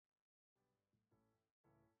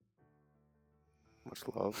Much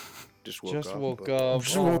love. Just woke Just up. woke but- up.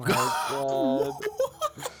 Just Oh woke my up. god.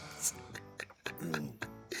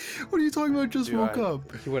 What are you talking about? Just Dude, woke I-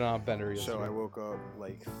 up. He went on a bender yesterday. So I woke up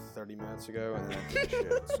like 30 minutes ago and then I took a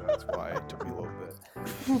shit. So that's why it took me a little bit.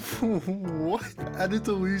 What? And it's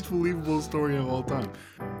the least believable story of all time.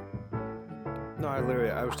 No, I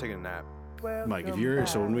was taking a nap. Mike,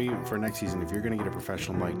 for next season, if you're gonna get a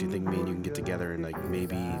professional mic, do you think me and you can get together and like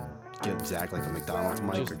maybe get Zach like a McDonald's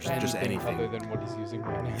mic or just anything? other than what he's using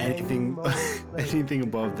right now. Anything, anything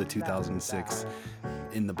above the 2006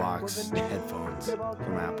 in the box headphones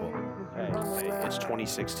from Apple. Hey, it's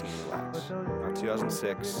 2016. Relax. Not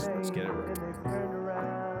 2006. Let's get it right.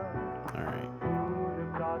 All right.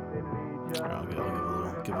 I'll give it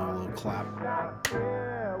a little clap.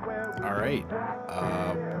 All right.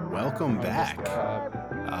 Welcome back. How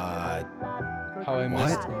I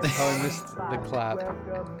missed the clap.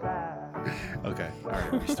 Okay. All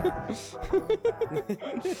right. Restart.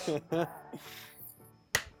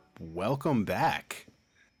 Welcome back.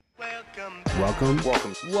 Welcome Welcome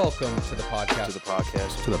to the podcast. To the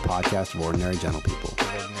podcast. to the podcast of Ordinary Gentle People.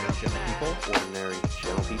 Ordinary Gentle People. Ordinary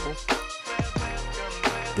Gentle People.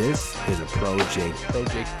 This is a Pro Jake. Pro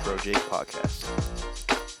Jake. Pro Jake podcast.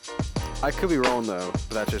 I could be wrong though, but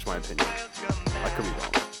that's just my opinion. I could be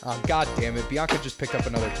wrong. Oh, God damn it. Bianca just picked up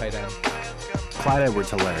another tight end. Clyde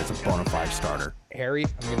Edwards-Helaire is a bona fide starter. Harry,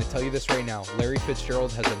 I'm going to tell you this right now. Larry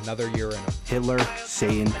Fitzgerald has another year in him. Hitler,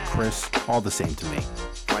 Satan, Chris, all the same to me.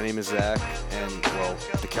 My name is Zach, and well,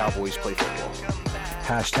 the Cowboys play football.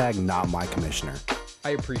 Hashtag not my commissioner.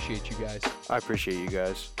 I appreciate you guys. I appreciate you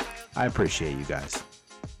guys. I appreciate you guys.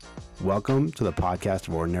 Welcome to the podcast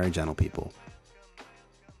of Ordinary Gentle People.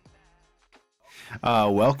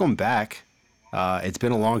 Welcome back. It's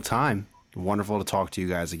been a long time. Wonderful to talk to you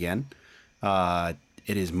guys again.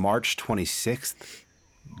 It is March 26th,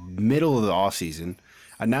 middle of the off season.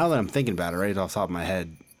 Now that I'm thinking about it, right off the top of my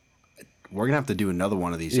head, we're gonna have to do another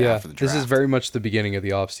one of these after the draft. This is very much the beginning of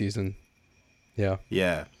the off season. Yeah.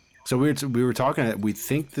 Yeah. So we were talking. We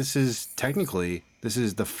think this is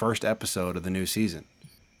the first episode of the new season.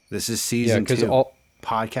 This is season 2.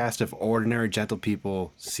 Podcast of Ordinary Gentle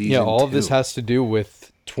People season 2. Yeah, all of this has to do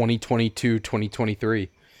with 2022, 2023.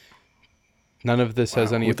 None of this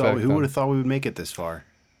has any effect. Who would have thought we would make it this far?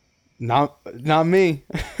 Not me.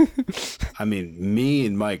 I mean, me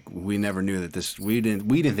and Mike, we never knew that this. We didn't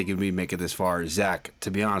think we'd make it this far. Zach, to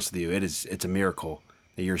be honest with you, it's a miracle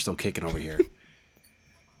that you're still kicking over here.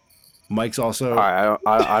 Mike's also. All right,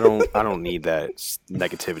 I don't need that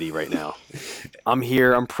negativity right now. I'm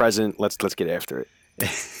here. I'm present. Let's get after it.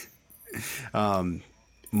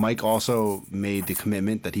 Mike also made the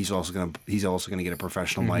commitment that he's also gonna get a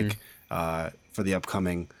professional mic for the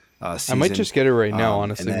upcoming season. I might just get it right now,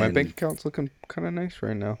 honestly. and My then- bank account's looking kind of nice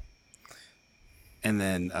right now. And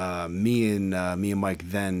then me and Mike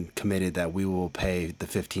then committed that we will pay the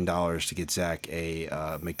 $15 to get Zach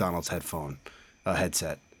a McDonald's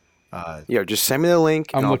headset. Yeah, just send me the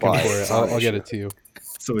link. I'm and looking I'll for buy it. I'll get it to you.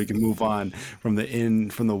 So we can move on from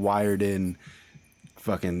the wired in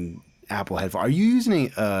fucking Apple headphone. Are you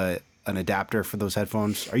using an adapter for those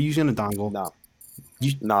headphones? Are you using a dongle? No,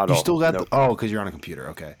 you, not at you all. still got Nope. because you're on a computer.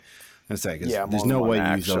 Okay, I'm say because Yeah, I'm there's on no one way you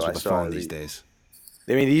Mac, use those so with I a still phone have these the- days.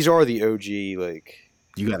 I mean these are the OG like.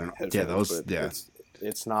 You got an headphones, those but yeah.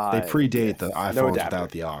 It's not. They predate the no iPhones adapter.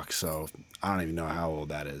 without the aux, so I don't even know how old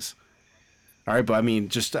that is. All right, but I mean,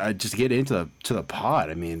 just to get into the pod.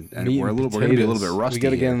 I mean, and Meat we're and gonna be a little bit potatoes. rusty. We got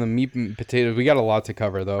to get here. in the meat and potatoes. We got a lot to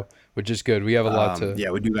cover though, which is good. We have a lot to yeah,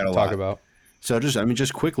 we do got a talk lot. about. So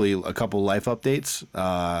just quickly, a couple life updates.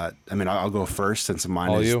 I mean, I'll go first since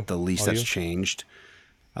mine is the least that's changed.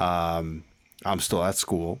 I'm still at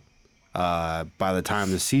school. By the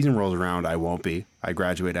time the season rolls around, I won't be. I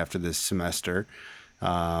graduate after this semester.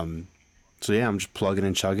 So yeah, I'm just plugging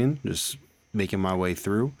and chugging, just making my way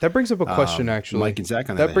through. That brings up a question, actually. Mike and Zach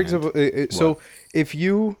on the that brings up so if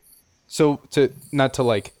you to not to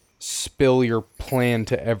like spill your plan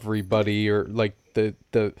to everybody or like the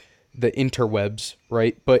interwebs,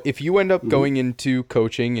 right? But if you end up going into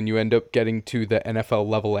coaching and you end up getting to the NFL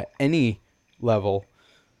level at any level,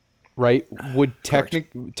 right? Would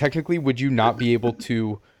technically would you not be able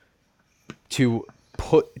to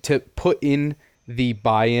put in the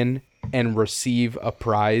buy-in and receive a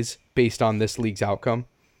prize based on this league's outcome?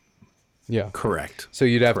 Yeah. Correct. So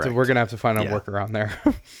you'd have to. We're gonna have to find a Yeah. workaround there.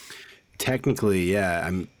 Technically, yeah.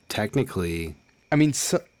 I mean,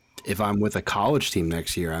 if I'm with a college team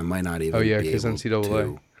next year, I might not even. oh yeah, be because able NCAA.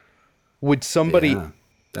 to. Would somebody? Yeah,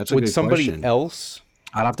 that's a would good somebody question. else?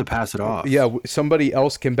 I'd have to pass it off. Yeah, somebody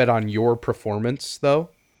else can bet on your performance though.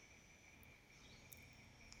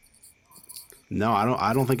 No,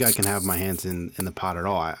 I don't think I can have my hands in the pot at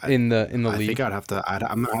all. In the I league. think I'd have to.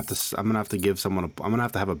 I'm gonna have to give someone. I'm gonna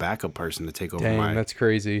have to have a backup person to take over Dang, that's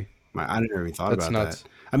crazy. I never even thought That's about nuts. that.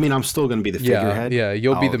 I mean, I'm still gonna be the figurehead. Yeah,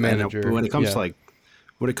 you'll be the But manager. when it comes Yeah. to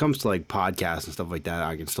like podcasts and stuff like that,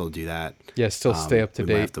 I can still do that. Yeah, still stay up to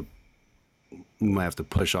date. We might have to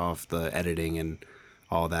push off the editing and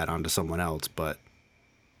all that onto someone else. But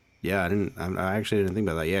yeah, I actually didn't think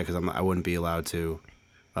about that. Yeah, because I wouldn't be allowed to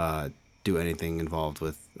do anything involved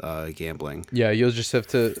with gambling. Yeah, you'll just have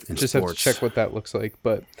to sports. check what that looks like.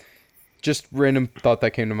 But just random thought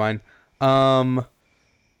that came to mind.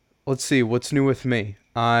 Let's see what's new with me.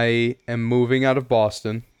 I am moving out of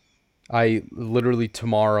Boston. I literally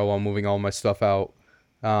tomorrow I'm moving all my stuff out.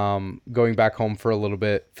 Going back home for a little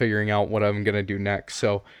bit, figuring out what I'm gonna do next.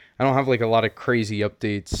 So I don't have like a lot of crazy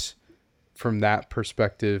updates from that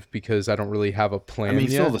perspective because I don't really have a plan. I mean,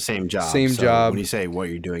 it's yet. still the same job. Same job. When you say what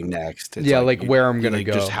you're doing next, it's like where I'm gonna like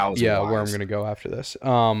go. Just where I'm gonna go after this.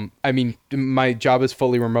 I mean, my job is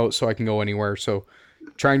fully remote, so I can go anywhere. So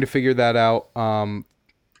trying to figure that out.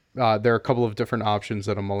 There are a couple of different options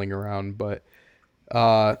that I'm mulling around, but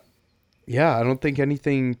yeah, I don't think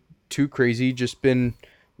anything too crazy. Just been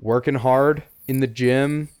working hard in the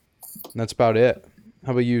gym. And that's about it.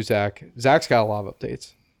 How about you, Zach? Zach's got a lot of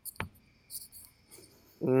updates.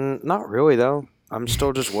 Not really though. I'm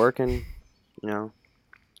still just working.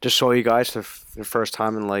 Just saw you guys for the first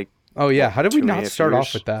time in like. Oh yeah, how did we not 2.5 start years,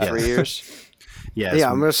 off with that? 3 years.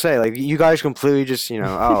 Yeah, I'm gonna say like you guys completely just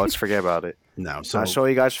let's forget about it. No, so I saw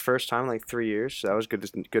you guys first time in like 3 years. So that was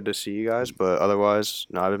good to see you guys. But otherwise,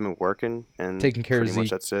 no, I've been working and Taking care of pretty much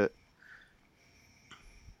Zeke. that's it.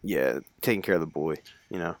 Yeah, taking care of the boy.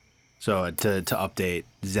 So to update,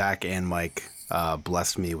 Zach and Mike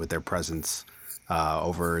blessed me with their presence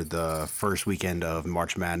over the first weekend of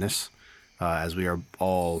March Madness, as we are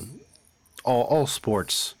all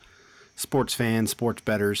sports fans, sports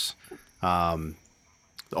bettors.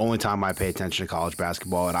 The only time I pay attention to college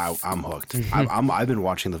basketball, and I'm hooked. I've been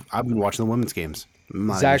watching the women's games.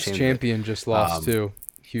 Zach's champion just lost too,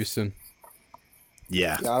 Houston.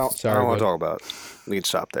 Yeah. I don't Sorry, want bud. to talk about it. We can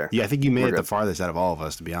stop there. Yeah, I think you made We're it the good. farthest out of all of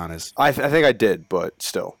us, to be honest. I think I did, but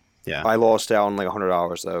still. Yeah. I lost out on like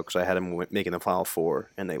 $100 though because I had them making the final four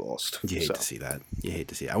and they lost. You hate So. to see that. You hate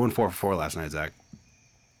to see it. I went 4 for 4 last night, Zach.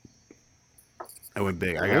 I went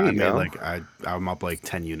big. There you go. I'm up like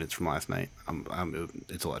 10 units from last night.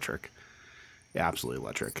 It's electric. Yeah, absolutely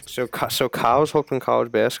electric. So Kyle's hooked on college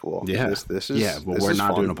basketball. Yeah. This is but this we're is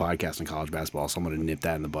not fun. doing a podcast in college basketball. Someone would nip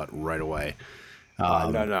that in the butt right away. No,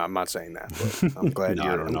 I'm not saying that. But I'm glad No,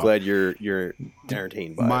 I don't know. glad you're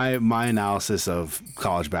entertained by it. My analysis of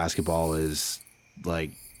college basketball is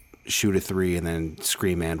like shoot a 3 and then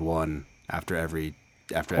scream and 1 after every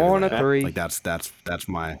On a layup. 3. Like that's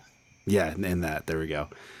my in that. There we go.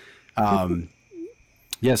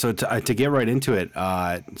 Yeah, so to get right into it,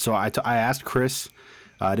 so I asked Chris.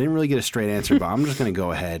 I didn't really get a straight answer, but I'm just gonna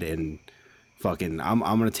go ahead and fucking I'm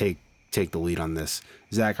gonna take the lead on this.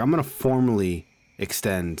 Zach, I'm gonna formally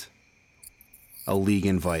extend a league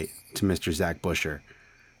invite to Mr. Zach Busher.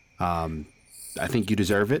 I think you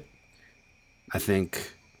deserve it. I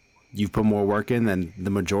think you've put more work in than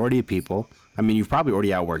the majority of people. I mean, you've probably already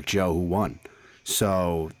outworked Joe, who won.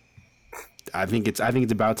 So I think it's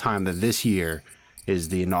about time that this year is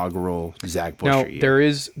the inaugural Zach Busher Now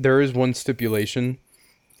year. there is one stipulation.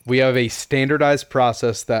 We have a standardized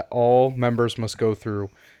process that all members must go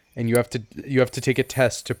through, and you have to take a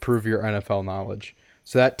test to prove your NFL knowledge.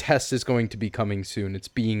 So that test is going to be coming soon. It's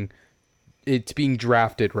being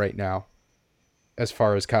drafted right now, as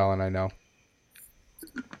far as Kyle and I know.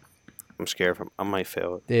 I'm scared I might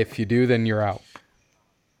fail it. If you do, then you're out.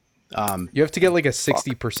 You have to get like a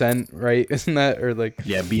 60%, right? Isn't that or like?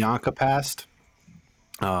 Yeah, Bianca passed.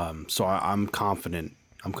 So I'm confident.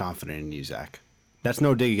 I'm confident in you, Zach. That's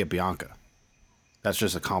no dig at Bianca. That's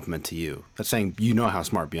just a compliment to you. That's saying you know how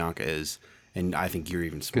smart Bianca is, and I think you're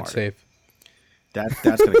even Good smarter. save. That's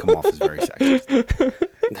going to come off as very sexist.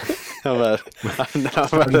 I'm about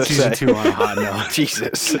Starting to season say. 2 on a hot note.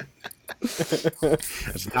 Jesus.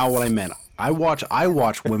 That's not what I meant. I watch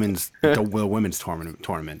the women's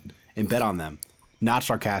tournament and bet on them, not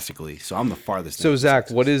sarcastically. So I'm the farthest. So thing from Zach,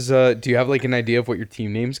 sexist. what is? Do you have like an idea of what your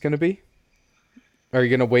team name's gonna be? Or are you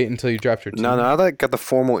gonna wait until you draft your team? No, now that I got the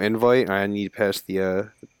formal invite, I need to pass the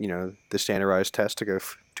the standardized test to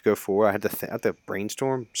go forward. I had to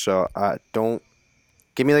brainstorm. So I don't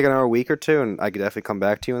give me like another week or two, and I could definitely come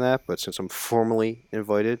back to you on that. But since I'm formally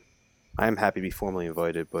invited, I am happy to be formally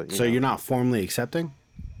invited. But So you're not formally accepting?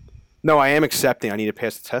 No, I am accepting. I need to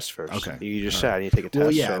pass the test first. Okay. You just said I need to take a test.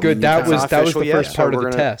 Well, yeah. So. Good. That was the official yet, first part so of the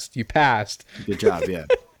we're gonna- test. You passed. Good job. Yeah.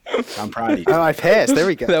 I'm proud of you. Oh, I passed. There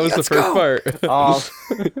we go. That was Let's the first go. part.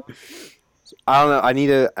 I don't know. I need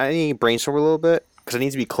to brainstorm a little bit because it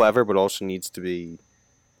needs to be clever, but also needs to be,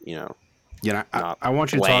 You know, not I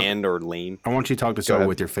want you to talk. bland or lame. I want you to talk this Go over ahead.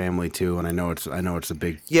 with your family too, and I know it's a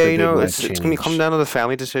big Yeah, big life it's gonna come change. down to the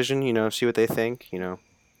family decision. See what they think.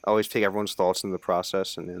 Always take everyone's thoughts into the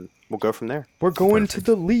process, and then we'll go from there. We're going to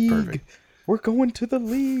the league. Perfect. We're going to the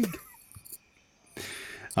league.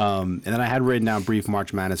 And then I had written down brief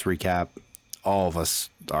March Madness recap. All of us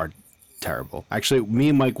are terrible. Actually, me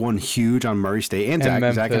and Mike won huge on Murray State and Zach.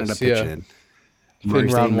 Zach ended up Memphis, pitching yeah. in. Murray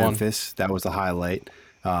State, round one. Memphis. That was the highlight.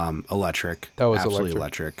 Electric. That was absolutely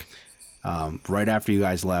electric. Right after you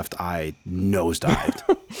guys left, I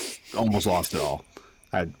nosedived. Almost lost it all.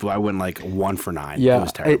 I went like 1 for 9. Yeah, It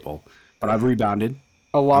was terrible. But I've rebounded.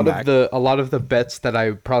 A lot I'm of the bets that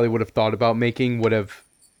I probably would have thought about making would have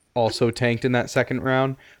also tanked in that second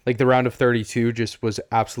round. Like the round of 32 just was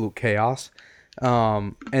absolute chaos.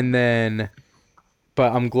 And then,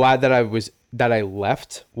 but I'm glad that I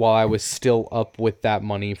left while I was still up with that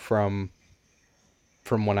money from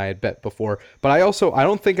when I had bet before. But I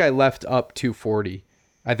don't think I left up 240.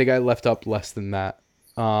 I think I left up less than that.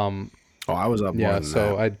 I was up more Yeah, than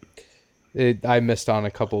so that. I missed on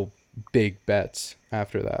a couple big bets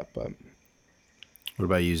after that, but What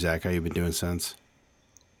about you, Zach? How you been doing since?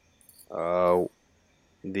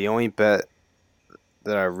 The only bet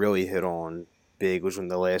that I really hit on big was when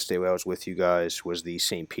the last day I was with you guys was the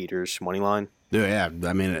St. Peter's money line. Yeah,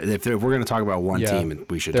 I mean, if we're going to talk about one Yeah, team,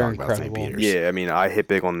 we should they're talk about St. incredible. Peter's. Yeah, I mean, I hit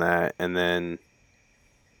big on that, and then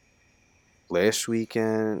last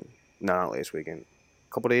weekend, no, not last weekend,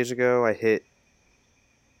 a couple days ago, I hit.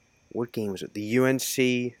 What game was it? The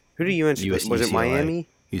UNC. Who did UNC? Was it UCLA. Miami?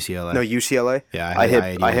 UCLA. No, UCLA. Yeah, I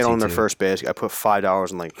hit on UNC their too. first basket. I put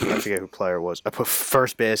 $5 on I forget who player it was. I put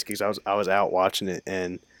first basket because I was out watching it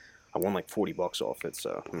and I won like $40 off it.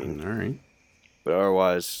 So I mean, All right. but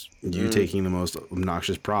otherwise, You taking the most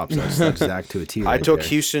obnoxious props. That's Zach to a T. I right took there.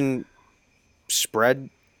 Houston spread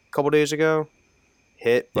a couple days ago,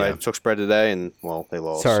 hit, but Yeah. I took spread today and well they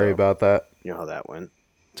lost. sorry so about that. you know how that went.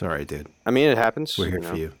 It's all right, dude. I mean, it happens. We're here you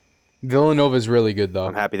for know. you. Villanova's really good though.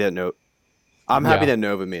 I'm happy that happy Yeah. that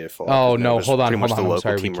Nova made it far. Oh 'cause no, Nova's hold on, pretty much hold the on. I'm local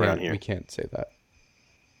sorry, we team around can't here. we can't say that.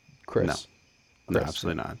 Chris. No, Chris.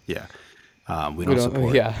 absolutely not. Yeah. We We don't don't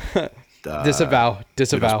support. yeah. We don't Disavow.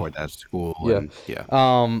 support that school. Yeah. And,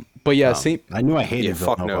 yeah. But yeah, St. I knew I hated Yeah,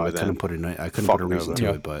 fuck Villanova. Nova I couldn't then. put I couldn't Fuck put a reason Nova. to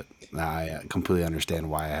Yeah. it, but I completely understand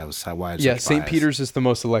why I was why. I had Yeah, such St. bias. Peter's is the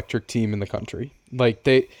most electric team in the country. Like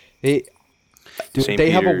they St.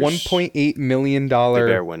 they have a Peter's, $1.8 million They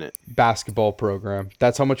better win it. basketball program.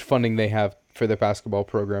 That's how much funding they have for their basketball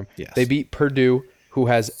program. Yes. They beat Purdue, who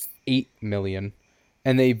has 8 million,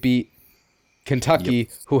 and they beat Kentucky,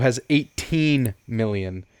 who has 18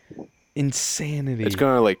 million. Insanity. It's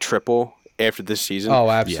gonna like triple after this season. Oh,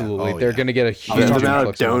 absolutely. Oh, They're yeah. going to get a the huge amount of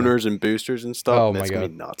influx of money. donors and boosters and stuff. Oh, that's my gonna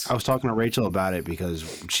God. be nuts. I was talking to Rachel about it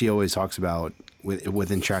because she always talks about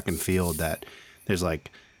within track and field that there's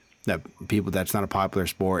like that people that's not a popular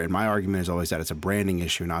sport, and my argument is always that it's a branding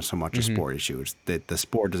issue, not so much a sport issue. It's that the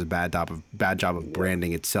sport does a bad job of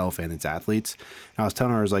branding itself and its athletes. And I was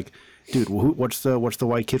telling her, I was like, dude, what's the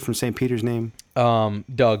white kid from St. Peter's name?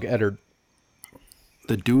 Doug Eddard.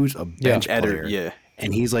 The dude's a bench Eddard, player. yeah.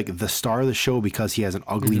 And he's like the star of the show because he has an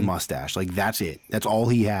ugly mustache. Like that's it. That's all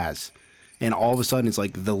he has. And all of a sudden it's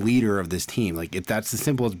like the leader of this team. Like if that's the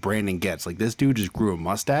simplest branding gets. Like this dude just grew a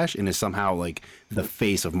mustache and is somehow like the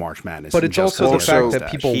face of March Madness. But it's just also the 'cause he has a fact that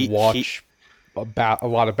mustache. people He- watch a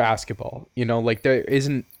lot of basketball. You know, like there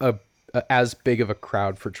isn't a as big of a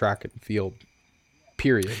crowd for track and field,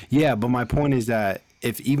 period. Yeah, but my point is that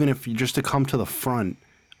even if you just to come to the front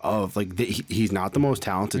of like he's not the most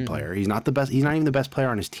talented player. He's not the best. He's not even the best player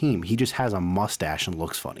on his team. He just has a mustache and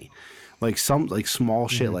looks funny, like some like small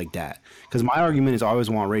shit like that. Because my argument is I always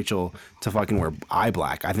want Rachel to fucking wear eye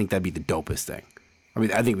black. I think that'd be the dopest thing. I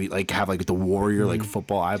mean, I think we like have like the warrior like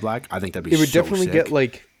football eye black. I think that'd be. It would so definitely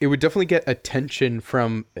sick. get attention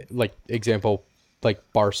from like example like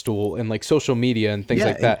Barstool and like social media and things Yeah,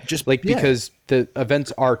 like and that. just- like yeah. because the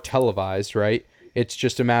events are televised, right? It's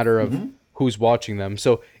just a matter of who's watching them.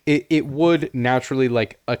 So it would naturally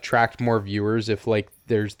like attract more viewers if like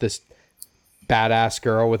there's this badass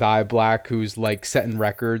girl with eye black who's like setting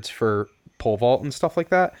records for pole vault and stuff like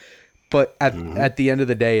that. But at the end of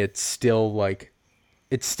the day, it's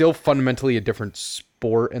still fundamentally a different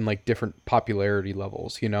sport and like different popularity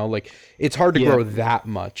levels, you know? Like it's hard to Yeah. grow that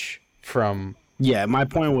much from Yeah, my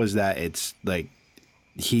point was that it's like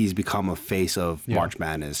he's become a face of Yeah. March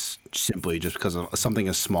Madness simply just because of something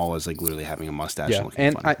as small as like literally having a mustache. Yeah, And looking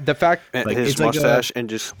and funny. the fact And Like, his it's like mustache and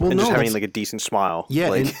just having that's- like a decent smile. Yeah,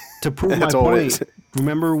 like, and to prove my that's all it is. point,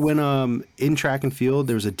 remember when in track and field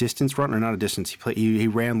there was a distance run, or not a distance? He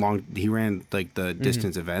ran like the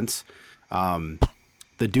distance events.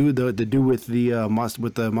 The dude with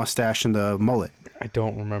the mustache and the mullet. I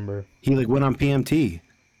don't remember. He like went on PMT.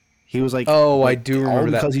 He was like, Oh, I like, do all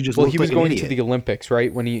remember that. because he just Well, looked he was like an going to idiot. the Olympics,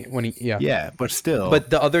 right? When he yeah. Yeah, but still. But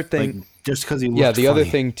the other like, thing, just because he looked yeah, the other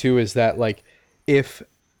funny. thing too is that like if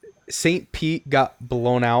St. Pete got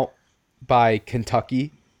blown out by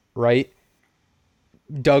Kentucky, right?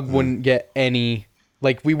 Doug wouldn't get any,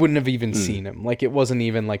 like we wouldn't have even seen him. Like it wasn't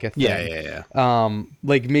even like a thing. Yeah.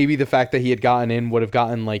 Like maybe the fact that he had gotten in would have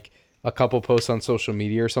gotten like a couple posts on social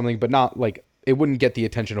media or something, but not like it wouldn't get the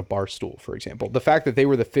attention of Barstool, for example. The fact that they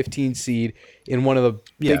were the 15 seed in one of the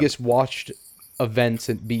Yeah. biggest watched events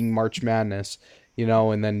at being March Madness, you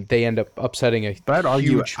know, and then they end up upsetting a But I'd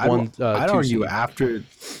argue, huge one. I'd two argue seed.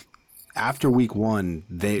 after week one,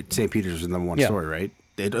 St. Peter's was the number one Yeah. story, right?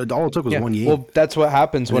 All it took was Yeah. one game. Well, that's what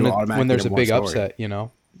happens And when they were automatically when there's a number one big story. upset, you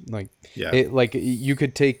know, like Yeah. it, like you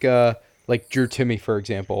could take like Drew Timmy, for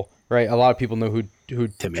example, right? A lot of people know who Drew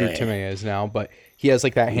Timmy is now, but he has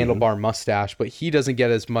like that handlebar mustache, but he doesn't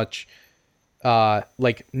get as much.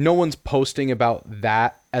 Like no one's posting about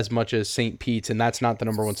that as much as St. Pete's, and that's not the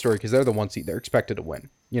number one story because they're the one seed. They're expected to win.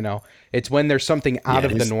 You know, it's when there's something out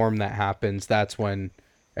of the norm that happens. That's when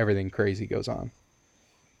everything crazy goes on.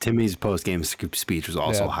 Timmy's post game speech was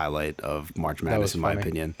also Yeah. a highlight of March was Madness, in my funny.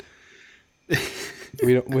 opinion.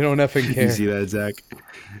 We don't effing care. You see that, Zach?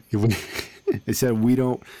 It said we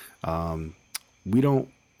don't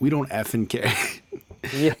effing care.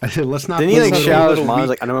 Yeah. I said let's not. Didn't he like Let's not shout be his little mom's weak-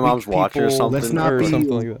 like, I know my mom's weak watching or people. something? Let's not or be. something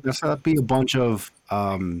like that. Let's not be a bunch of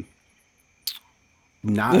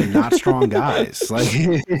not strong guys. Like.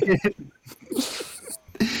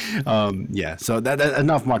 Yeah, so that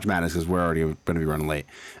enough March Madness because we're already going to be running late.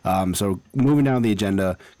 So moving down the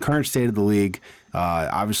agenda, current state of the league.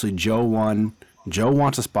 Obviously, Joe won. Joe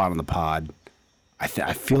wants a spot on the pod. I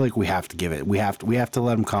feel like we have to give it. We have to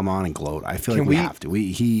let him come on and gloat. I feel like we have to.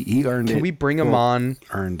 He earned it. Can we bring him on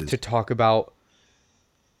earned it. to talk about?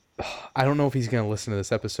 I don't know if he's gonna listen to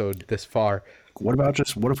this episode this far. What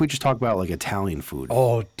if we just talk about like Italian food?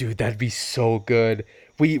 Oh, dude, that'd be so good.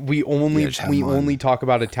 We only just have him on. only talk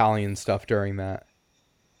about Italian stuff during that.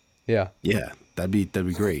 Yeah. Yeah, that'd be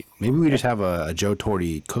great. Maybe we just have a Joe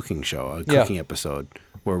Torti cooking show, a cooking episode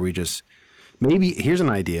where we just here's an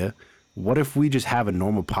idea. What if we just have a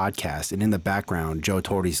normal podcast and in the background Joe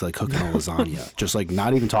Torti's like cooking a lasagna, just like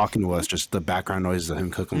not even talking to us, just the background noises of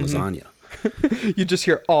him cooking lasagna. You just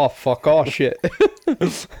hear oh fuck oh shit.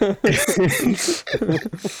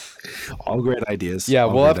 All great ideas. Yeah,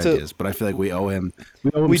 all we'll great have to- ideas, but I feel like we owe him.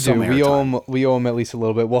 We some do. We airtime. owe him at least a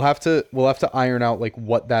little bit. We'll have to iron out like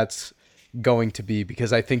what that's going to be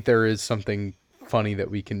because I think there is something funny that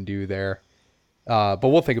we can do there. But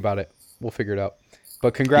we'll think about it. We'll figure it out.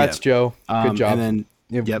 But congrats, Yeah. Joe. Good job. And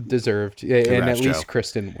then Yep, deserved. Yeah, and at Congrats, least Joe.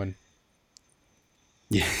 Chris didn't win.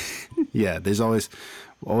 yeah, there's always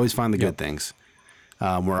find the good things.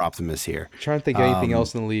 We're optimists here. Trying to think of anything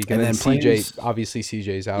else in the league, and then CJ. plans- Obviously,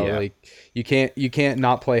 CJ's out. Yeah. Like you can't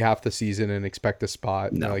not play half the season and expect a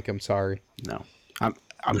spot. No. Like I'm sorry. No,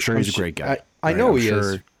 I'm sure he's a great guy. I know I'm he sure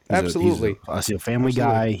is. he's Absolutely. he's a family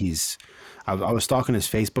guy. I was stalking his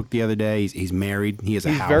Facebook the other day. He's married. He has a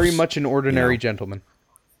He's house. very much an ordinary you know. gentleman.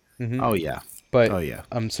 Oh yeah. But Oh yeah.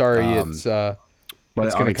 I'm sorry. It's But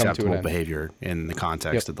it's gonna come to unacceptable an end. behavior in the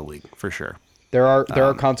context of the league for sure. There are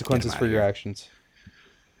get consequences him for outta your here. actions.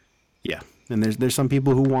 Yeah, and there's some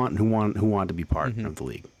people who want to be part Mm-hmm. of the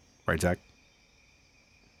league, right, Zach?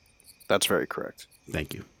 That's very correct.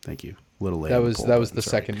 Thank you. Little late. That on was poll, that was but the it's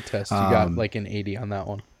all right. second test. You got like an 80 on that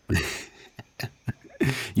one.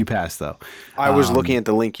 You passed though. I was looking at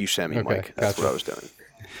the link you sent me, okay, Mike. That's gotcha. what I was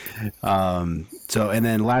doing. So, and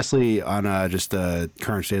then lastly, on just the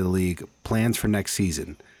current state of the league, plans for next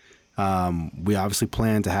season. We obviously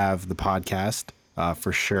plan to have the podcast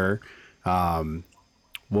for sure.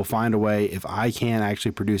 We'll find a way. If I can't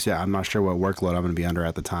actually produce it, I'm not sure what workload I'm going to be under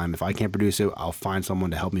at the time. If I can't produce it, I'll find someone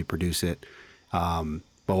to help me produce it.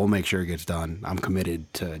 But we'll make sure it gets done. I'm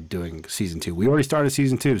committed to doing season 2. We already started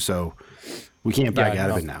season 2, so we can't back out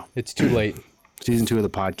of it now. It's too late. Season 2 of the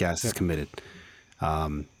podcast is committed.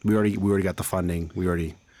 We already got the funding. We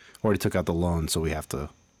already took out the loan, so we have to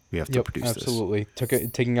Yep, produce this. absolutely.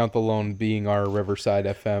 Taking out the loan being our Riverside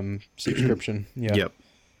FM subscription. Yeah.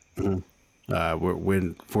 Yep.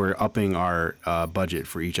 we're upping our budget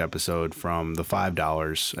for each episode from the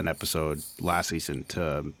 $5 an episode last season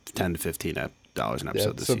to $10 to $15 an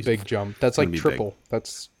episode this season. That's a big jump. That's like triple. Big.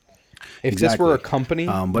 That's if this were a company,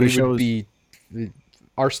 but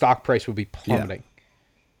our stock price would be plummeting.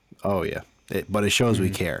 Yeah. Oh yeah, but it shows we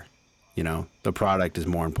care. You know, the product is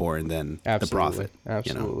more important than the profit.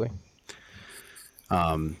 Absolutely. You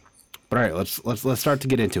know? But all right, let's start to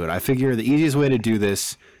get into it. I figure the easiest way to do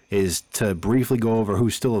this is to briefly go over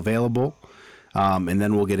who's still available, and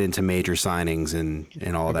then we'll get into major signings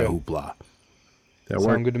and all that hoopla.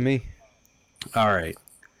 Sound good to me. All right.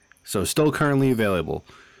 So still currently available,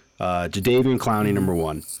 Jadeveon Clowney, number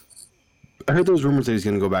 1. I heard those rumors that he's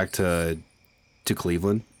going to go back to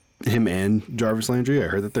Cleveland, him and Jarvis Landry. I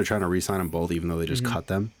heard that they're trying to re-sign them both, even though they just cut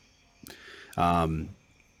them.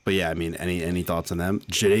 But yeah, I mean, any thoughts on them?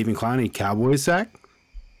 Jadeveon Clowney, Cowboys sack?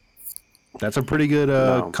 That's a pretty good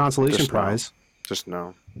consolation prize. Just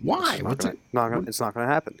no. Why? It's not going to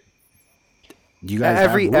happen. You guys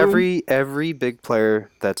every big player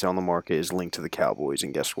that's on the market is linked to the Cowboys,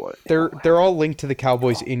 and guess what? They're all linked to the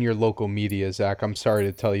Cowboys in your local media, Zach. I'm sorry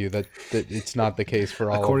to tell you that it's not the case for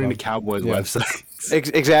all according of them. to Cowboys websites.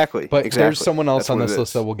 Exactly. But there's someone else on this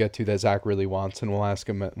list that we'll get to that Zach really wants, and we'll ask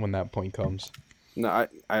him when that point comes. No,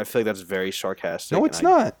 I feel like that's very sarcastic. No, it's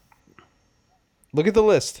not. Look at the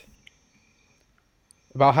list.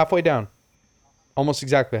 About halfway down. Almost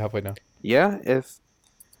exactly halfway down. Yeah,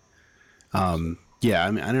 Yeah,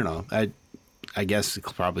 I mean, I don't know. I guess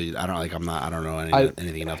probably I don't know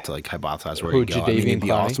anything enough to like hypothesize where he'd go. I mean, it'd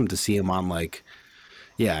be awesome to see him on like.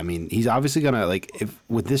 Yeah, I mean, he's obviously gonna like if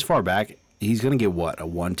with this far back, he's gonna get what a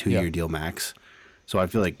 1-2 year deal max. So I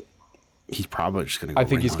feel like he's probably just gonna. I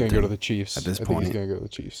think he's gonna go to the Chiefs at this point. I think he's gonna go to the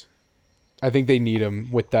Chiefs. I think they need him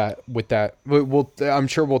with that. I'm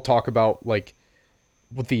sure we'll talk about like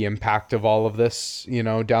with the impact of all of this,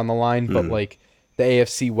 down the line. But like the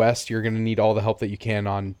AFC West, you're gonna need all the help that you can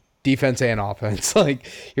on defense and offense. Like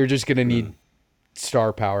you're just gonna need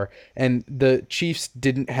star power. And the Chiefs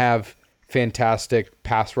didn't have fantastic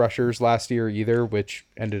pass rushers last year either, which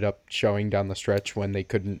ended up showing down the stretch when they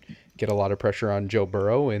couldn't get a lot of pressure on Joe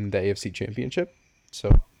Burrow in the AFC Championship.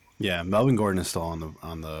 So yeah, Melvin Gordon is still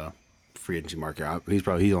on the free agency market. He's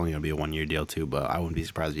only going to be a 1-year deal too, but I wouldn't be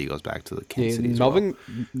surprised if he goes back to the Kansas City.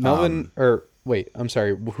 I'm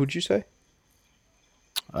sorry, who'd you say?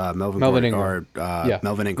 Melvin Ingram.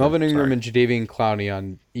 Melvin Ingram and Jadeveon Clowney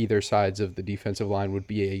on either sides of the defensive line would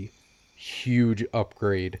be a huge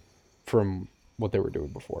upgrade from what they were doing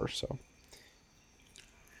before. So,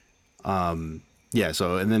 yeah.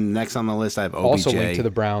 So, and then next on the list, I have OBJ. Also linked to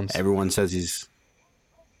the Browns. Everyone says he's.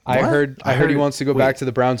 I heard he wants to go back to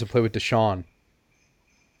the Browns and play with Deshaun.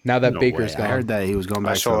 Now that Baker's gone. I heard that he was going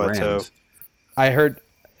back to the Rams. I heard.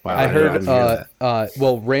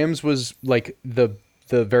 Well, Rams was like the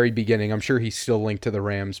very beginning. I'm sure he's still linked to the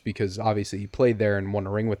Rams because obviously he played there and won a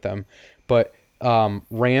ring with them. But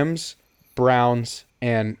Rams, Browns,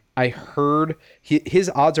 and I heard his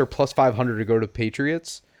odds are plus 500 to go to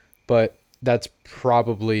Patriots, but that's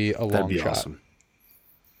probably a long shot. Awesome.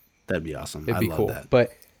 That'd be awesome. It'd be love cool. That.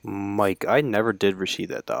 But Mike, I never did receive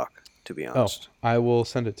that doc, to be honest. Oh, I will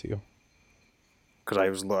send it to you. Because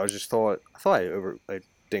I thought I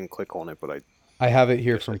didn't click on it, but I have it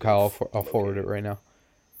here from Kyle. I'll forward it right now.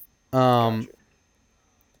 Gotcha.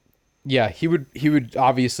 Yeah, he would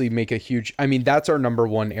obviously make a huge. I mean, that's our number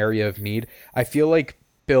one area of need. I feel like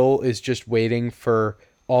Bill is just waiting for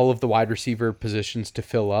all of the wide receiver positions to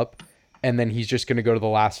fill up, and then he's just going to go to the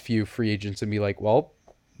last few free agents and be like, "Well,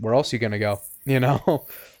 where else are you going to go?"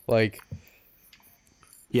 Like.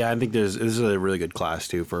 Yeah, I think this is a really good class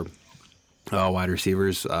too for wide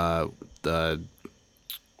receivers. What's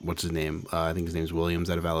his name? I think his name's Williams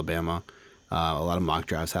out of Alabama. A lot of mock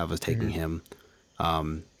drafts have us taking him,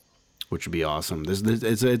 which would be awesome.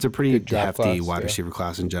 It's a pretty hefty wide receiver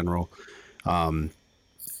class in general.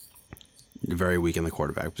 Very weak in the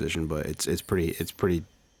quarterback position, but it's pretty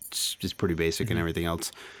basic and everything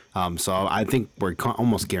else. So I think we're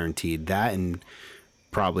almost guaranteed that, and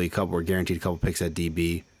probably we're guaranteed a couple picks at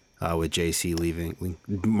DB. With JC leaving,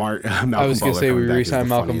 Malcolm I was gonna say we re-signed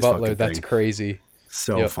Malcolm Butler. That's thing. crazy.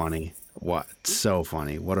 So funny. What? So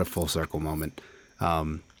funny. What a full circle moment.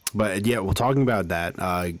 But yeah, we're talking about that.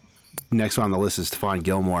 Next on the list is Stephon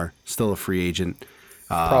Gilmore, still a free agent.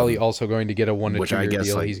 Probably also going to get a 1 to 2 year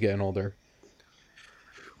deal. He's getting older.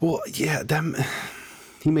 Well, yeah,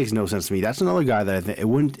 he makes no sense to me. That's another guy that I think it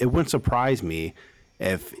wouldn't surprise me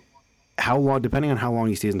if. How long, depending on how long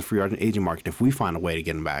he stays in the free agent market, if we find a way to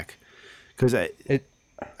get him back, because he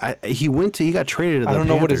got traded to the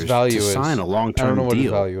Panthers to sign a long-term deal. I don't know what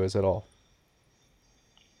his value is at all.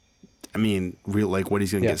 I mean, real like what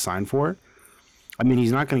he's going to Yeah. get signed for. I mean,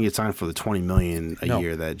 he's not going to get signed for the $20 million a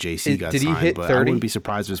year that JC got did he signed. hit But 30? I wouldn't be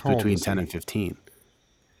surprised if it's How old between is 10 he? and 15.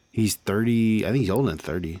 He's 30. I think he's older than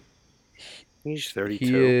 30. He's 32.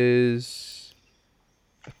 He is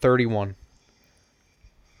 31.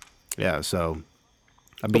 Yeah. So,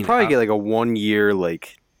 I He'll mean, probably get like a 1 year,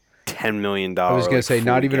 like $10 million. I was gonna like, say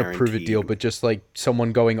not fully even a prove it deal, guaranteed. but just like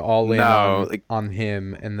someone going all in No, like- on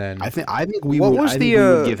him, and then I think we What would. was I think the, we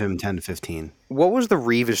would give him 10 to 15. What was the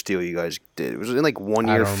Revis deal you guys did? Was it in like 1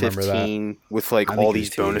 I year don't remember that. 15 with like I think all it was these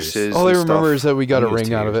 2 years. bonuses? all I and remember stuff? is that we got a I think it was ring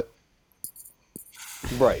 2 out of years.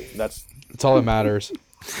 it. Right. That's That's all that matters.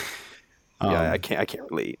 yeah. I can't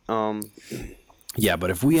relate. Yeah, but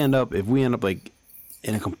if we end up like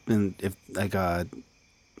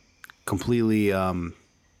completely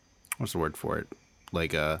what's the word for it?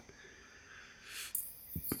 Like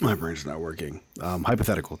my brain's not working.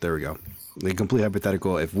 Hypothetical. There we go. Like complete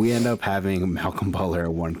hypothetical. If we end up having Malcolm Butler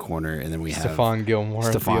at one corner and then we have Stephon Gilmore.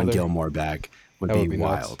 at the Stephon other. Gilmore back, would That be, would be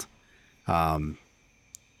nuts. wild.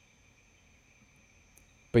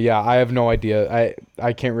 But yeah, I have no idea.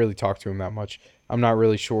 I can't really talk to him that much. I'm not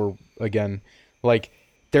really sure. Again, like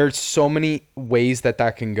there's so many ways that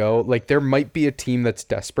can go. Like there might be a team that's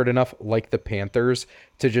desperate enough, like the Panthers,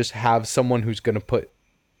 to just have someone who's gonna put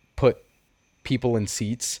people in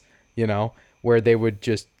seats. You know, where they would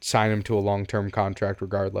just sign him to a long-term contract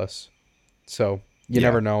regardless. So you Yeah.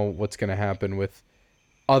 never know what's gonna happen with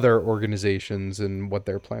other organizations and what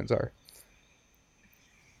their plans are.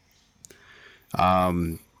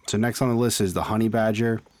 So next on the list is the Honey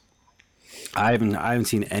Badger. I haven't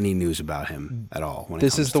seen any news about him at all. When it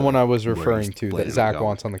This comes is the to one I was where referring he's to planning that on Zach going.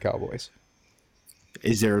 wants on the Cowboys.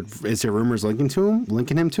 Is there rumors linking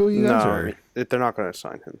him to you guys? No, Or? they're not going to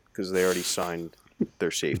sign him because they already signed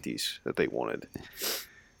their safeties that they wanted.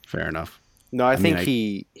 Fair enough. No, I mean,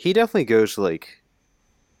 think he definitely goes to like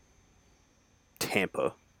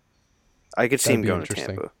Tampa. I could see That'd him be going to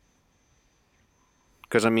interesting. Tampa.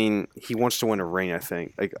 Because I mean, he wants to win a ring. I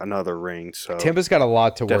think like another ring. So Tampa's got a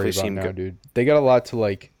lot to worry Definitely about seem now, good. dude. They got a lot to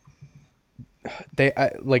like.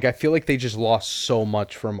 I feel like they just lost so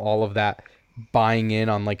much from all of that buying in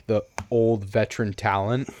on like the old veteran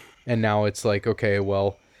talent, and now it's like, okay,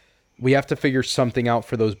 well, we have to figure something out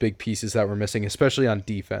for those big pieces that we're missing, especially on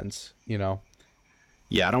defense. You know,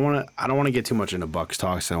 Yeah, I don't want to get too much into Bucks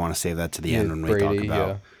talk, so I want to save that to the Yeah, end when we Brady, talk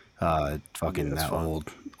about fucking Yeah, that's that fine.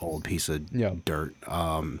 old piece of Yeah. dirt.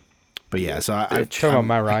 But yeah, so I talking about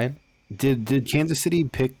Matt Ryan. did Kansas City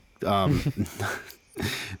pick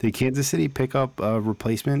did Kansas City pick up a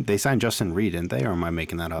replacement? They signed Justin Reed, didn't they? Or am I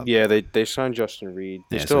making that up? yeah, they signed Justin Reed.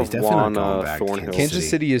 They Yeah, so still he's have definitely Juan not going back to Thornhill. Kansas Kansas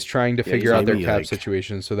City is trying to Yeah, figure he's out their maybe, cap like-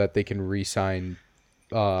 situation so that they can re-sign.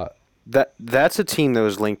 That's a team that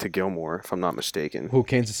was linked to Gilmore, if I'm not mistaken. Who?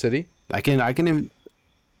 Kansas City? I can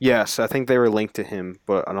Yes, I think they were linked to him,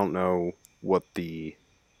 but I don't know what the.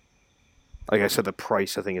 Like I said, the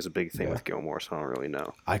price I think is a big thing Yeah. with Gilmore, so I don't really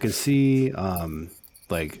know. I can see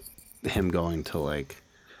like him going to like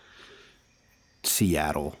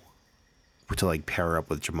Seattle to like pair up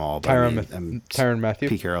with Jamal. But Tyrann Mathieu.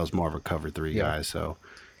 Pete Carroll's more of a cover three Yeah. guy, so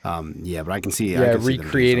yeah, but I can see. I Yeah, can see them doing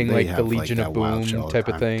recreating something. They like the have, Legion that of wild Boom shell all the type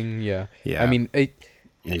of time. thing. Yeah. Yeah. I mean,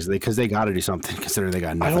 because they got to do something considering they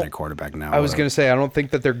got nothing don't- at quarterback now. I was gonna say I don't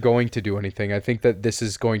think that they're going to do anything. I think that this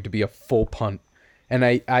is going to be a full punt, and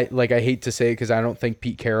I hate to say it because I don't think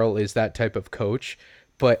Pete Carroll is that type of coach,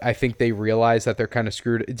 but I think they realize that they're kind of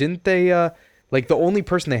screwed. Didn't they? Like the only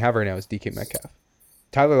person they have right now is DK Metcalf.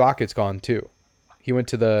 Tyler Lockett's gone too. He went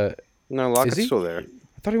to the. No, Lockett's he? still there.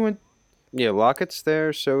 I thought he went. Yeah, Lockett's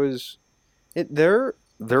there. So is it. Their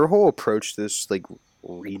whole approach to this like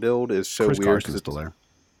rebuild is so Chris weird. Carson's 'Cause still there.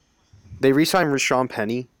 they re-signed Rashawn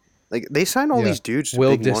Penny. Like they signed all Yeah. these dudes to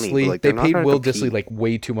Will big money. Disley. But, like, They they're not paid gonna Will compete. Disley like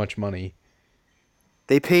way too much money.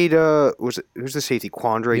 They paid who's the safety,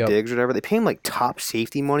 Quandre Yep. Diggs or whatever. They pay him like top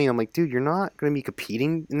safety money. I'm like, dude, you're not going to be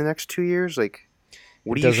competing in the next 2 years. Like,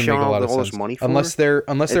 what It are you doesn't showing make a lot all of this sense money for? unless they're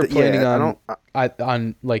Yeah, planning I on don't-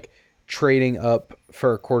 on like trading up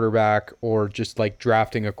for a quarterback or just like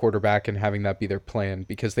drafting a quarterback and having that be their plan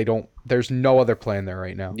because they don't. There's no other plan there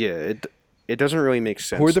right now. Yeah, it doesn't really make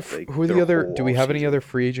sense. Who are the like, who are the their other? whole Do we have any offseason. other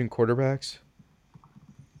free agent quarterbacks?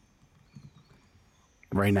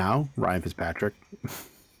 Right now, Ryan Fitzpatrick,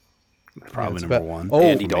 probably That's number about- one. Oh,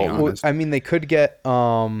 Andy to be Dalton. honest. I mean, they could get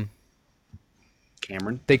Cameron.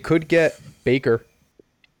 they could get Baker.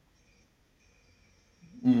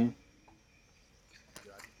 Dude,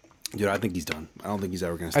 I think he's done. I don't think he's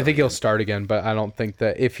ever gonna. I think he'll start again, but I don't think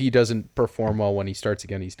that if he doesn't perform well when he starts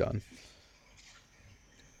again, he's done.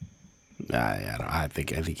 Yeah, I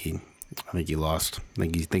think he. I think he lost. I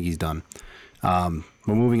think he's done. We're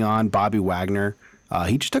moving on. Bobby Wagner.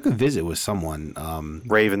 He just took a visit with someone.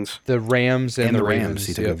 Ravens. The Rams and the Rams. Ravens.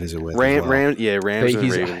 He took a visit with. Rams and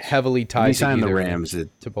He's Ravens. heavily tied If he signed to the either Rams,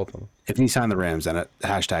 to both of them. If he signed the Rams, then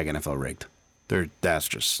hashtag NFL rigged. That's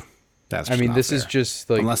just. I mean, not this fair. is just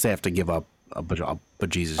like unless they have to give up a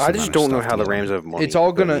Jesus. I just don't know how the Rams have money. it's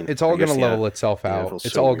all but I gonna mean, it's all I guess gonna the level itself out. NFL's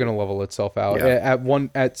It's so all weird. gonna level itself out. Yeah.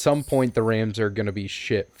 At some point, the Rams are gonna be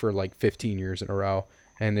shit for like 15 years in a row,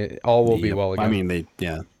 and it all will be well again. I mean,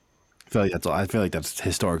 I feel like that's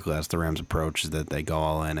historically that's the Rams' approach, is that they go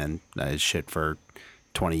all in and it's shit for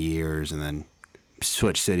 20 years and then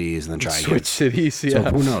switch cities and then try Switch cities, yeah. So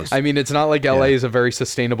who knows? I mean, it's not like LA is a very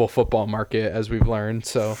sustainable football market, as we've learned.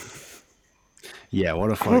 So Yeah,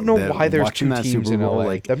 what a I don't know why there's watching two that teams Super in Bowl, LA.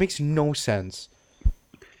 like That makes no sense.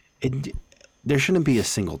 there shouldn't be a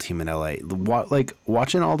single team in LA. Like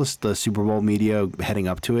watching all the Super Bowl media heading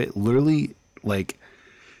up to it, literally, like,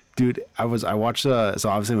 dude, I watched so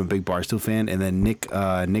obviously I'm a big Barstool fan, and then Nick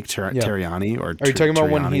Terriani or Are you talking about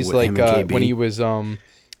when he's like when he was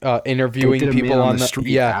interviewing people on the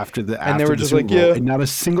street after and they were just Super like, Bowl, yeah. and not a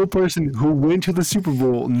single person who went to the Super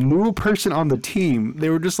Bowl knew a person on the team. They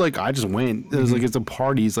were just like, I just went. It was like, it's a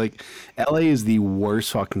party. It's like, LA is the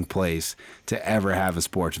worst fucking place to ever have a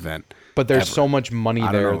sports event. But there's ever. so much money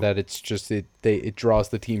I don't there know. that it's just it draws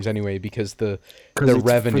the teams anyway because the it's,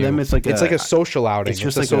 revenue. For them, it's like a social outing. It's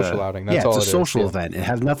just a like social outing. That's all it's a it social is. event. It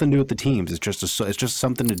has nothing to do with the teams. It's just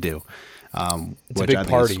something to do. It's which a big I think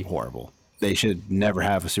party. is horrible. They should never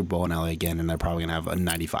have a Super Bowl in LA again, and they're probably gonna have a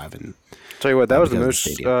 95. And Tell you what, that was the because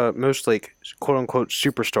of the most like quote unquote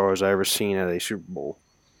superstars I ever seen at a Super Bowl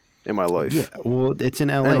in my life. yeah, well, it's in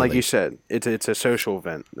LA. And like you said, it's a social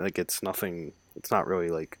event. Like it's nothing. It's not really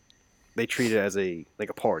like they treat it as a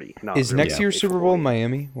party. Not Is really next a year's Super football Bowl in game.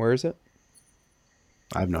 Miami? Where is it?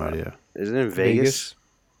 I have no idea. Is it in Vegas?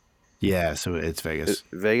 Yeah, so it's Vegas.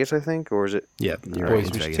 Vegas, I think, or is it? Yeah, you're Boys, right.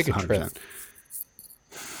 It's we should Vegas. take a trip. 100%.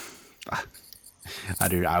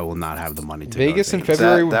 I will not have the money to Vegas go in to Vegas.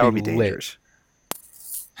 February that would would be be lit. dangerous.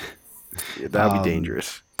 Yeah, that would be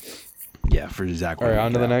dangerous. Yeah, for Zach. All right,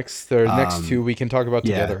 on to the next two we can talk about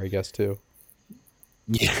yeah. together, I guess, too.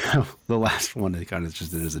 Yeah, the last one it kind of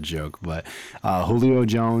just is a joke, but Julio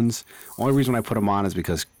Jones. Only reason I put him on is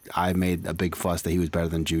because I made a big fuss that he was better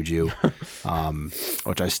than Juju,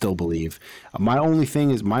 which I still believe.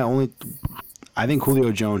 I think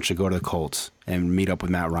Julio Jones should go to the Colts and meet up with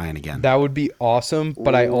Matt Ryan again. That would be awesome,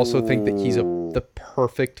 but I also think that he's the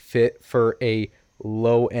perfect fit for a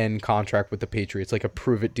low-end contract with the Patriots, like a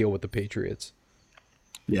prove-it deal with the Patriots.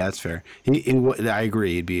 Yeah, that's fair. I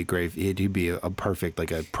agree. He'd be a perfect,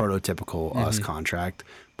 like a prototypical us contract.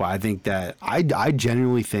 But I think that I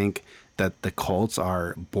genuinely think that the Colts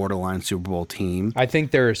are borderline Super Bowl team. I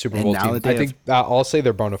think they're a Super Bowl team. I'll say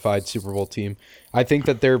they're bona fide Super Bowl team. I think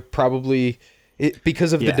that they're probably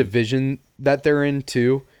because of the division that they're in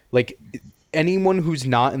too. Like anyone who's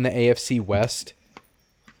not in the AFC West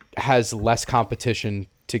has less competition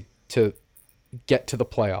to get to the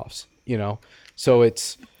playoffs. You know. So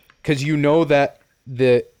it's because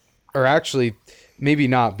or actually maybe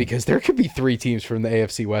not, because there could be 3 teams from the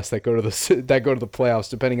AFC West that go to the playoffs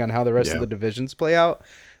depending on how the rest of the divisions play out.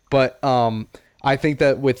 But I think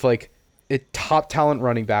that with like a top talent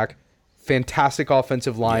running back, fantastic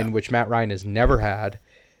offensive line, which Matt Ryan has never had,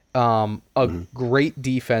 a great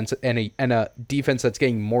defense and a defense that's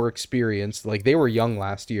getting more experience. Like they were young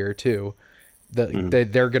last year too.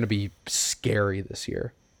 They're going to be scary this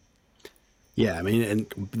year. Yeah, I mean,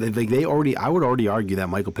 and I would already argue that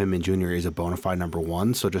Michael Pittman Jr. is a bona fide number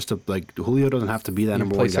one. So just to Julio doesn't have to be that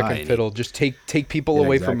number one guy. Play second fiddle. Just take people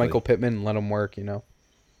away from Michael Pittman and let him work. You know.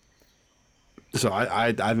 So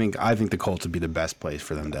I think the Colts would be the best place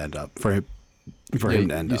for them to end up for him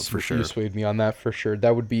to end up for sure. You swayed me on that for sure.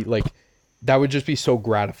 That would just be so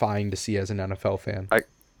gratifying to see as an NFL fan.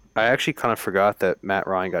 I actually kind of forgot that Matt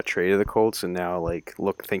Ryan got traded to the Colts, and now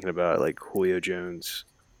thinking about it, like Julio Jones.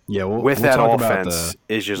 Yeah, with that offense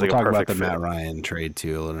is just like a perfect fit. We'll talk about the fit. Matt Ryan trade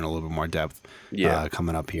too in a little bit more depth.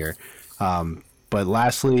 Coming up here. But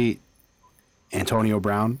lastly, Antonio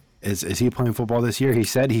Brown is he playing football this year? He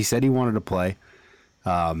said he wanted to play.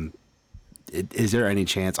 Is there any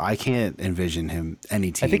chance? I can't envision him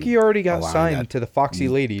any team. I think he already got signed to the Foxy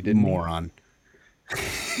Lady, didn't moron.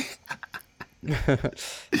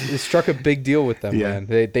 He struck a big deal with them, man.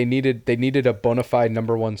 They needed a bona fide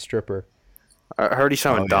number one stripper. I heard he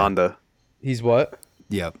signed with Donda. He's what?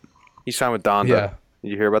 Yep. He signed with Donda. Yeah.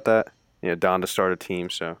 Did you hear about that? Yeah, Donda started a team,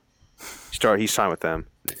 so he signed with them.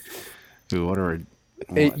 Dude,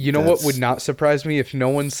 You know what would not surprise me? If no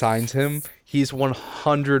one signs him, he's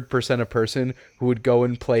 100% a person who would go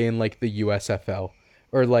and play in like the USFL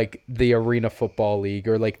or like the Arena Football League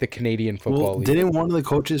or like the Canadian Football League. Didn't one of the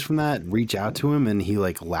coaches from that reach out to him and he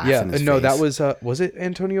like laughed in his no, face? that was it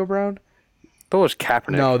Antonio Brown? That was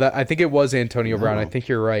Kaepernick. No, I think it was Antonio Brown. I think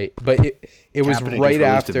you're right, but it was right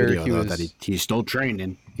after he was. That he's still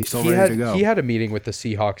training. He's still ready to go. He had a meeting with the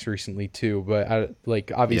Seahawks recently too, but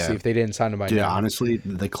obviously if they didn't sign him by now. Honestly,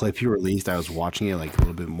 the clip he released, I was watching it like a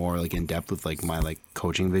little bit more like in depth with like my like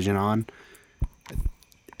coaching vision on.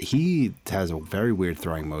 He has a very weird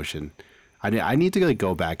throwing motion. I need to like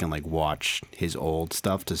go back and like watch his old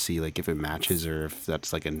stuff to see like if it matches or if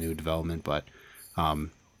that's like a new development, but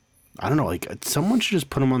I don't know, like someone should just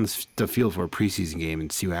put him on the field for a preseason game and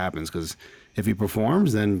see what happens. Because if he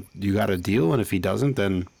performs, then you got a deal, and if he doesn't,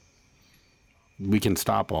 then we can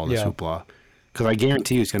stop all this hoopla. Because I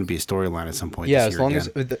guarantee you, it's going to be a storyline at some point. Yeah, this as long year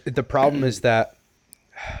as the problem is that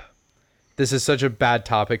this is such a bad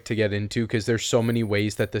topic to get into because there's so many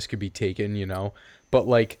ways that this could be taken, you know. But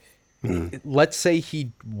like, let's say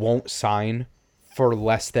he won't sign for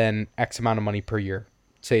less than X amount of money per year.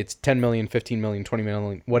 Say it's 10 million, 15 million, 20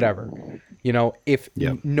 million, whatever. You know, if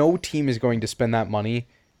no team is going to spend that money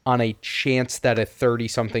on a chance that a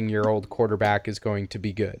 30-something-year-old quarterback is going to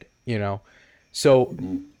be good, you know. So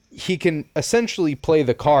he can essentially play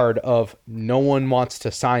the card of no one wants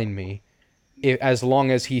to sign me as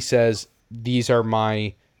long as he says these are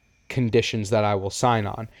my conditions that I will sign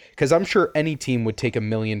on. Because I'm sure any team would take $1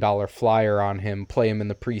 million flyer on him, play him in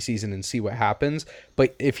the preseason and see what happens.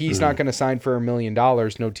 But if he's not going to sign for $1 million,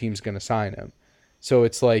 no team's going to sign him. So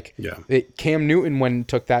it's like Cam Newton, when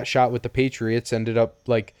took that shot with the Patriots, ended up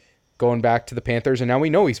like going back to the Panthers, and now we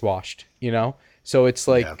know he's washed, you know? So it's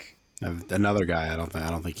like another guy, I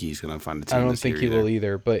don't think he's going to find a team. I don't think he will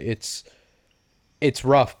either, but it's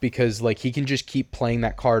rough because like he can just keep playing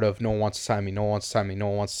that card of no one wants to sign me, no one wants to sign me, no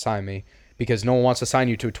one wants to sign me, because no one wants to sign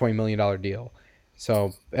you to a $20 million deal.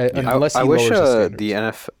 So unless he lowers the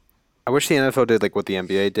standards. I wish the NFL did like what the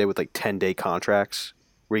NBA did with like 10-day contracts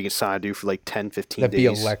where you can sign a dude for like 10, 15 That'd days. Be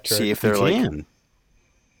electric. See if they're like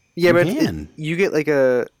you get like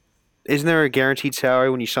isn't there a guaranteed salary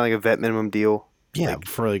when you sign like a vet minimum deal? Yeah, like,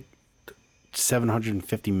 for like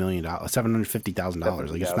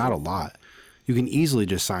 $750,000. Like it's not a lot. You can easily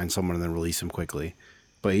just sign someone and then release him quickly,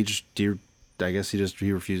 but I guess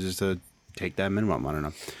he refuses to take that minimum. I don't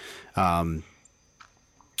know.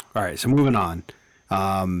 All right, so moving on.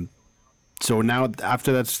 So now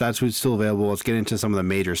after that's who's still available. Let's get into some of the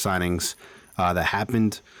major signings that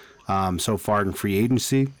happened so far in free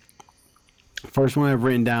agency. First one I've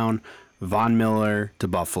written down: Von Miller to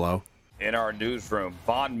Buffalo. In our newsroom,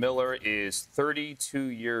 Von Miller is 32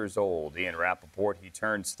 years old. Ian Rappaport, he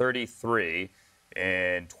turns 33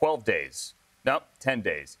 in 12 days. Nope, 10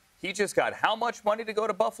 days. He just got how much money to go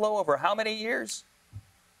to Buffalo over how many years?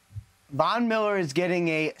 Von Miller is getting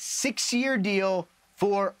a 6-year deal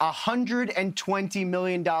for $120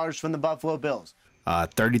 million from the Buffalo Bills.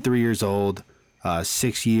 33 years old,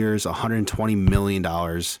 6 years, $120 million,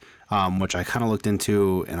 which I kind of looked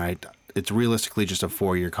into, and it's realistically just a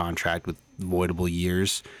 4-year contract with voidable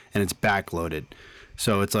years, and it's backloaded.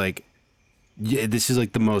 So it's like, this is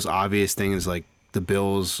like the most obvious thing is like the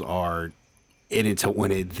Bills are in it to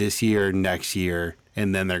win it this year, next year,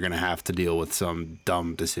 and then they're going to have to deal with some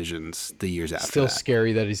dumb decisions the years after. Still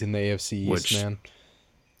scary that he's in the AFC East, man.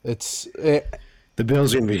 The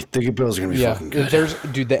Bills are going to be fucking good.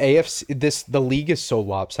 The AFC, the league is so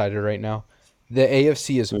lopsided right now. The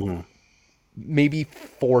AFC is maybe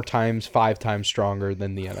 4 times, 5 times stronger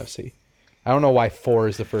than the NFC. I don't know why 4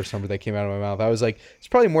 is the first number that came out of my mouth. I was like, it's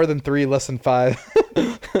probably more than 3, less than 5.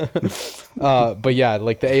 But yeah,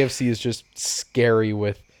 like the AFC is just scary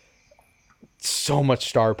with so much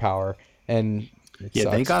star power, and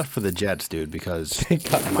thank God for the Jets, dude, because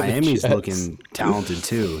Miami's looking talented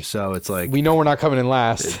too. So it's like we know we're not coming in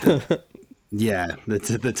last. The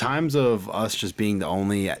times of us just being the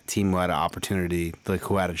only team who had an opportunity, like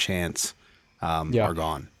who had a chance, are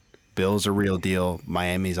gone. Bills are real deal.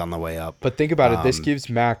 Miami's on the way up. But think about it. This gives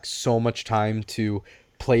Mac so much time to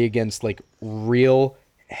play against like real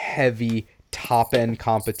heavy top end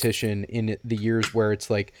competition in the years where it's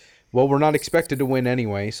like, well, we're not expected to win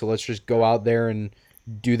anyway, so let's just go out there and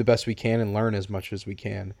do the best we can and learn as much as we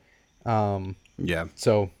can. So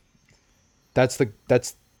that's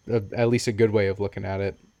at least a good way of looking at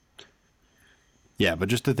it. Yeah, but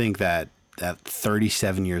just to think that at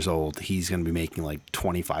 37 years old, he's going to be making like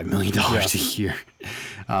 $25 million a year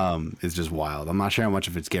is just wild. I'm not sure how much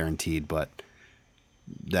of it's guaranteed, but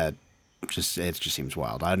it just seems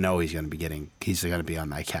wild. I know he's going to be on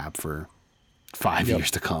that cap for 5 years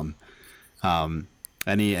to come.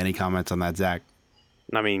 Any comments on that, Zach?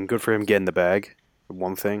 I mean, good for him getting the bag.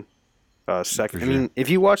 One thing. Second, For I mean, sure. if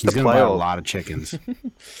you watch He's the gonna buy a playoff, lot of chickens.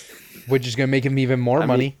 Which is going to make him even more I mean,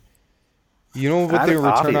 money. You know what the return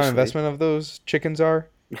on obviously. investment of those chickens are?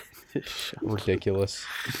 Ridiculous.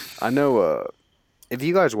 I know. If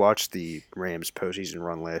you guys watched the Rams postseason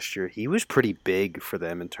run last year, he was pretty big for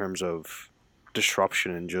them in terms of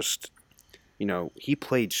disruption and just, he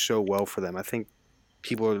played so well for them. I think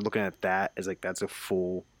people are looking at that as like that's a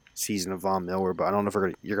full season of Von Miller, but I don't know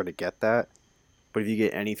if you're going to get that. But if you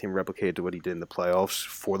get anything replicated to what he did in the playoffs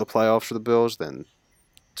for the Bills, then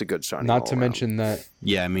it's a good signing. Not to mention that.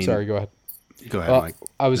 Yeah, I mean, Sorry, go ahead. Go ahead, Mike.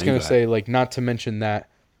 I was No, going you to go say, ahead. not to mention that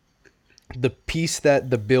the piece that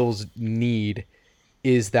the Bills need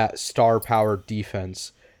is that star power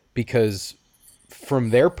defense, because from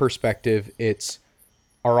their perspective, it's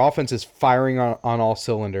our offense is firing on all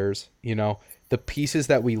cylinders. The pieces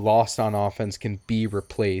that we lost on offense can be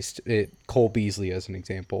replaced. Cole Beasley as an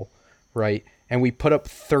example, right? And we put up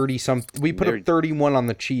 31 on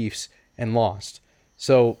the Chiefs and lost.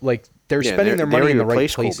 So they're spending their money in the right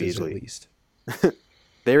places at least.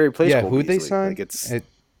 They replaced Cole who'd they Beasley. sign? Like it's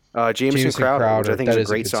Jamison Crowder, which I think that is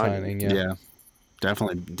a great signing. Yeah.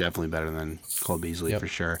 Definitely better than Cole Beasley for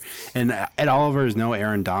sure. And Ed Oliver is no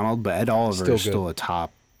Aaron Donald, but Ed Oliver is still a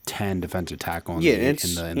top 10 defensive tackle in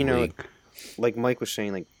the league. Like Mike was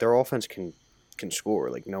saying, like their offense can score.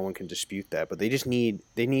 Like no one can dispute that, but they need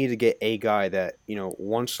to get a guy that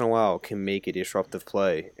once in a while can make a disruptive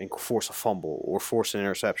play and force a fumble or force an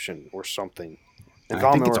interception or something. And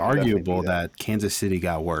I think it's arguable that Kansas City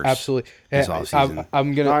got worse. Absolutely. This offseason.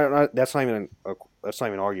 I'm gonna. No, that's not even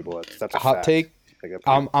arguable. That's a hot fact. take.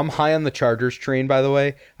 I'm high on the Chargers train. By the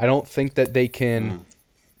way, I don't think that they can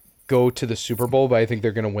go to the Super Bowl, but I think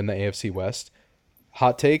they're going to win the AFC West.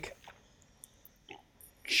 Hot take.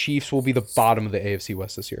 Chiefs will be the bottom of the AFC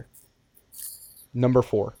West this year. Number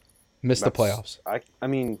 4. The playoffs. I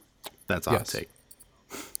mean, that's a hot take.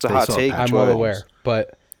 It's a hot take. I'm well aware,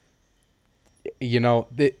 but you got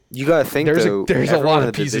to think there's a lot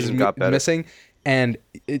of pieces missing, and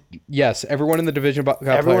yes, everyone in the division got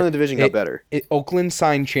better. Oakland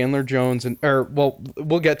signed Chandler Jones,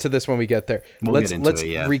 we'll get to this when we get there. Let's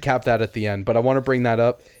recap that at the end, but I want to bring that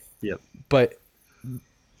up. Yep. But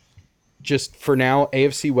just for now,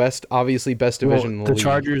 AFC West, obviously best division in the league. The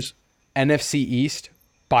Chargers. NFC East,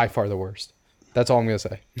 by far the worst. That's all I'm gonna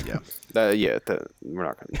say. Yeah. We're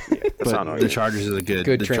not gonna. Yeah, that's but not the Chargers is a good.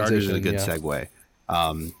 Good the Chargers is a good yeah.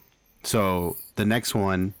 segue. So the next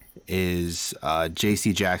one is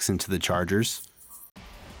J.C. Jackson to the Chargers.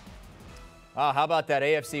 How about that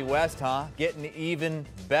AFC West, huh? Getting even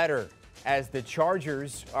better, as the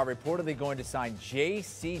Chargers are reportedly going to sign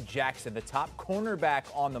J.C. Jackson, the top cornerback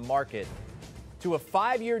on the market, to a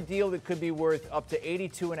 5-year deal that could be worth up to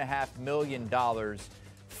 $82.5 million.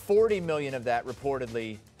 $40 million of that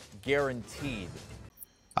reportedly guaranteed.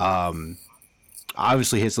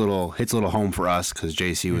 Obviously hits a little home for us because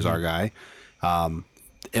JC was our guy.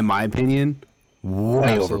 In my opinion,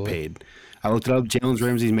 way overpaid. I looked it up. Jalen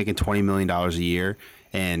Ramsey's making $20 million a year,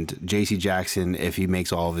 and JC Jackson, if he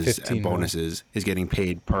makes all of his bonuses, is getting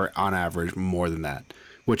paid on average more than that.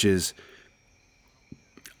 Which is,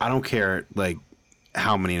 I don't care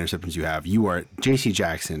how many interceptions you have. JC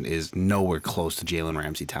Jackson is nowhere close to Jalen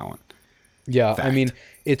Ramsey talent. Yeah, Fact. I mean,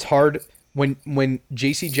 it's hard when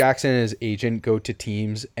J.C. Jackson and his agent go to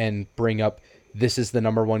teams and bring up this is the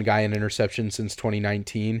number 1 guy in interception since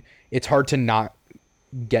 2019. It's hard to not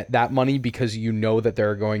get that money because that there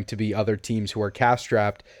are going to be other teams who are cash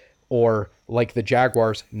strapped or like the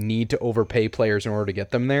Jaguars need to overpay players in order to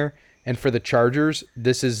get them there. And for the Chargers,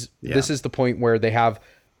 this is the point where they have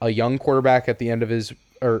a young quarterback at the end of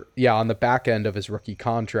on the back end of his rookie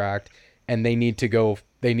contract, and they need to go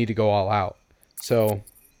all out. So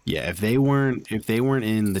yeah, if they weren't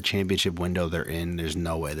in the championship window they're in, there's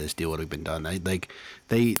no way this deal would have been done.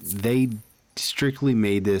 They strictly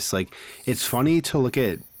made this it's funny to look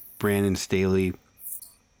at Brandon Staley,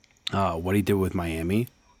 what he did with Miami.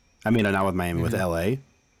 I mean, not with Miami, with LA,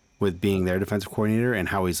 with being their defensive coordinator, and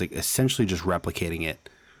how he's essentially just replicating it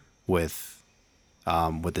with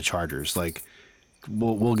the Chargers.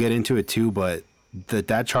 We'll get into it too, but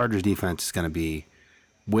that Chargers defense is going to be,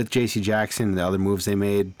 with J.C. Jackson and the other moves they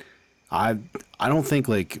made. I don't think,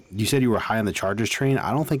 you said you were high on the Chargers train.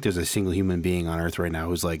 I don't think there's a single human being on earth right now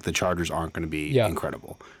who's the Chargers aren't going to be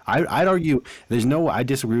incredible. I'd argue I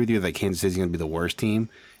disagree with you that Kansas City's going to be the worst team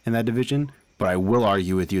in that division, but I will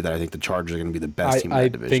argue with you that I think the Chargers are going to be the best team in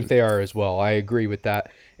that division. I think they are as well. I agree with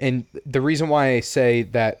that. And the reason why I say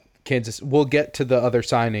that we'll get to the other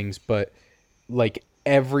signings, but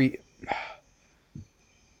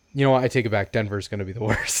You know what? I take it back. Denver's going to be the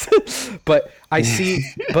worst. but I see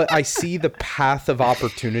the path of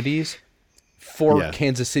opportunities for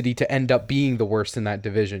Kansas City to end up being the worst in that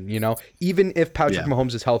division. You know, even if Patrick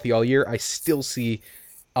Mahomes is healthy all year, I still see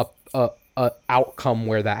a outcome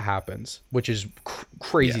where that happens, which is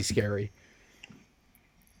crazy scary.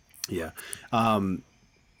 Yeah.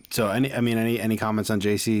 So any comments on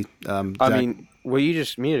JC? I mean, well, you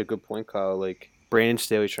just made a good point, Kyle. Like, Brandon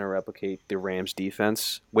Staley's trying to replicate the Rams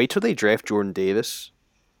defense. Wait till they draft Jordan Davis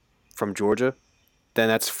from Georgia. Then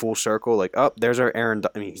that's full circle. Like, oh, there's our Aaron.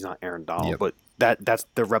 I mean, he's not Aaron Donald, but that's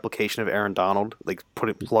the replication of Aaron Donald. Like,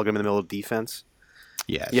 plug him in the middle of defense.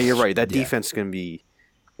 Yeah, you're right. That defense is going to be,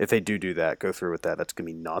 if they do that, go through with that, that's going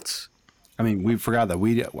to be nuts. I mean, we forgot that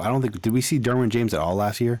I don't think, did we see Derwin James at all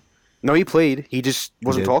last year? No, he played. He just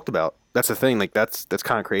wasn't talked about. That's the thing. Like, that's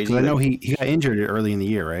kind of crazy. I know he got injured early in the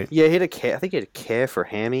year, right? Yeah, he had I think he had a calf or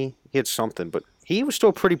hammy. He had something, but he was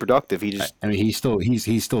still pretty productive. He's still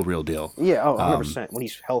real deal. Yeah, 100%. When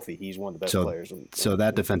he's healthy, he's one of the best players. So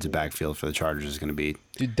that defensive backfield for the Chargers is going to be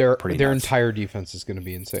their entire defense is going to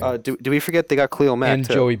be insane. Do we forget they got Khalil Mack and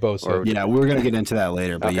too? Joey Bosa? Yeah, we're going to get into that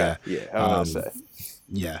later, but okay.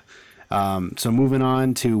 Yeah. So moving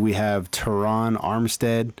on to, we have Teron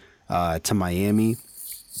Armstead to Miami.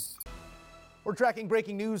 We're tracking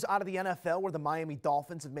breaking news out of the NFL, where the Miami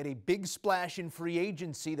Dolphins have made a big splash in free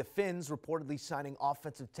agency. The Finns reportedly signing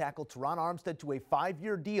offensive tackle Teron Armstead to a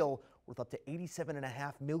 5-year deal worth up to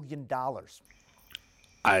 $87.5 million.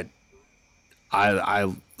 I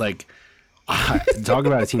like talk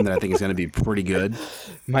about a team that I think is going to be pretty good.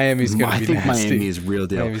 Miami's going to be nasty. Miami is real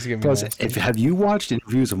deal. Miami's going to be nasty. Have you watched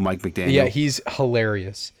interviews of Mike McDaniel? Yeah, he's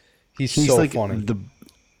hilarious. He's so like funny.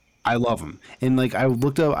 I love him. And like, I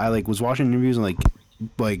looked up, was watching interviews and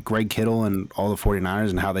like Greg Kittle and all the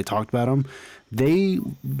 49ers and how they talked about him. They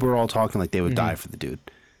were all talking like they would die for the dude.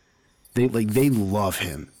 They love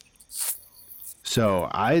him. So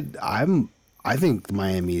I think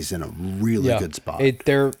Miami's in a really good spot.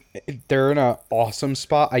 They're in an awesome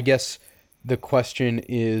spot. I guess the question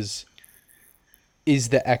is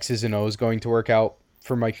the X's and O's going to work out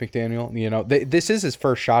for Mike McDaniel? You know, this is his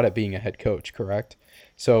first shot at being a head coach, correct?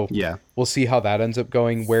 So we'll see how that ends up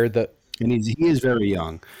going. And he is very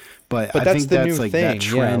young, but I that's think the that's new like thing. that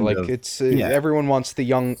trend. Yeah, like it's everyone wants the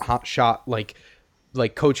young hot shot, like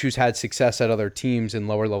coach who's had success at other teams in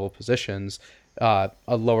lower level positions, a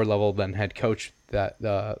lower level than head coach.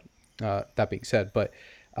 That being said, but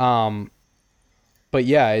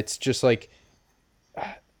yeah, it's just like,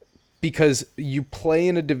 because you play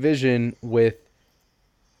in a division with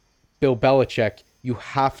Bill Belichick, you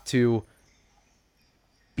have to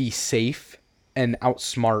be safe and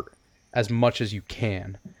outsmart as much as you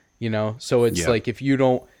can, you know? So it's like, if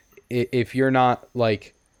you're not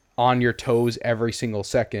like on your toes every single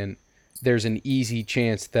second, there's an easy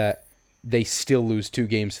chance that they still lose 2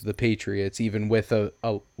 games to the Patriots, even with a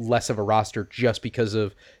less of a roster, just because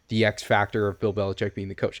of the X factor of Bill Belichick being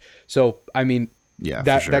the coach. So, I mean,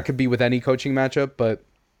 that could be with any coaching matchup, but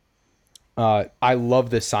I love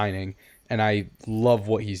this signing. And I love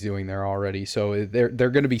what he's doing there already. So they're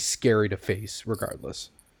going to be scary to face regardless.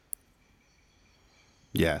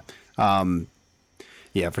 Yeah. For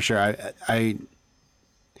sure. I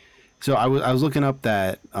was looking up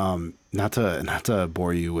that, not to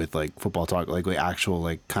bore you with like football talk, like actual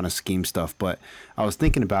like kind of scheme stuff, but I was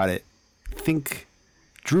thinking about it. I think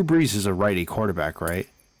Drew Brees is a righty quarterback, right?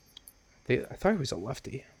 I thought he was a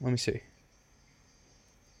lefty. Let me see.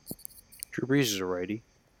 Drew Brees is a righty.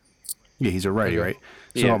 Yeah, he's a righty, right?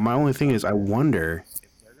 So my only thing is, I wonder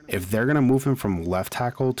if they're going to move him from left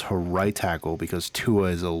tackle to right tackle because Tua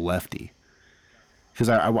is a lefty. Because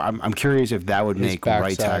I'm curious if that would make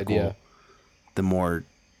right tackle the more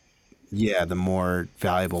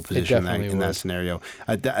valuable position in that scenario.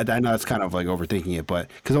 I know it's kind of like overthinking it, but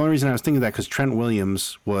because the only reason I was thinking that because Trent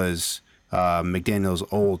Williams was McDaniel's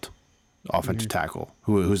old offensive tackle,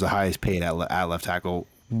 who's the highest paid at left tackle.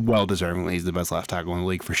 Well deservingly, he's the best left tackle in the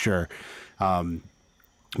league for sure. But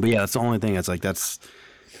yeah, that's the only thing. It's like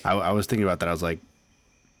I was thinking about that. I was like,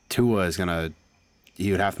 Tua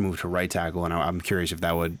he would have to move to right tackle, and I'm curious if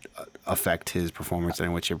that would affect his performance in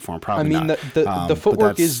any way, shape, or form. Probably not. The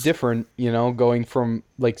footwork is different, you know, going from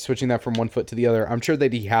like switching that from one foot to the other. I'm sure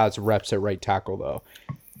that he has reps at right tackle though.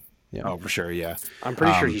 Yeah. Oh, for sure. Yeah. I'm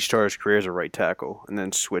pretty sure he started his career as a right tackle and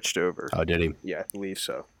then switched over. Oh, did he? Yeah, I believe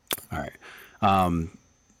so. All right.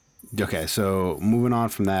 Okay, so moving on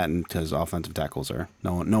from that, and because offensive tackles are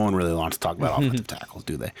no one really wants to talk about offensive tackles,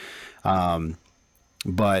 do they? So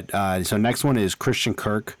next one is Christian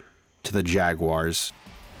Kirk to the Jaguars.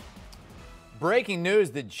 Breaking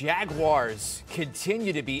news, the Jaguars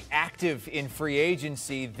continue to be active in free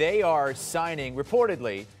agency. They are signing,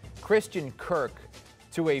 reportedly, Christian Kirk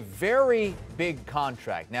to a very big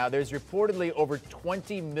contract. Now, there's reportedly over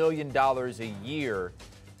 $20 million a year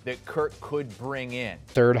that Kirk could bring in.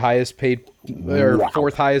 Third highest paid or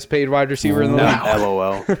fourth highest paid wide receiver in the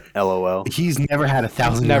league. LOL. He's never had a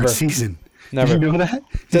 1,000-yard season. Never. Did you know that?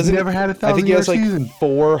 He's never had a 1,000-yard season. I think he has like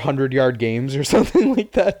 400-yard games or something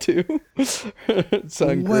like that too. It's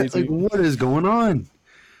crazy. What is going on?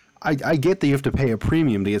 I get that you have to pay a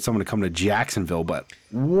premium to get someone to come to Jacksonville, but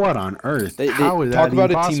what on earth? How is that talk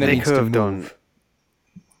about even a team that possible? needs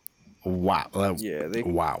to move.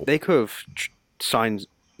 Wow. They could have signed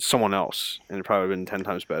someone else, and it probably would have been 10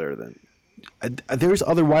 times better than. There's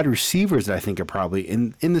other wide receivers that I think are probably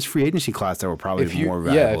in this free agency class that were probably more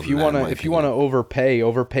valuable. Yeah, if you want to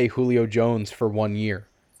overpay Julio Jones for 1 year,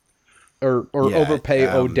 or overpay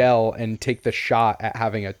Odell and take the shot at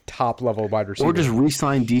having a top level wide receiver, or just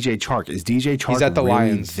re-sign DJ Chark. Is DJ Chark He's at the really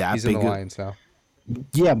Lions? that He's big? in the Lions now.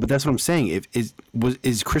 Yeah, but that's what I'm saying.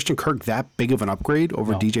 Is Christian Kirk that big of an upgrade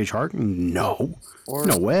over DJ Chark? No,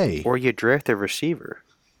 no way. Or you draft a receiver,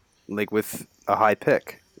 like with a high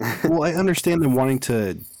pick. Well, I understand them wanting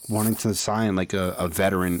to sign like a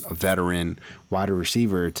veteran wide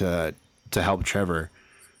receiver to help Trevor,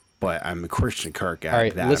 but I'm Christian Kirk. All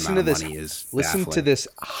right, listen to this. Listen to this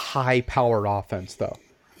high-powered offense, though.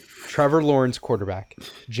 Trevor Lawrence, quarterback.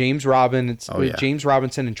 James Robinson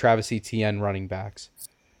and Travis Etienne, running backs.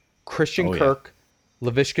 Christian Kirk,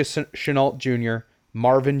 Laviska Shenault Jr.,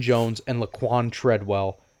 Marvin Jones, and Laquan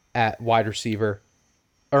Treadwell at wide receiver.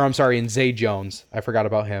 Or I'm sorry, and Zay Jones. I forgot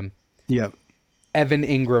about him. Yep. Evan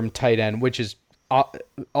Ingram, tight end, which is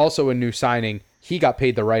also a new signing. He got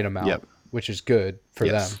paid the right amount, which is good for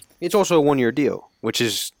them. It's also a 1-year deal, which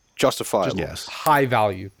is justifiable. Yes. High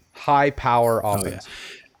value, high power offense.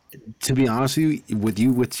 To be honest with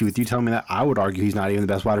you, with you telling me that, I would argue he's not even the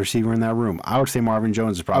best wide receiver in that room. I would say Marvin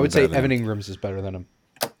Jones is probably. I would say Evan Ingram's is better than him.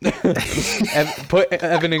 Put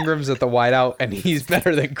Evan Ingram's at the wideout, and he's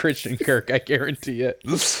better than Christian Kirk. I guarantee it.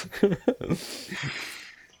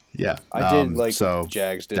 Yeah, I did like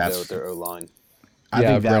Jags did that with their O line. I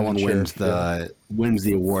think that one wins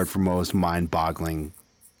the award for most mind-boggling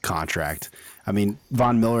contract. I mean,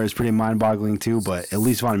 Von Miller is pretty mind-boggling too, but at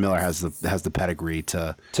least Von Miller has the pedigree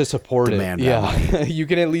to support it. Yeah, you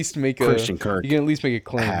can at least make Christian Kirk. You can at least make a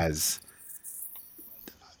claim. Has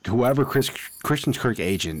whoever Christian Kirk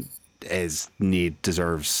agent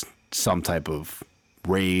deserves some type of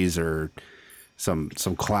raise or some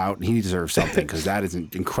clout. He deserves something because that is an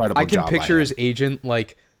incredible job. I can picture his agent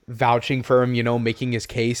like vouching for him, making his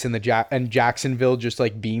case, and Jacksonville just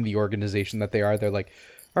like being the organization that they are. They're like,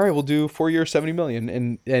 all right, we'll do 4 years, $70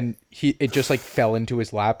 million, and it just like fell into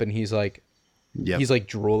his lap, and he's like, he's like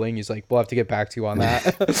drooling. He's like, we'll have to get back to you on that.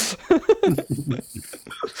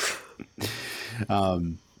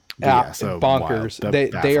 So bonkers.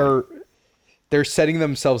 They're setting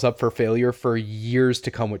themselves up for failure for years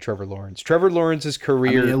to come with Trevor Lawrence. Trevor Lawrence's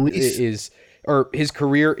career his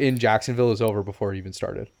career in Jacksonville is over before it even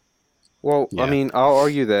started. Well, I mean, I'll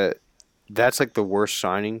argue that that's like the worst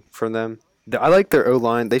signing for them. I like their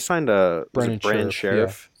O-line. They signed Brandon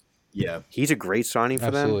Sheriff. Yeah, he's a great signing for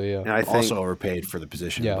them. Absolutely, yeah. And I think also overpaid for the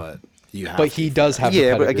position, but he does have.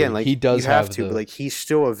 Yeah, but again, like he does have to. But like he's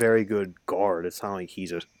still a very good guard. It's not like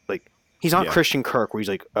he's not Christian Kirk, where he's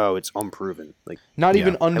like, oh, it's unproven. Like not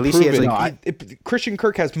even unproven. At least he has, Christian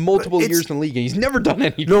Kirk has multiple years in the league, and he's never done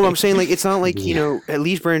anything. No, I'm saying like it's not like at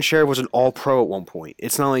least Brandon Sheriff was an All-Pro at one point.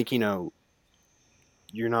 It's not like you're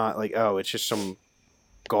not like, oh, it's just some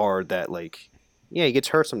guard that like, he gets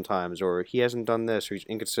hurt sometimes, or he hasn't done this, or he's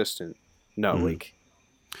inconsistent. No, like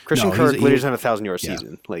Christian Kirk literally doesn't have a 1,000-yard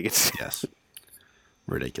season. Like it's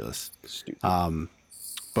ridiculous. Stupid.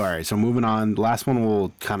 But all right, so moving on. The last one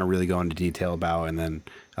we'll kind of really go into detail about, and then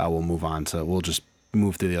we'll move on to. We'll just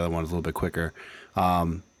move through the other ones a little bit quicker.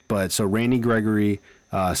 But so Randy Gregory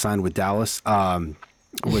signed with Dallas,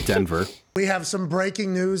 with Denver. We have some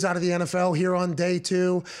breaking news out of the NFL here on day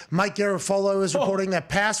 2. Mike Garafolo is reporting that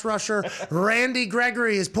pass rusher Randy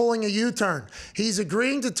Gregory is pulling a U-turn. He's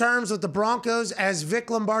agreeing to terms with the Broncos. As Vic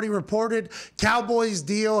Lombardi reported, Cowboys'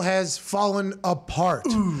 deal has fallen apart.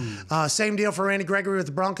 Same deal for Randy Gregory with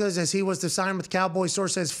the Broncos as he was to sign with Cowboys.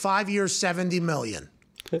 Source says 5 years, $70 million.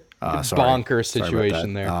 Bonkers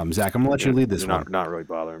situation there. Zach, I'm going to let you lead this one. Not really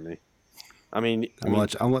bothering me. I mean,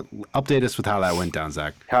 I'll update us with how that went down,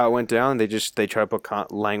 Zach. How it went down, they try to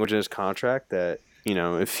put language in his contract that,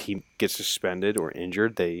 if he gets suspended or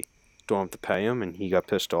injured, they don't have to pay him, and he got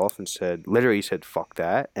pissed off and said, fuck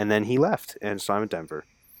that, and then he left and signed with Denver.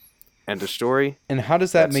 End of story. And how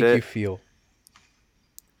does that That's make it. you feel?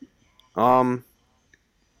 Tell us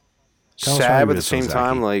how Sad, you but at the feel, same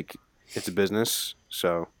time, Zachy. like it's a business.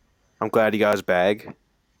 So I'm glad he got his bag.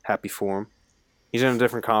 Happy for him. He's in a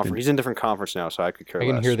different conference. He's in a different conference now, so I could care I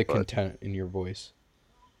can less. hear the but- content in your voice.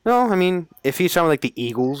 No, I mean, if he sounded like the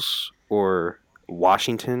Eagles or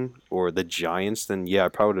Washington or the Giants, then yeah, I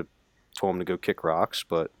probably would have told him to go kick rocks.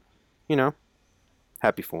 But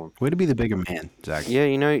happy for him. Way to be the bigger man, Zach. Yeah,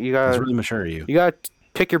 you That's got really mature of you. you got to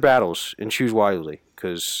pick your battles and choose wisely,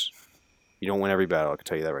 because you don't win every battle. I can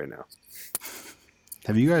tell you that right now.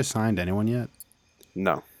 Have you guys signed anyone yet?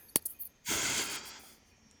 No.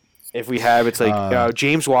 If we have, it's like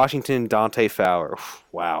James Washington, Dante Fowler.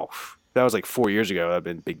 Wow, that was like 4 years ago. That'd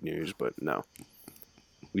been big news, but no,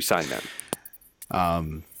 we signed them.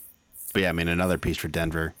 But yeah, I mean, another piece for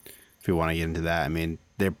Denver. If you want to get into that, I mean,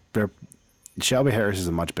 they're Shelby Harris is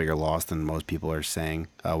a much bigger loss than most people are saying.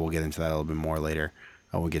 We'll get into that a little bit more later.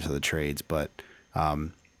 We'll get to the trades, but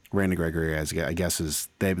Randy Gregory, I guess, is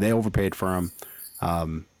they overpaid for him,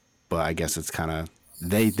 but I guess it's kind of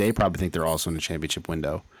they probably think they're also in the championship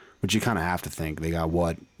window, which you kind of have to think. They got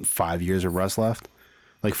what, 5 years of rust left,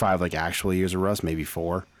 like 5 actual years of rust, maybe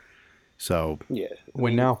 4. So Yeah,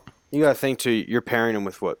 Win now. you gotta think too. You're pairing him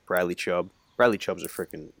with what? Bradley Chubb. Bradley Chubb's a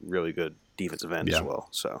freaking really good defensive end as Yeah. well.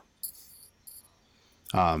 So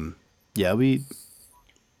yeah,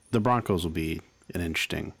 the Broncos will be an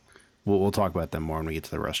interesting. We'll talk about them more when we get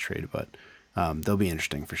to the Russ trade, but they'll be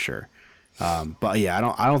interesting for sure. But yeah, I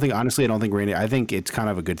don't think Randy. I think it's kind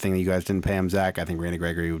of a good thing that you guys didn't pay him, Zach. I think Randy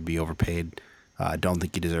Gregory would be overpaid. I don't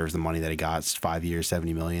think he deserves the money that he got. It's 5 years,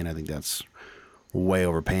 $70 million. I think that's way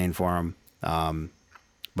overpaying for him.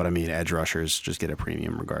 But I mean, edge rushers just get a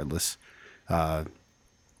premium regardless.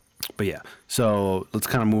 But yeah, so let's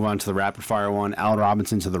kind of move on to the rapid fire one. Allen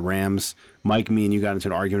Robinson to the Rams. Mike, me and you got into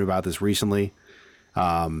an argument about this recently.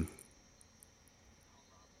 Allen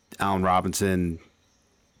Robinson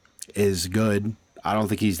is good. I don't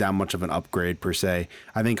think he's that much of an upgrade per se.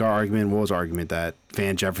 I think our argument that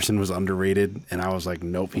Van Jefferson was underrated, and I was like,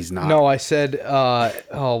 nope, he's not. No, I said,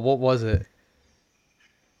 what was it?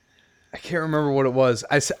 I can't remember what it was.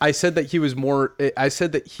 I said that he was more. I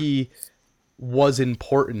said that he was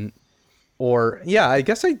important, or yeah, I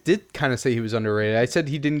guess I did kind of say he was underrated. I said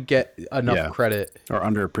he didn't get enough credit or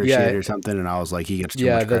underappreciated Yeah. or something, and I was like, he gets too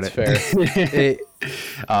much credit. That's fair.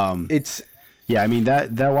 It's Yeah, I mean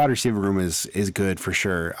that wide receiver room is good for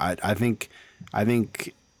sure. I think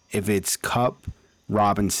if it's Kupp,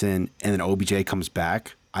 Robinson, and then OBJ comes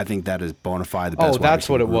back, I think that is bona fide the best. that's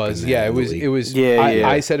wide what it receiver group was. in Yeah, the it was. league. It was. Yeah, yeah.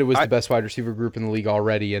 I said it was the best wide receiver group in the league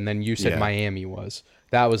already, and then you said Yeah. Miami was.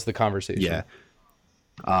 That was the conversation. Yeah.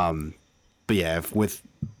 But yeah,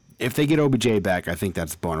 if they get OBJ back, I think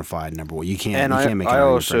that's bona fide number one. You can't make an I argument for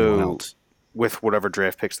anyone also, else. with whatever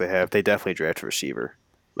draft picks they have, they definitely draft a receiver.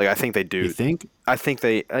 Like I think they do. You think? I think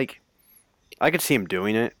they like. I could see him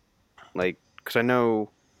doing it, like because I know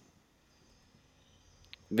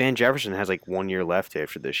Van Jefferson has like 1 year left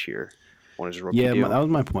after this year on his rookie Yeah, deal. that was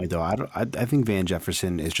my point though. I think Van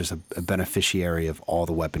Jefferson is just a beneficiary of all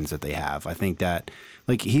the weapons that they have. I think that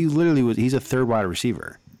he literally he's a third wide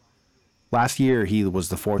receiver. Last year he was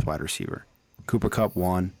the fourth wide receiver. Cooper Kupp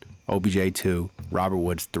 1, OBJ 2, Robert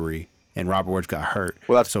Woods 3, and Robert Woods got hurt.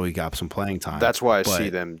 Well, so he got some playing time. That's why I But- see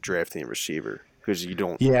them drafting a receiver because you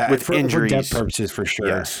don't. Yeah, with for injuries. depth purposes for sure.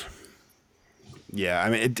 Yes. Yeah, I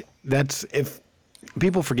mean that's if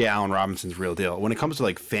people forget Allen Robinson's real deal when it comes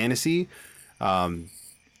to fantasy. I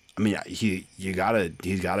mean, he's got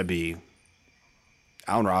to be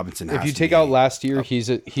Allen Robinson. If has you to take be out last year, a he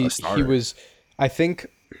starter. was, I think,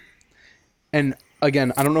 and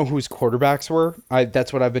again, I don't know who his quarterbacks were.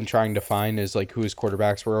 That's what I've been trying to find is who his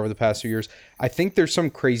quarterbacks were over the past few years. I think there's some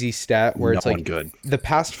crazy stat where it's No one good. the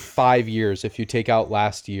past 5 years, if you take out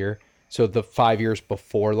last year, so the 5 years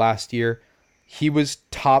before last year, he was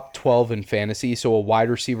top 12 in fantasy, so a wide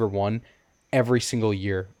receiver 1 every single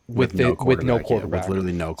year with no quarterback. Yeah, with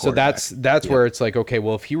literally no So quarterback. that's where it's okay,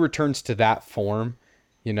 well, if he returns to that form,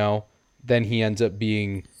 then he ends up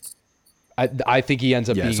being. I think he ends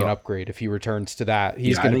up being an upgrade if he returns to that.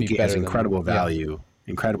 He's going to be he better. has than incredible value.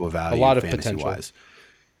 Incredible value. A lot of fantasy potential. wise.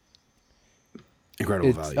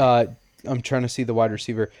 Incredible value. I'm trying to see the wide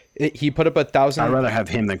receiver. He put up 1,000. I'd rather have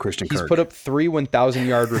him than Christian He's Kirk. put up 3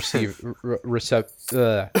 1,000-yard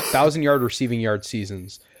 1,000-yard receiving yard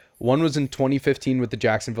seasons. One was in 2015 with the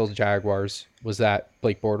Jacksonville Jaguars. Was that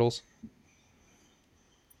Blake Bortles?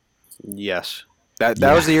 Yes, that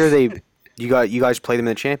was the year you guys played them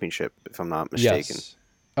in the championship, if I'm not mistaken.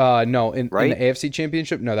 Yes. No, in Right? the AFC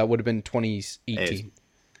Championship. No, that would have been 2018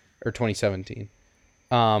 or 2017.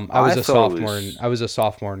 I was I a thought it sophomore. was- I was a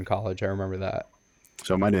sophomore in college. I remember that.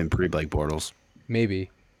 So it might have been pre-Blake Bortles. Maybe.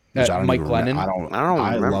 Which I don't Mike even remember. Glennon.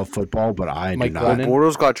 I remember. love football, but I Mike do not. Glennon?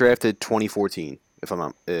 Bortles got drafted 2014. If I'm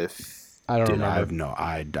not, if I don't Dude, I remember. have no.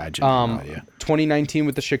 I genuinely no idea. 2019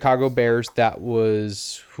 with the Chicago Bears. That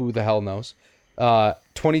was who the hell knows.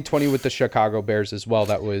 2020 with the Chicago Bears as well.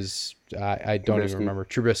 That was I don't even remember.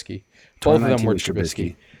 Trubisky. Both of them 2019 were was Trubisky.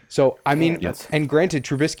 Trubisky. So I mean, Yes. and granted,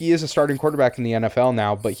 Trubisky is a starting quarterback in the NFL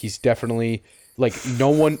now, but he's definitely like no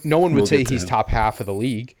one would We'll say get to he's him. top half of the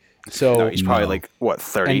league. So no, he's probably No. like what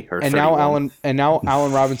 30 and, or and 31. now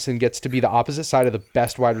Allen Robinson gets to be the opposite side of the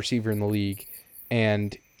best wide receiver in the league,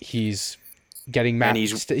 and he's getting Matt. And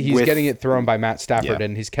He's with- getting it thrown by Matt Stafford, Yeah.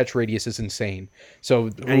 and his catch radius is insane.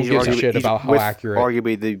 So And who gives a shit he's about how with accurate?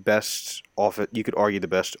 Arguably the best you could argue the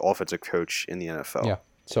best offensive coach in the NFL. Yeah.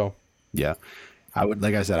 So Yeah, I would.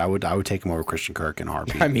 Like I said, I would take him over Christian Kirk in a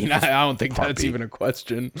heartbeat. I mean, I don't think that's Heartbeat. even a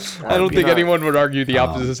question. I don't think not. anyone would argue the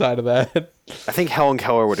opposite side of that. I think Helen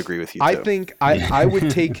Keller would agree with you. I too. think I would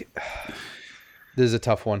take. This is a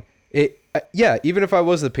tough one. Yeah, even if I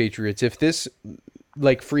was the Patriots, if this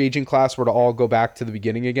like free agent class were to all go back to the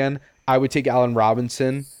beginning again, I would take Allen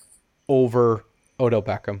Robinson over Odell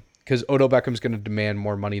Beckham because Odell Beckham's going to demand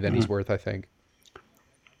more money than he's worth. I think.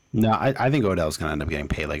 No, I think Odell's going to end up getting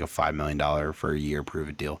paid like a $5 million for a year prove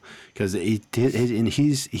it deal because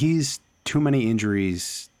he's too many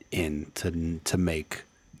injuries in to make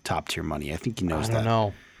top tier money. I think he knows I that. don't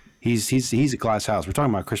know. He's a glass house. We're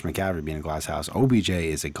talking about Chris McCaffrey being a glass house. OBJ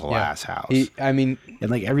is a glass house. I mean,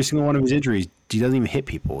 And like every single one of his injuries, he doesn't even hit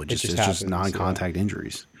people. It's just just happens, non-contact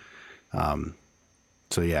injuries.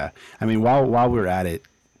 So yeah, I mean, while we're at it,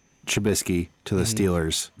 Trubisky to the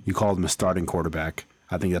Steelers. You called him a starting quarterback.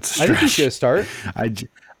 I think that's a I stretch. think he's going to start.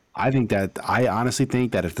 I honestly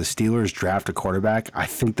think that if the Steelers draft a quarterback, I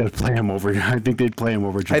think they'd play him over. I think they'd play him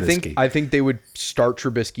over Trubisky. I think they would start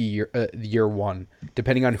Trubisky year one,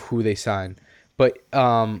 depending on who they sign. But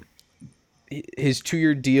his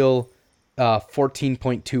 2-year deal,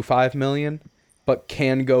 $14.25 million, but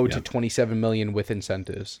can go to $27 million with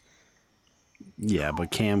incentives. Yeah,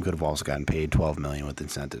 but Cam could have also gotten paid $12 million with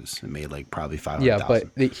incentives and made like probably $500,000. Yeah, but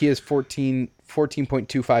he has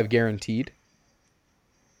 14.25 guaranteed.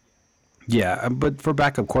 Yeah, but for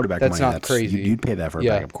backup quarterback That's money, not crazy. You'd pay that for a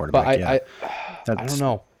Yeah, backup quarterback. but yeah. I don't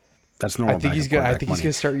know. That's normal. I think he's backup gonna. I quarterback think he's money.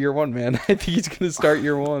 gonna start year one, man. I think he's gonna start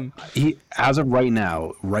year one. He, as of right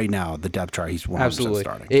now, the depth chart, he's 100% Absolutely.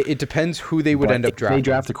 starting. It depends who they would But end up if drafting. they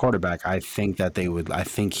draft a quarterback, I think that they would. I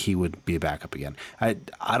think he would be a backup again. I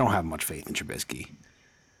don't have much faith in Trubisky.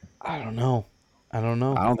 I don't know. I don't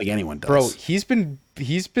know. I don't think anyone does. Bro,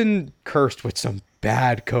 he's been cursed with some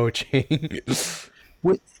bad coaching.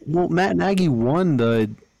 Well, Matt Nagy won the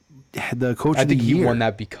coach I of the think year. he won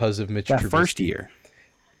that because of Mitch that Trubisky. first year.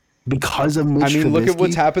 Because of Mitch I mean, look at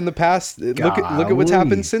what's Trubisky? happened the past. Look at what's Golly.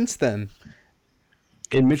 happened since then.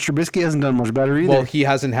 And Mitch Trubisky hasn't done much better either. Well, he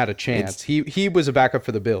hasn't had a chance. He was a backup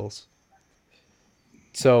for the Bills.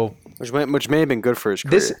 So which may have been good for his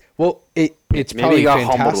career. it's Maybe probably he got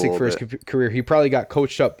humbled a fantastic little for his bit. career. He probably got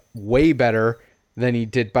coached up way better than he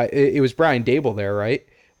did by. It was Brian Dable there, right?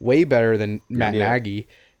 Way better than Matt Nagy.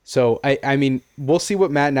 So I mean, we'll see what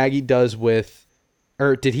Matt Nagy does with.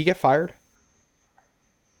 Or did he get fired?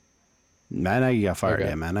 Matt Nagy got fired. Okay.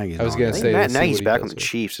 Yeah, Matt Nagy. I was gonna I think say Matt we'll see Nagy's what he back does on the with-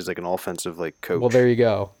 Chiefs as like an offensive like coach. Well, there you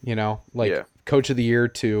go. You know, like Yeah. coach of the year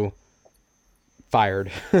to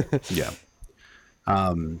fired. Yeah.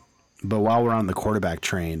 But while we're on the quarterback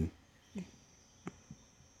train,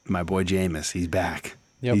 my boy Jameis, he's back.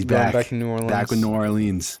 Yep, he's going back. back in New Orleans. Back with New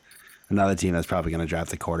Orleans. Another team that's probably going to draft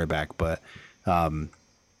the quarterback, but I'm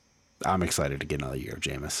excited to get another year of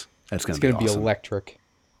Jameis. That's going It's to be gonna be awesome. electric.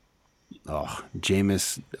 Oh,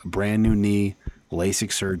 Jameis, brand new knee,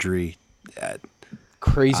 LASIK surgery.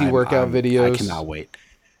 Crazy workout videos. I cannot wait.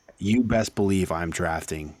 You best believe I'm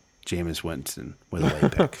drafting Jameis Winston with a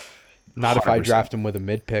late pick. Not if I 100%. draft him with a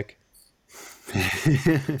mid pick.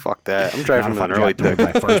 Fuck that. I'm driving Not with if an I early draft him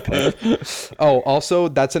pick. with my first pick. Oh, also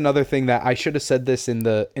that's another thing that I should have said this in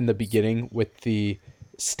the beginning with the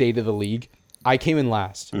state of the league. I came in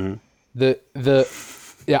last. I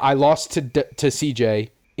lost to CJ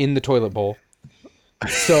in the toilet bowl.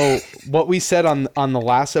 So what we said on the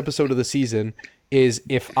last episode of the season is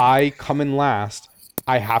if I come in last,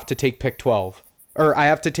 I have to take pick 12, or I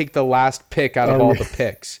have to take the last pick out of all the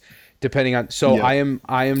picks, depending on. So Yeah.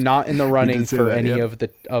 I am not in the running say for that, any yep.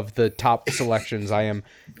 of the top selections. I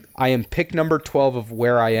am pick number 12 of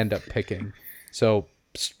where I end up picking. So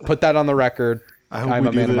put that on the record. I'm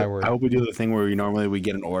a man of my word. I hope we do the thing where we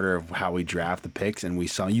get an order of how we draft the picks, and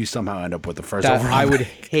you somehow end up with the first That, overall. I would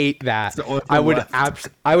hate that.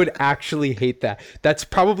 I would actually hate that. That's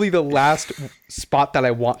probably the last spot that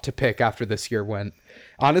I want to pick after this year went.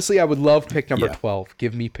 Honestly, I would love pick number 12.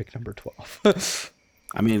 Give me pick number 12.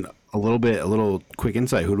 I mean, a little quick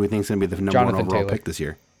insight. Who do we think is going to be the number Jonathan one overall Taylor. pick this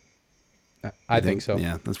year? I think so.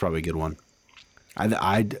 Yeah, that's probably a good one.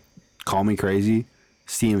 I'd call me crazy.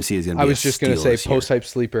 CMC is going to be I was just going to say post-hype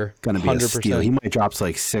sleeper. Going to be 100%. A steal. He might drop to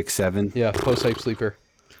like 6, 7. Yeah, post-hype sleeper.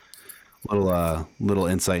 Little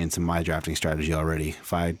insight into my drafting strategy already.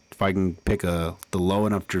 If I can pick the low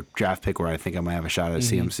enough draft pick where I think I might have a shot at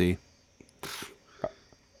CMC,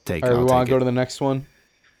 take it. All right, we want to go to the next one?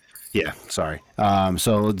 Yeah, sorry.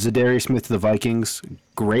 So Zadarius Smith to the Vikings,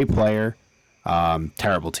 great player,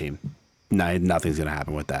 terrible team. Nothing's going to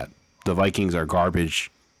happen with that. The Vikings are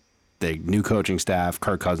garbage. The new coaching staff,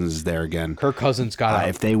 Kirk Cousins is there again. Kirk Cousins got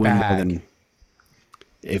if they win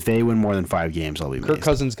more than 5 games, I'll be amazed. Kirk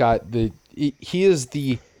Cousins got he is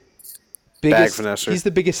the biggest bag finesser. He's the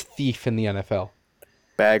biggest thief in the NFL.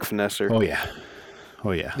 Bag finesser. Oh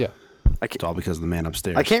yeah. Yeah. It's all because of the man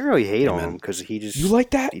upstairs. I can't really hate on him because he just. You like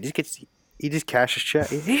that? He just cashes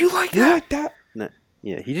checks. You like that? No,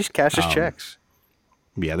 yeah, he just cashes checks.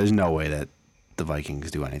 Yeah, there's no way that the Vikings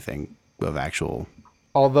do anything of actual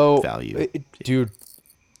value. Dude,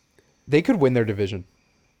 they could win their division.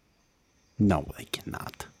 No, they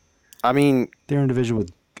cannot. I mean, they're in a division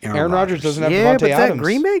with Aaron Rodgers doesn't have Davante Adams. That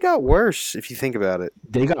Green Bay got worse if you think about it.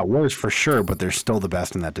 They got worse for sure, but they're still the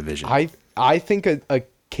best in that division. I think a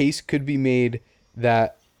case could be made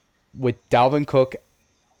that with Dalvin Cook,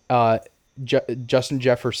 Justin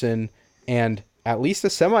Jefferson, and at least a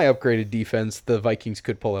semi-upgraded defense, the Vikings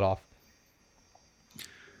could pull it off.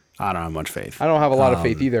 I don't have much faith. I don't have a lot of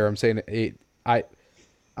faith either. I'm saying I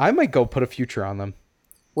might go put a future on them.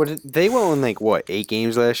 They won 8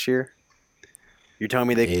 games last year? You're telling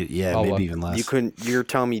me maybe even less. You're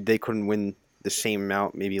telling me they couldn't win the same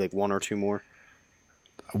amount, maybe 1 or 2 more?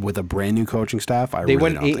 With a brand new coaching staff, they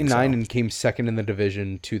went 8-9 and came second in the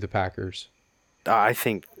division to the Packers. I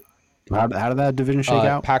think. How did that division shake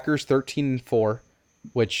out? Packers 13-4,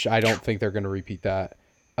 which I don't think they're going to repeat that.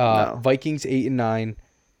 No. Vikings 8-9,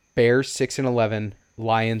 Bears 6-11,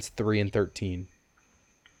 Lions 3-13.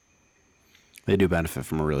 They do benefit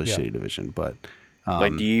from a really shitty division, but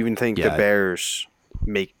do you even think the Bears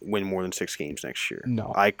win more than 6 games next year?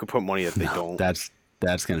 No, I could put money that they don't.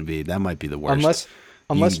 That might be the worst.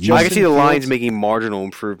 Unless I can see the Lions making marginal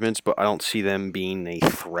improvements, but I don't see them being a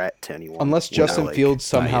threat to anyone. Unless Justin Fields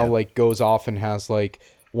somehow goes off and has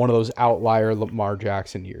one of those outlier Lamar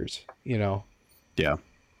Jackson years, Yeah.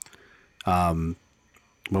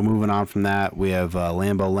 But moving on from that, we have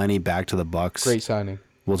Lambeau Lenny back to the Bucs. Great signing.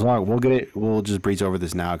 We'll talk. We'll get it. We'll just breeze over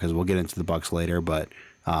this now because we'll get into the Bucs later. But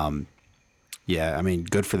yeah, I mean,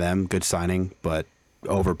 good for them. Good signing, but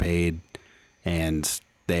overpaid, and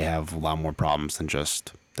they have a lot more problems than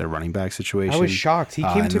just their running back situation. I was shocked. He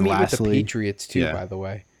came to meet with the Patriots too, by the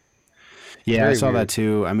way. Yeah, I saw that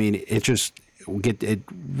too. I mean, it just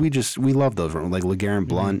we love those like LeGarrette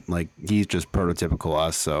Blount. Like he's just prototypical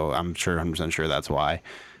us. So I'm 100% sure that's why.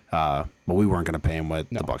 But we weren't going to pay him what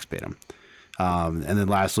the Bucs paid him. And then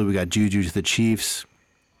lastly, we got Juju to the Chiefs.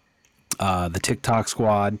 The TikTok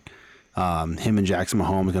squad. Him and Jackson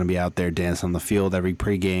Mahomes are going to be out there dancing on the field every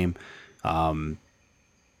pregame.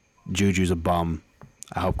 Juju's a bum.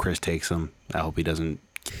 I hope Chris takes him. I hope he doesn't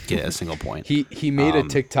get a single point. He made a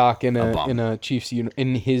TikTok in a Chiefs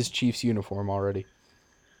in his Chiefs uniform already.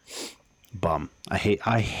 Bum. I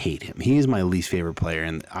hate him. He is my least favorite player,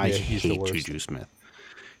 and I hate Juju Smith.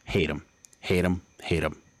 Hate him.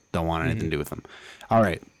 Don't want anything to do with him. All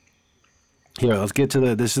right. Here, let's get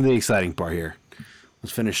to this is the exciting part here.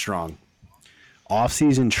 Let's finish strong.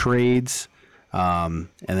 Off-season trades, and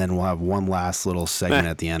then we'll have one last little segment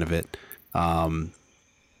at the end of it.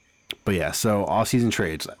 But yeah, so off-season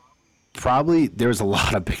trades. Probably there's a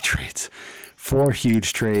lot of big trades. 4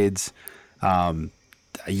 huge trades.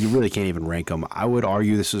 You really can't even rank them. I would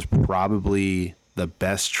argue this is probably the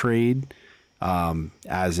best trade,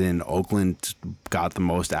 as in Oakland got the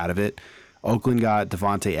most out of it. Oakland got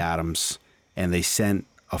Davante Adams, and they sent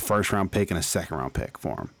a first-round pick and a second-round pick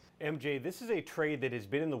for him. MJ, this is a trade that has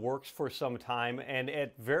been in the works for some time and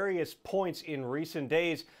at various points in recent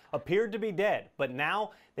days appeared to be dead. But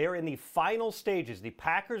now they are in the final stages. The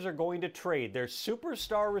Packers are going to trade their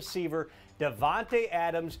superstar receiver, Davante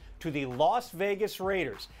Adams to the Las Vegas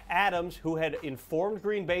Raiders. Adams, who had informed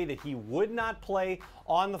Green Bay that he would not play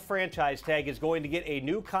on the franchise tag, is going to get a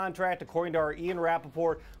new contract, according to our Ian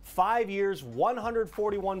Rappaport. 5 years,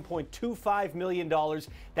 $141.25 million.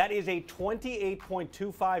 That is a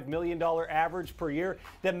 $28.25 million average per year.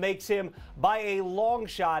 That makes him, by a long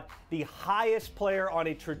shot, the highest player on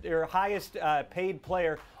highest paid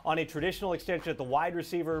player on a traditional extension at the wide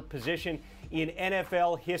receiver position in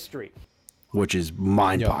NFL history. Which is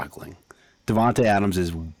mind-boggling. Davante Adams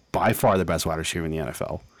is by far the best wide receiver in the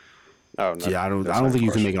NFL. Oh, no, I don't think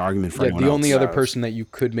you can make an argument for anyone the else. only other person that you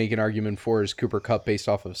could make an argument for is Cooper Kupp based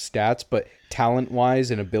off of stats, but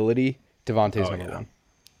talent-wise and ability, Davante's number one.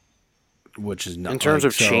 Which is not in terms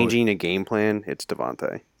of changing a game plan, it's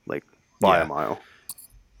Davante, by a mile.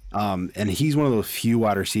 And he's one of those few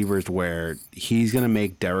wide receivers where he's gonna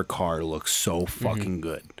make Derek Carr look so fucking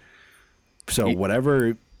good. So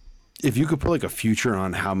whatever. If you could put a future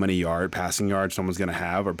on how many passing yards someone's going to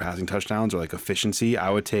have, or passing touchdowns, or efficiency, I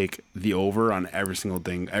would take the over on every single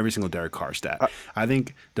thing, every single Derek Carr stat. I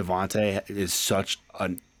think Davante is such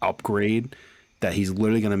an upgrade that he's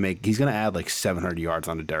literally going to he's going to add 700 yards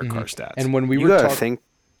onto Derek Carr stats. And when we were talking,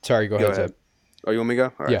 sorry, go ahead. Zeb. Oh, you want me to go?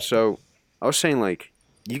 All right. Yeah. So I was saying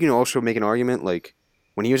you can also make an argument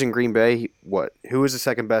when he was in Green Bay, who was the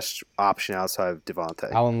second best option outside of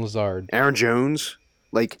Davante? Alan Lazard, Aaron Jones.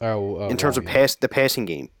 In terms of the passing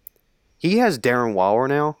game, he has Darren Waller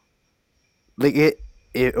now. It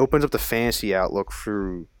opens up the fantasy outlook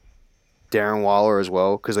through Darren Waller as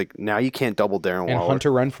well, because now you can't double Darren Waller and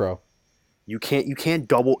Hunter Renfrow. You can't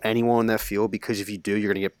double anyone in that field, because if you do,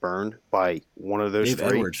 you're gonna get burned by one of those Dave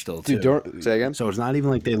three. Edwards still too. Say again. So it's not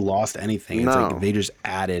even they lost anything. No. It's they just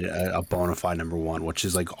added a bona fide number one, which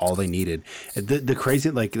is all they needed. The crazy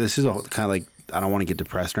this is kind of I don't want to get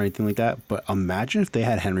depressed or anything like that, but imagine if they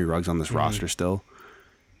had Henry Ruggs on this roster still.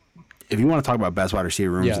 If you want to talk about best wide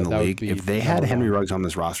receiver rooms in the league, if they had Henry Ruggs on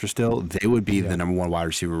this roster still, they would be the number one wide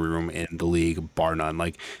receiver room in the league, bar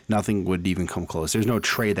none. Nothing would even come close. There's no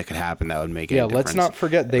trade that could happen that would make it. Yeah, let's not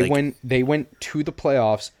forget they went to the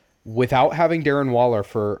playoffs without having Darren Waller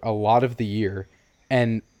for a lot of the year,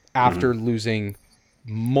 and after losing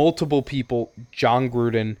multiple people, John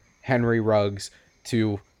Gruden, Henry Ruggs,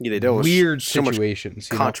 to weird situations.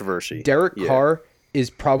 Controversy. Derek Carr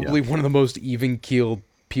is probably one of the most even-keeled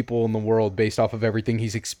people in the world based off of everything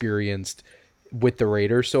he's experienced with the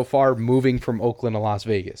Raiders so far, moving from Oakland to Las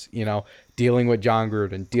Vegas, dealing with John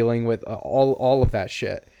Gruden, dealing with all of that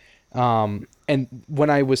shit. And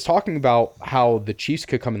when I was talking about how the Chiefs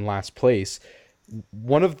could come in last place,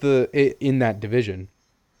 in that division,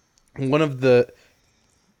 one of the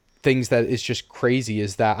things that is just crazy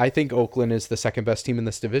is that I think Oakland is the second best team in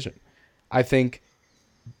this division. I think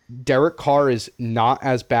Derek Carr is not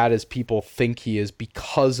as bad as people think he is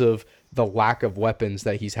because of the lack of weapons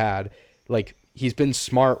that he's had. He's been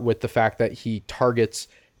smart with the fact that he targets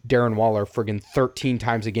Darren Waller friggin' 13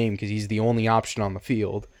 times a game because he's the only option on the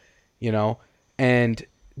field, and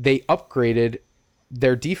they upgraded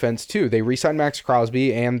their defense too. They re-signed Max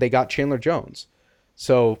Crosby and they got Chandler Jones.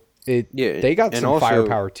 So they got some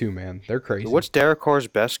firepower too, man. They're crazy. What's Derek Carr's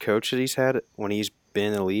best coach that he's had when he's been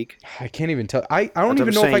in the league? I can't even tell. I don't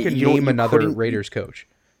even know if I could name another Raiders coach.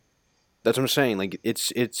 That's what I'm saying.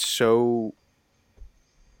 It's so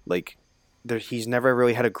he's never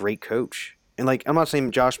really had a great coach. And I'm not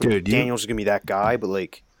saying Josh Daniels is gonna be that guy, but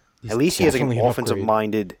at least he has an offensive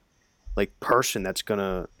minded person that's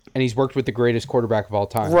gonna. And he's worked with the greatest quarterback of all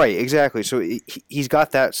time. Right, exactly. So he's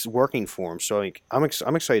got that working for him. So I'm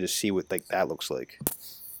excited to see what that looks like.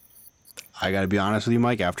 I got to be honest with you,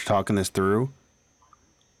 Mike. After talking this through,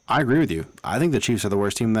 I agree with you. I think the Chiefs are the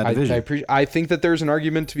worst team in that division. I think that there's an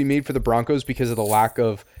argument to be made for the Broncos because of the lack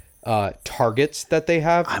of targets that they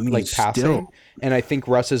have, passing. And I think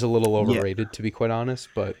Russ is a little overrated, to be quite honest.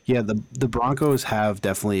 But the Broncos have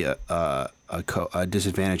definitely a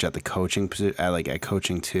disadvantage at the coaching position, at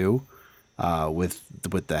coaching too,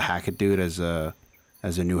 with the Hackett dude as a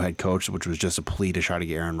new head coach, which was just a plea to try to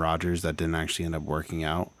get Aaron Rodgers that didn't actually end up working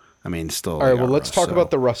out. I mean, still. All right, well, let's talk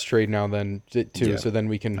about the Russ trade now then too, so then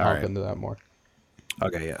we can hop into that more.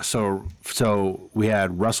 Okay, yeah. So we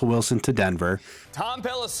had Russell Wilson to Denver. Tom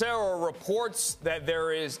Pelissero reports that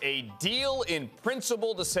there is a deal in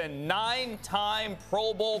principle to send 9-time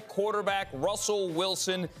Pro Bowl quarterback Russell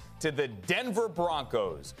Wilson to the Denver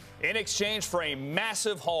Broncos in exchange for a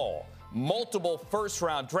massive haul, multiple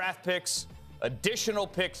first-round draft picks, additional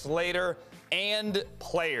picks later, and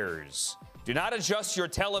players. Do not adjust your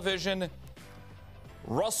television.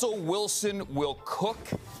 Russell Wilson will cook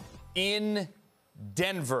in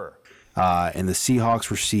Denver. And the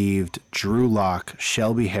Seahawks received Drew Lock,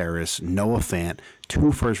 Shelby Harris, Noah Fant,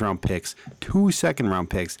 2 first-round picks, 2 second-round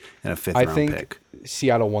picks, and a 5th-round pick. I think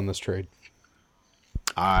Seattle won this trade.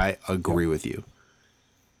 I agree with you.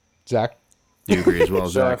 Zach? Do you agree as well,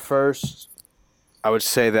 So Zach? at first, I would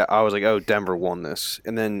say that I was like, oh, Denver won this.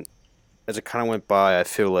 And then as it kind of went by, I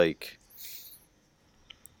feel like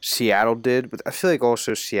Seattle did. But I feel like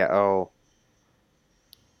also Seattle...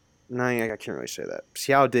 No, I can't really say that.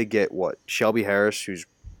 Seattle did get, what? Shelby Harris, who's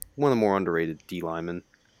one of the more underrated D linemen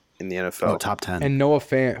in the NFL. Oh, top 10. And Noah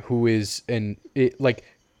Fant, who is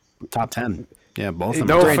top 10. Yeah, both of them.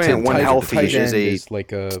 Noah granted, Fant, when tight- healthy, tight end is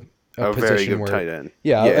like a very position good where tight end.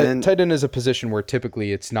 Yeah, and then, tight end is a position where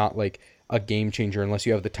typically it's not like a game changer unless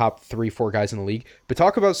you have the top 3-4 guys in the league. But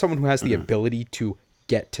talk about someone who has the ability to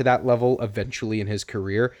get to that level eventually in his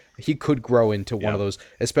career. He could grow into one of those,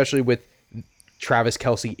 especially with Travis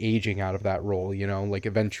Kelce aging out of that role, like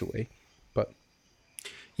eventually. But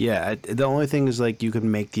yeah, the only thing is like you could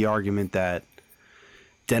make the argument that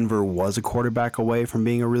Denver was a quarterback away from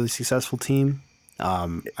being a really successful team. I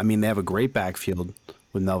mean, they have a great backfield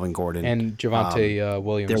with Melvin Gordon and Javonte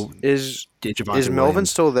Williams. Is Javonte Melvin Williams.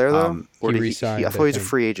 still there, though? Or he did resigned, I thought he's a I think.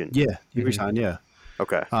 free agent. Yeah, he resigned, yeah.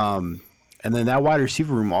 Okay. And then that wide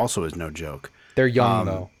receiver room also is no joke. They're young,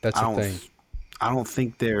 though. That's I the don't- thing. I don't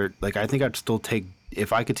think they're like. I think I'd still take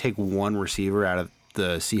if I could take one receiver out of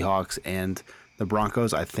the Seahawks and the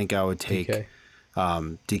Broncos. I think I would take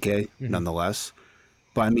DK. DK nonetheless.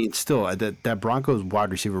 But I mean, still that Broncos wide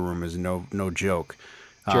receiver room is no joke.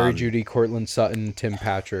 Jerry Jeudy, Cortland Sutton, Tim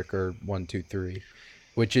Patrick are 1, 2, 3,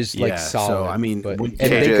 which is like solid. So I mean, but, when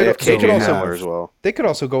and they KJ, could also Hamler as well. They could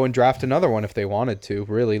also go and draft another one if they wanted to.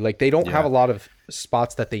 Really, like they don't have a lot of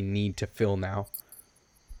spots that they need to fill now.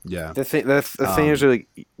 Yeah, The thing is, like,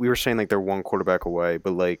 we were saying, like, they're one quarterback away,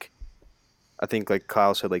 but, like, I think, like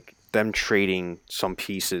Kyle said, like, them trading some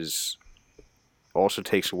pieces also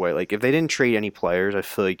takes away. Like, if they didn't trade any players, I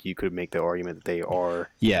feel like you could make the argument that they are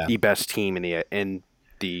the best team in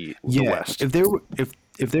the West.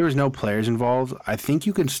 If there was no players involved, I think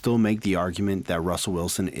you can still make the argument that Russell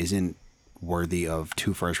Wilson isn't worthy of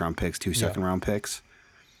 2 first-round picks, 2 second-round picks.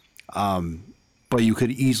 But you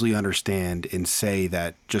could easily understand and say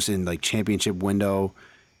that just in like championship window,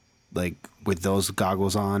 like with those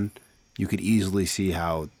goggles on, you could easily see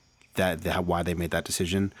how why they made that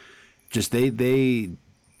decision. Just they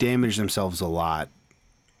damaged themselves a lot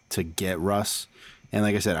to get Russ, and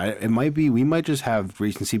like I said, we might just have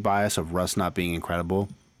recency bias of Russ not being incredible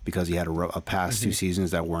because he had a past 2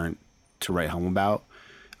 seasons that weren't to write home about.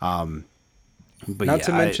 But Not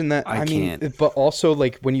to mention that I mean, but also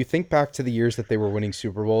like when you think back to the years that they were winning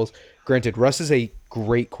Super Bowls, granted, Russ is a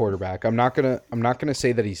great quarterback. I'm not gonna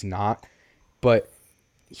say that he's not, but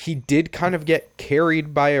he did kind of get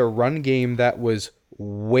carried by a run game that was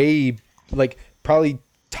way like probably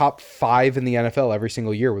top 5 in the NFL every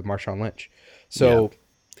single year with Marshawn Lynch. So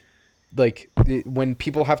like when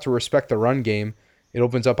people have to respect the run game, it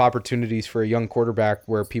opens up opportunities for a young quarterback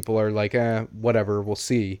where people are like, whatever, we'll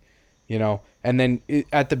see. And then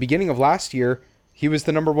at the beginning of last year, he was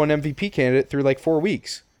the number 1 MVP candidate through like 4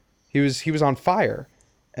 weeks. He was on fire,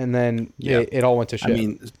 and then it all went to shit. I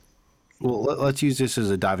mean, well, let's use this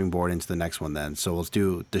as a diving board into the next one then. So let's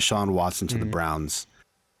do Deshaun Watson to the Browns.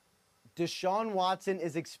 Deshaun Watson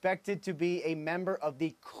is expected to be a member of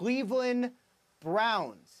the Cleveland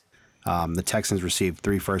Browns. The Texans received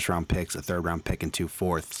 3 first-round picks, a 3rd-round pick, and 2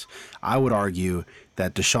 fourths. I would argue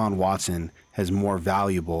that Deshaun Watson is more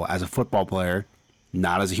valuable as a football player,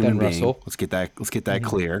 not as a human being. Russell. Let's get that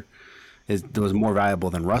clear. Was more valuable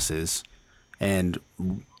than Russ is, and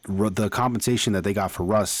the compensation that they got for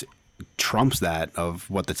Russ trumps that of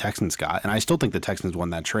what the Texans got. And I still think the Texans won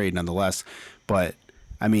that trade nonetheless. But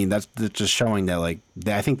I mean, that's just showing that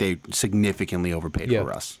I think they significantly overpaid for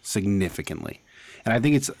Russ, significantly. And I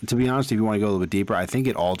think it's, to be honest, if you want to go a little bit deeper, I think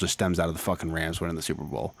it all just stems out of the fucking Rams winning the Super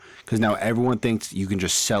Bowl. Because now everyone thinks you can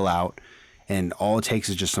just sell out, and all it takes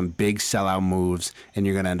is just some big sellout moves, and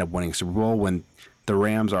you're going to end up winning Super Bowl when the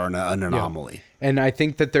Rams are an anomaly. And I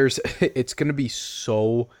think that it's going to be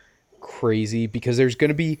so crazy because there's going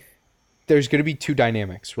to be 2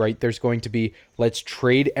 dynamics, right? There's going to be, let's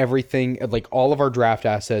trade everything, like all of our draft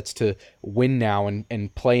assets to win now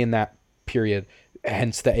and play in that period,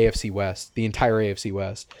 hence the AFC West, the entire AFC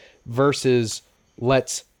West, versus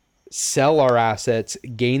let's sell our assets,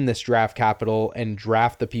 gain this draft capital, and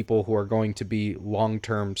draft the people who are going to be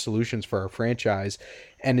long-term solutions for our franchise.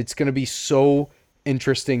 And it's going to be so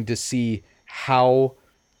interesting to see how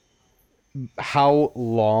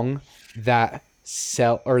long that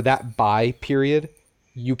sell or that buy period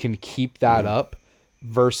you can keep that up,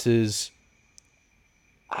 versus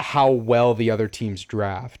how well the other teams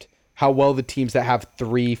draft, how well the teams that have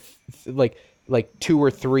like 2 or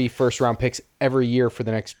 3 first round picks every year for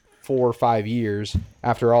the next 4 or 5 years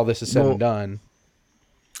after all this is said and done.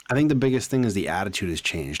 I think the biggest thing is the attitude has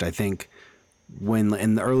changed. I think when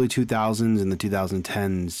in the early 2000s and the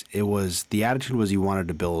 2010s, the attitude was you wanted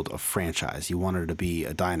to build a franchise. You wanted to be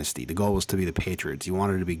a dynasty. The goal was to be the Patriots. You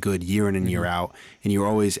wanted to be good year in and year out. And you were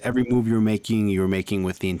always, every move you were making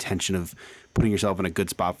with the intention of putting yourself in a good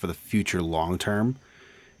spot for the future long term.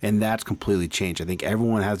 And that's completely changed. I think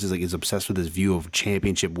everyone is obsessed with this view of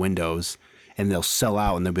championship windows, and they'll sell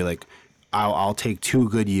out and they'll be like, I'll take 2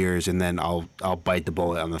 good years and then I'll bite the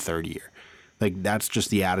bullet on the 3rd year. Like, that's just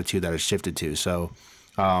the attitude that has shifted to. So,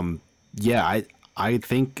 I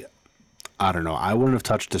think, I don't know. I wouldn't have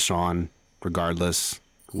touched Deshaun regardless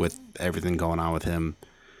with everything going on with him.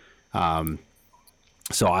 To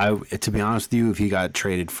be honest with you, if he got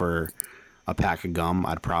traded for a pack of gum,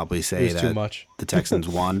 I'd probably say that too much. The Texans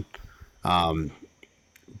won.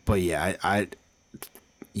 But yeah,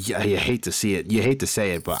 you hate to see it. You hate to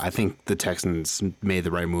say it, but I think the Texans made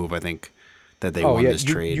the right move. I think that they won this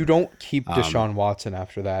trade. You don't keep Deshaun Watson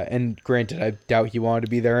after that. And granted, I doubt he wanted to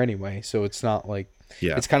be there anyway, so it's not like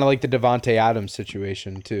it's kind of like the Devontae Adams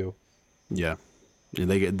situation too. Yeah,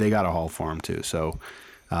 they got a haul for him too. So,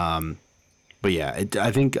 but yeah,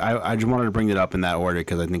 I think I just wanted to bring it up in that order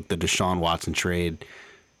because I think the Deshaun Watson trade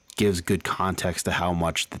gives good context to how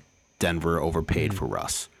much Denver overpaid for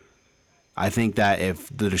Russ. I think that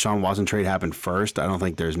if the Deshaun Watson trade happened first, I don't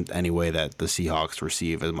think there's any way that the Seahawks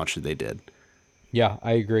receive as much as they did. Yeah,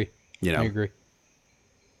 I agree. I agree.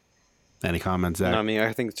 Any comments, Zach? No, I mean,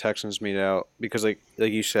 I think the Texans made out because, like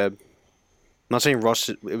you said, I'm not saying Russ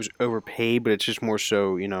it was overpaid, but it's just more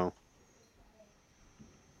so,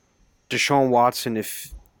 Deshaun Watson,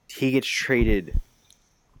 if he gets traded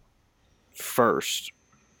first,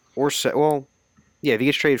 if he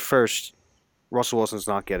gets traded first, Russell Wilson's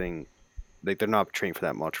not getting, they're not trading for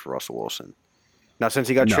that much for Russell Wilson. Now, since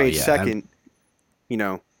he got traded second,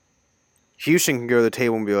 Houston can go to the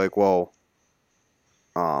table and be like, well,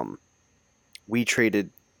 we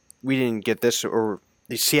didn't get this, or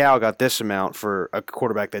Seattle got this amount for a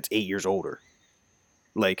quarterback that's 8 years older.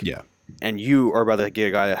 And you are about to get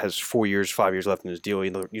a guy that has 4 years, 5 years left in his deal. You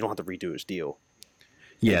don't have to redo his deal.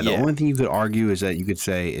 Yeah, the only thing you could argue is that you could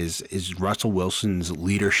say is Russell Wilson's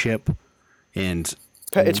leadership and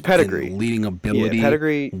it's pedigree, and leading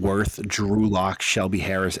ability worth Drew Lock, Shelby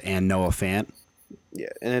Harris, and Noah Fant. Yeah,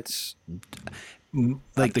 and it's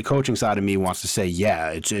like the coaching side of me wants to say,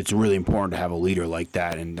 it's really important to have a leader like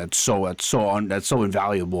that, and that's so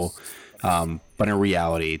invaluable. But in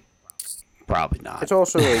reality, probably not. It's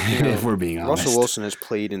also like if we're being honest, Russell Wilson has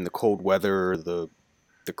played in the cold weather, the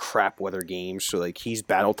crap weather games, so like he's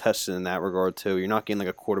battle tested in that regard too. You're not getting like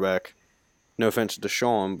a quarterback. No offense to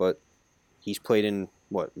Deshaun, but he's played in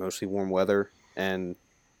mostly warm weather and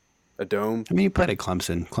a dome. I mean, he played at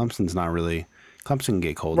Clemson. Clemson's not really. Clemson can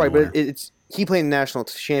get cold. Right, but he played in national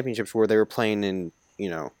championships where they were playing in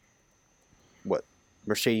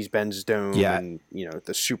Mercedes-Benz Dome and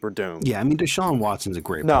the Super Dome. Yeah, I mean Deshaun Watson's a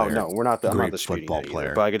great player. No, we're not. I'm not disputing football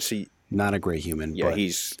player, but I could see not a great human. Yeah,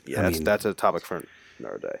 but that's a topic for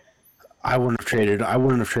another day. I wouldn't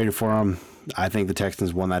have traded for him. I think the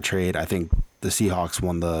Texans won that trade. I think the Seahawks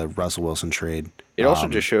won the Russell Wilson trade. It also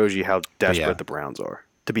just shows you how desperate the Browns are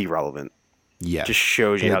to be relevant. Yeah, just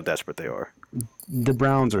shows you how desperate they are. The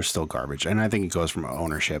Browns are still garbage, and I think it goes from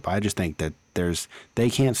ownership. I just think that they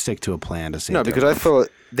can't stick to a plan to save. No, because I thought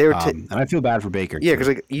they were, and I feel bad for Baker. Yeah, because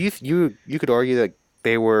like you could argue that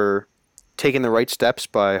they were taking the right steps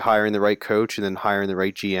by hiring the right coach and then hiring the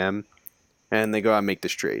right GM, and they go out and make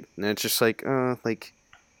this trade, and it's just like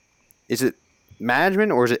is it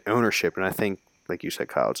management or is it ownership? And I think, like you said,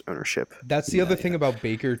 Kyle, it's ownership. That's the other thing about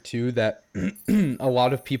Baker too, that a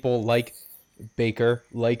lot of people like Baker,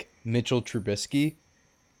 like Mitchell Trubisky.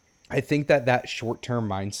 I think that short-term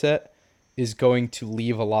mindset is going to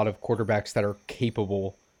leave a lot of quarterbacks that are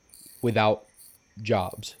capable without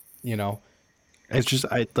jobs, It's just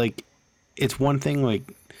it's one thing,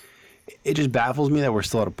 it just baffles me that we're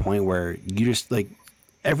still at a point where you just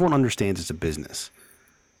everyone understands it's a business.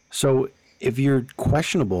 So if you're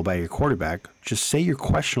questionable about your quarterback, just say you're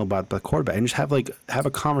questionable about the quarterback and just have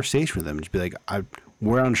a conversation with them. Just be like,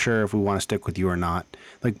 we're unsure if we want to stick with you or not.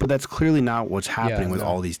 But that's clearly not what's happening with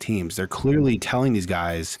all these teams. They're clearly telling these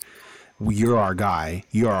guys, you're our guy,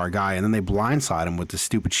 and then they blindside them with this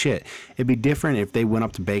stupid shit. It'd be different if they went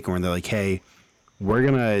up to Baker and they're like, hey,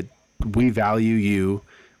 we value you.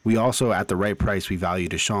 we also, at the right price, we value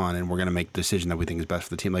Deshaun, and we're going to make the decision that we think is best for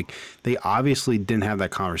the team. Like, they obviously didn't have that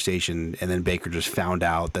conversation, and then Baker just found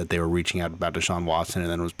out that they were reaching out about Deshaun Watson, and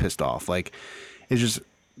then was pissed off. Like, it's just,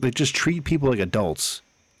 like, just treat people like adults,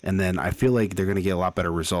 and then I feel like they're going to get a lot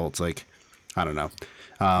better results. Like, I don't know.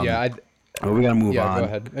 But we got to move on. Go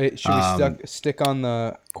ahead. Hey, should we stick on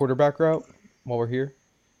the quarterback route while we're here?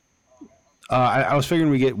 I was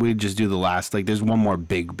figuring we'd just do the last, like, there's one more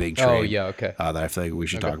big trade. Oh, yeah, okay. That I feel like we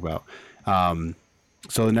should talk about.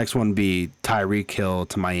 So the next one would be Tyreek Hill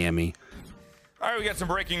to Miami. All right, we got some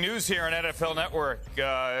breaking news here on NFL Network.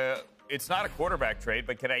 It's not a quarterback trade,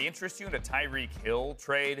 but can I interest you in a Tyreek Hill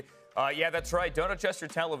trade? Yeah, that's right. Don't adjust your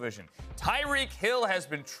television. Tyreek Hill has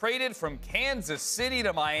been traded from Kansas City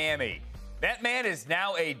to Miami. That man is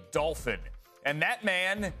now a Dolphin, and that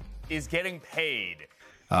man is getting paid.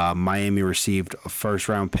 Miami received a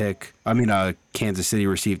first-round pick. Kansas City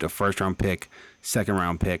received a first-round pick,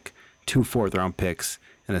 second-round pick, 2 fourth-round picks,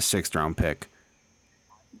 and a 6th-round pick.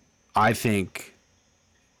 I think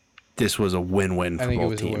this was a win-win for both teams. I think it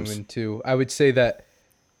was a win-win, too. I would say that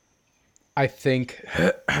I think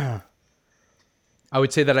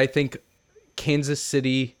Kansas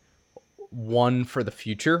City won for the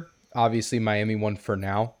future. Obviously, Miami won for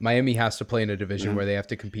now. Miami has to play in a division where they have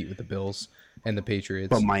to compete with the Bills and the Patriots.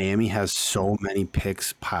 But Miami has so many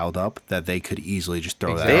picks piled up that they could easily just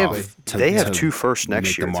throw that off. They have 2 firsts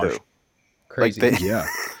next year, too. Crazy.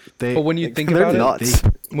 But when you think about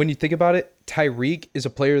it, Tyreek is a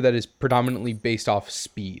player that is predominantly based off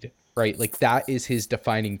speed, right? Like, that is his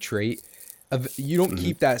defining trait. You don't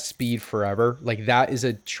keep that speed forever. Like, that is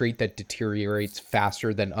a trait that deteriorates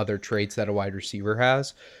faster than other traits that a wide receiver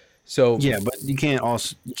has. So yeah, but you can't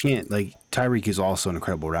like, Tyreek is also an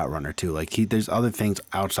incredible route runner too. Like, there's other things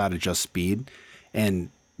outside of just speed,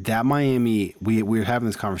 and that Miami, we were having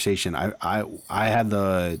this conversation. I had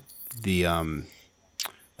the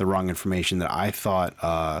wrong information that I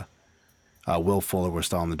thought Will Fuller was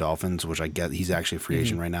still on the Dolphins, which I get he's actually a free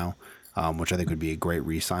agent right now, which I think would be a great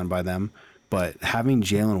re-sign by them. But having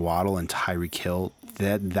Jalen Waddle and Tyreek Hill,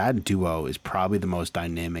 that duo is probably the most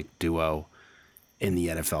dynamic duo in the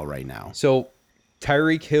NFL right now. So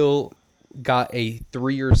Tyreek Hill got a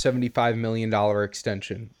 3-year, $75 million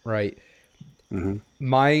extension, right? Mm-hmm.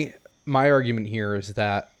 My argument here is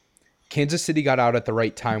that Kansas City got out at the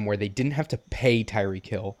right time where they didn't have to pay Tyreek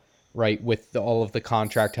Hill, right, with all of the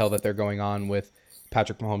contract hell that they're going on with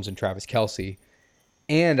Patrick Mahomes and Travis Kelce.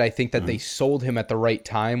 And I think that they sold him at the right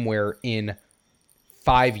time where in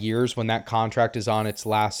 5 years, when that contract is on its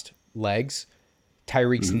last legs,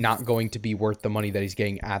 Tyreek's not going to be worth the money that he's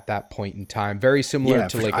getting at that point in time. Very similar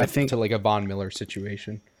to like a Von Miller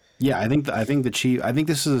situation. Yeah, I think the Chiefs. I think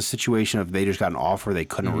this is a situation of they just got an offer they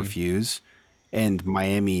couldn't refuse, and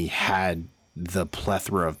Miami had the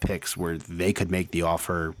plethora of picks where they could make the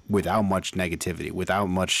offer without much negativity, without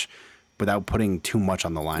putting too much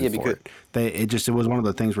on the line for it. It was one of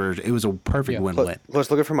the things where it was a perfect win-win. Let's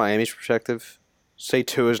look at it from Miami's perspective. Say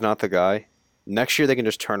Tua is not the guy. Next year they can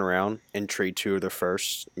just turn around and trade 2 of their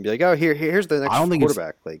firsts and be like, oh, here's the next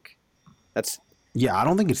quarterback. Like, that's. Yeah, I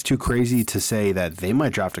don't think it's too crazy to say that they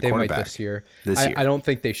might draft a quarterback this year. I don't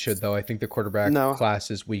think they should, though. I think the quarterback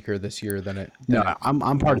class is weaker this year than it.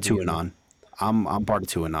 I'm part of 2 and on. I'm part of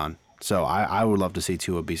 2 and on. So I would love to see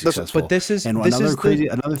Tua be successful. But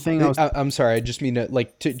another thing. I'm sorry. I just mean to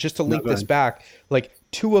link this back. Like,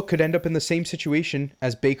 Tua could end up in the same situation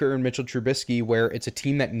as Baker and Mitchell Trubisky, where it's a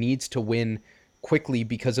team that needs to win quickly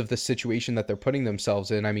because of the situation that they're putting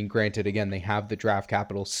themselves in. I mean, granted, again, they have the draft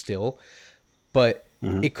capital still, but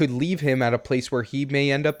it could leave him at a place where he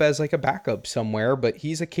may end up as like a backup somewhere, but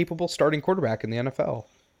he's a capable starting quarterback in the NFL.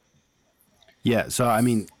 Yeah. So, I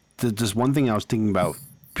mean, just one thing I was thinking about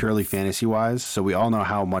purely fantasy wise. So we all know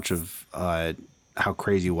how much of how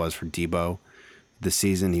crazy it was for Debo this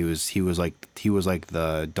season. He was like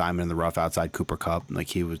the diamond in the rough outside Cooper Kupp. Like,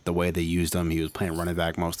 he was, the way they used him, he was playing running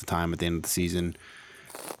back most of the time at the end of the season.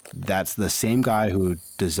 That's the same guy who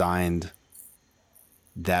designed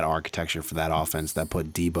that architecture for that offense that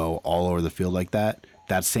put Debo all over the field like that.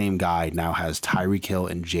 That same guy now has Tyreek Hill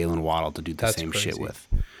and Jalen Waddle to do the same shit with.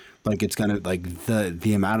 Like, it's gonna, like,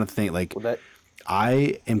 the amount of thing, like,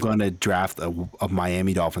 I am going to draft a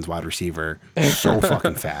Miami Dolphins wide receiver so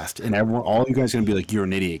fucking fast. And all you guys are going to be like, you're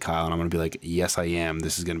an idiot, Kyle. And I'm going to be like, yes, I am.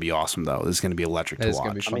 This is going to be awesome, though. This is going to be electric to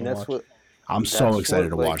watch. I'm so excited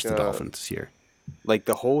to watch the Dolphins this year. Like,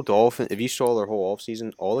 the whole Dolphin, if you saw their whole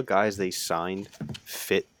offseason, all the guys they signed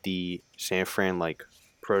fit the San Fran, like,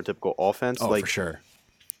 prototypical offense. Oh, like, for sure.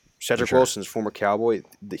 Cedric Wilson's former Cowboy,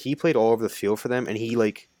 he played all over the field for them, and he,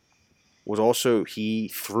 like,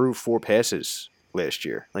 he threw 4 passes last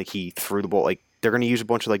year. Like he threw the ball. Like they're going to use a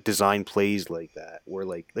bunch of like design plays like that, where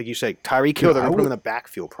like you said, Tyreek Hill, they're going to put him in the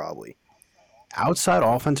backfield probably. Outside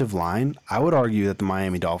offensive line, I would argue that the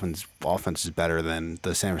Miami Dolphins offense is better than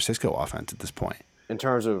the San Francisco offense at this point. In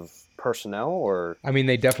terms of personnel, or I mean,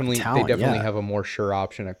 they definitely yeah. have a more sure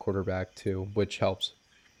option at quarterback too, which helps.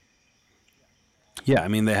 Yeah, I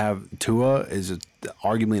mean, they have Tua is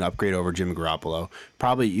arguably an upgrade over Jimmy Garoppolo.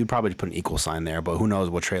 You'd probably put an equal sign there, but who knows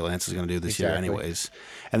what Trey Lance is going to do this year anyways.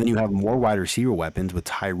 And then you have more wide receiver weapons with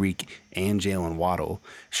Tyreek and Jalen Waddle.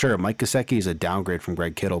 Sure, Mike Gesicki is a downgrade from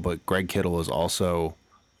Greg Kittle, but Greg Kittle is also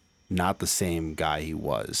not the same guy he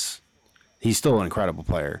was. He's still an incredible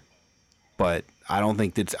player, but I don't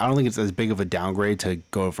think it's as big of a downgrade to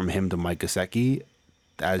go from him to Mike Gesicki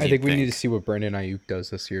as I think we need to see what Brandon Ayuk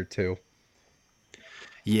does this year too.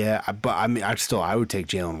 Yeah, but I mean, I would take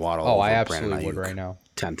Jalen Waddle. Oh, over I absolutely Brandon would Ayuk right now.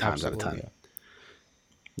 10 times out of Absolutely,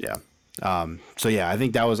 10. Yeah. So yeah, I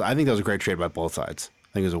think that was a great trade by both sides.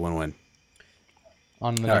 I think it was a win-win.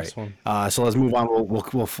 On the next one. So let's move on.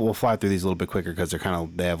 We'll fly through these a little bit quicker because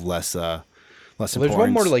they have less importance. There's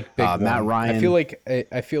one more like big one. Matt Ryan. I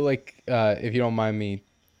feel like if you don't mind me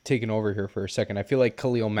taking over here for a second, I feel like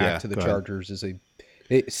Khalil Mack to the Chargers is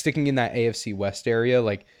sticking in that AFC West area.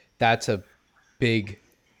 Like that's a big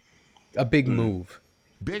move.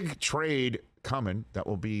 Big trade coming that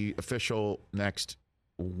will be official next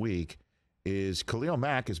week is Khalil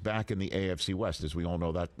Mack is back in the AFC West. As we all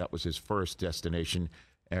know, that was his first destination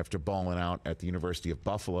after balling out at the University of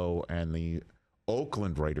Buffalo, and the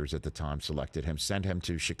Oakland Raiders at the time selected him, sent him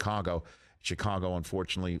to Chicago. Chicago,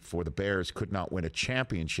 unfortunately for the Bears, could not win a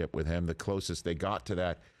championship with him. The closest they got to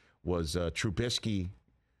that was Trubisky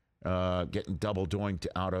getting double doinked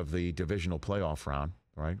out of the divisional playoff round,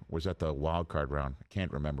 right? Or was that the wild card round? I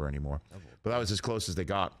can't remember anymore. But that was as close as they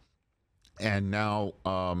got. And now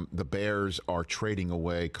the Bears are trading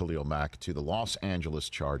away Khalil Mack to the Los Angeles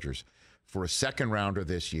Chargers for a second rounder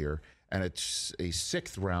this year, and it's a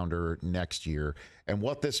sixth rounder next year. And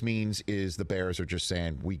what this means is the Bears are just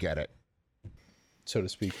saying, we get it, so to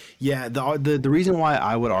speak. Yeah, the reason why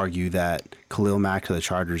I would argue that Khalil Mack to the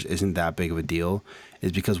Chargers isn't that big of a deal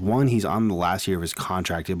is because, one, he's on the last year of his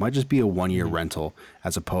contract. It might just be a one-year rental,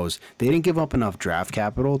 as opposed they didn't give up enough draft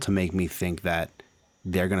capital to make me think that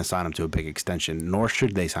they're going to sign him to a big extension, nor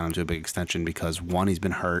should they sign him to a big extension because, one, he's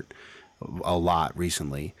been hurt a lot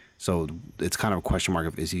recently. So it's kind of a question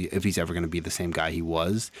mark if he's ever going to be the same guy he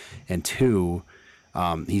was. And two,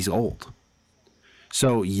 he's old.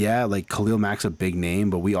 So, yeah, like Khalil Mack's a big name,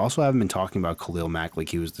 but we also haven't been talking about Khalil Mack like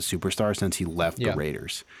he was the superstar since he left the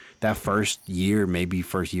Raiders. That first year, maybe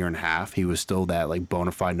first year and a half, he was still that like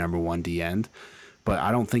bona fide number one D end. But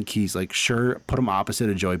I don't think he's like, sure, put him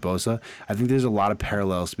opposite of Joey Bosa. I think there's a lot of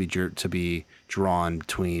parallels to be drawn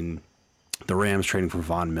between the Rams trading for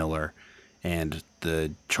Von Miller and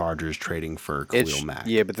the Chargers trading for Khalil Mack.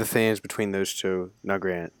 Yeah, but the thing is between those two, now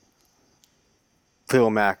Grant,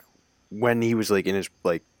 Khalil Mack, when he was like in his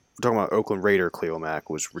like we're talking about Oakland Raider, Khalil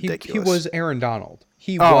Mack was ridiculous. He was Aaron Donald.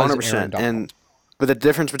 He was 100%. Aaron Donald. But the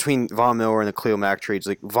difference between Von Miller and the Khalil Mack trades,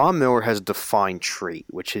 like Von Miller has a defined trait,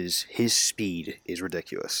 which is his speed is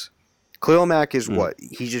ridiculous. Khalil Mack is what?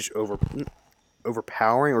 He's just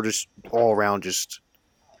overpowering or just all around just.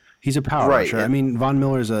 He's a power rusher. Yeah. I mean, Von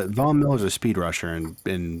Miller's a speed rusher,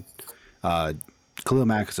 and Khalil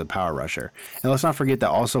Mack is a power rusher. And let's not forget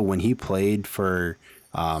that also when he played for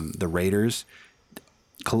the Raiders,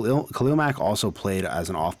 Khalil Mack also played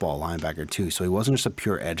as an off-ball linebacker too, so he wasn't just a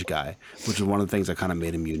pure edge guy, which is one of the things that kind of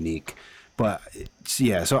made him unique. But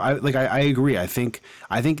yeah, so I agree. I think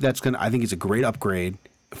it's a great upgrade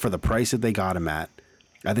for the price that they got him at.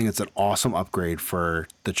 I think it's an awesome upgrade for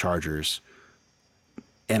the Chargers.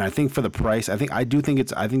 And I think for the price, I think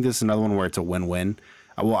this is another one where it's a win-win.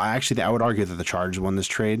 Well, I would argue that the Chargers won this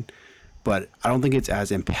trade, but I don't think it's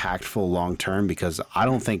as impactful long-term because I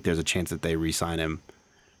don't think there's a chance that they re-sign him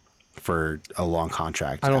for a long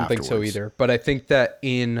contract. I don't think so either. But I think that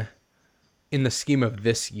in the scheme of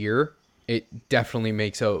this year, it definitely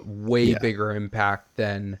makes a way bigger impact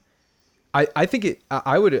than I think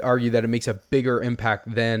I would argue that it makes a bigger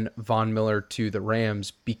impact than Von Miller to the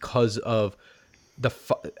Rams because of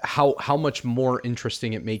how much more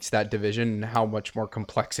interesting it makes that division and how much more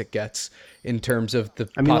complex it gets in terms of the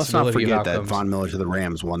possibility let's not forget of outcomes. that Von Miller to the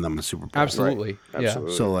Rams won them a Super Bowl. Absolutely. Right? Yeah.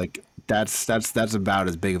 Absolutely. So like that's about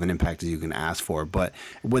as big of an impact as you can ask for. But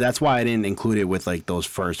that's why I didn't include it with like those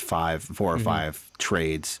first 4 or 5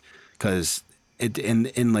 trades because it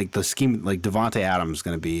in like the scheme, like Devontae Adams is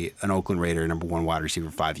going to be an Oakland Raider number 1 wide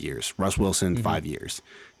receiver 5 years. Russ Wilson 5 years.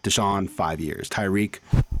 Deshaun 5 years. Tyreek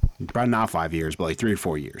probably not 5 years, but like 3 or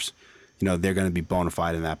 4 years. they're going to be bona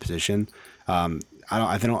fide in that position. I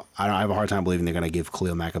have a hard time believing they're going to give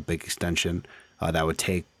Khalil Mack a big extension that it would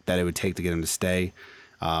take to get him to stay.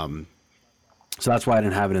 So that's why I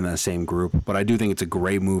didn't have it in that same group. But I do think it's a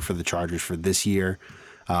great move for the Chargers for this year.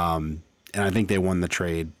 And I think they won the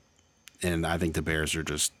trade. And I think the Bears are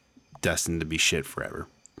just destined to be shit forever.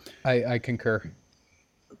 I concur.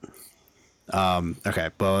 Okay,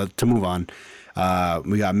 but to move on,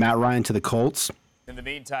 we got Matt Ryan to the Colts. In the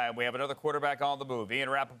meantime, we have another quarterback on the move. Ian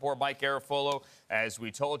Rappaport, Mike Garafolo, as we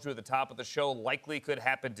told you at the top of the show, likely could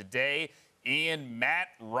happen today. Ian, Matt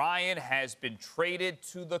Ryan has been traded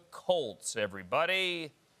to the Colts,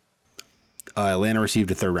 everybody. Atlanta received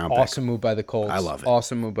a third-round pick. Awesome move by the Colts. I love it.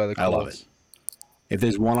 Awesome move by the Colts. I love it. If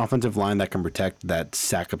there's one offensive line that can protect that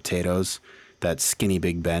sack of potatoes, that skinny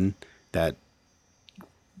Big Ben, that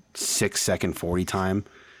 6-second 40 time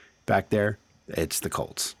back there, it's the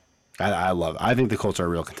Colts. I love it. I think the Colts are a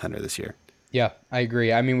real contender this year. Yeah, I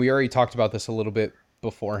agree. I mean, we already talked about this a little bit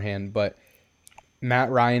beforehand, but Matt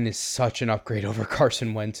Ryan is such an upgrade over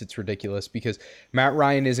Carson Wentz. It's ridiculous because Matt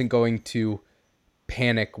Ryan isn't going to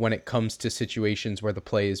panic when it comes to situations where the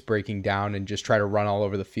play is breaking down and just try to run all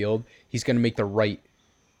over the field. He's going to make the right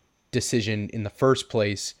decision in the first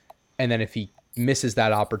place. And then if he misses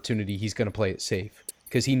that opportunity, he's going to play it safe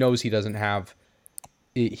because he knows he doesn't have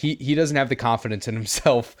the confidence in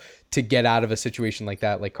himself to get out of a situation like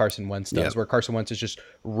that, like Carson Wentz does, where Carson Wentz is just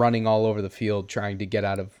running all over the field trying to get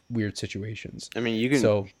out of weird situations. I mean, you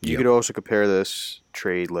could also compare this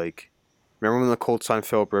trade, like, remember when the Colts signed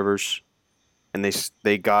Phillip Rivers and they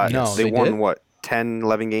won what, 10,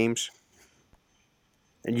 11 games?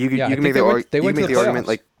 And you can make the argument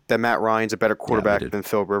like that Matt Ryan's a better quarterback than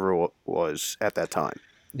Phillip Rivers was at that time.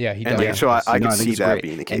 Yeah, he does. So I can see that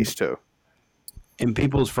being the case too. And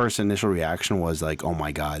people's first initial reaction was like, "Oh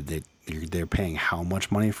my God, they're paying how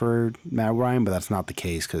much money for Matt Ryan?" But that's not the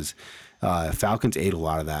case because Falcons ate a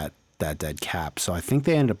lot of that dead cap. So I think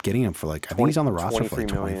they ended up getting him for I think he's on the roster for like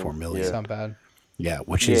 $24 million. It's not bad. Yeah,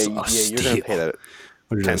 which is a steal. You're gonna pay that.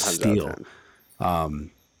 Which is a steal.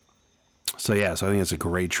 So I think it's a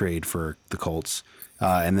great trade for the Colts.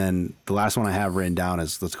 And then the last one I have written down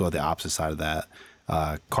is, let's go with the opposite side of that.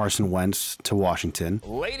 Carson Wentz to Washington.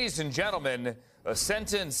 Ladies and gentlemen, a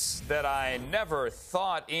sentence that I never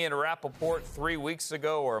thought Ian Rappaport 3 weeks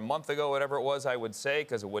ago or a month ago, whatever it was, I would say,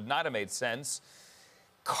 because it would not have made sense.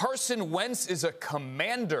 Carson Wentz is a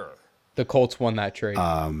commander. The Colts won that trade.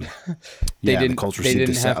 The Colts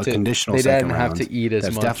received a conditional second round. They didn't have to eat as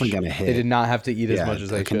much. That's definitely going to hit. They did not have to eat as much as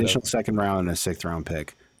they should have. A conditional second round and a sixth round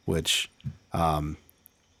pick, which, a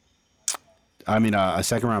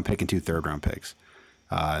second round pick and 2 third round picks,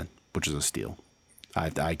 which is a steal.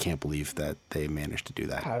 I can't believe that they managed to do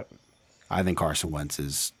that. I think Carson Wentz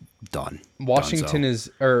is done. Washington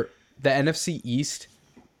the NFC East.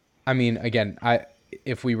 I mean, again,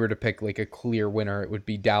 if we were to pick like a clear winner, it would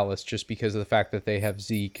be Dallas just because of the fact that they have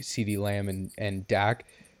Zeke, CeeDee Lamb, and Dak.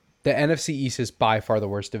 The NFC East is by far the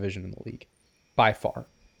worst division in the league. By far.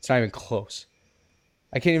 It's not even close.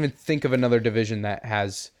 I can't even think of another division that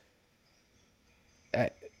has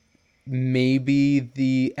maybe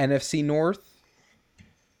the NFC North.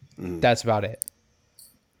 That's about it.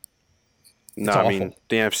 No, I mean,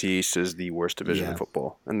 the NFC East is the worst division in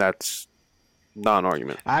football, and that's not an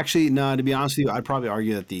argument. Actually, no, to be honest with you, I'd probably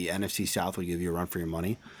argue that the NFC South would give you a run for your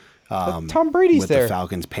money. Tom Brady's with there. The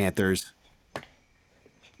Falcons, Panthers.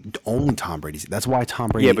 Only Tom Brady's. That's why Tom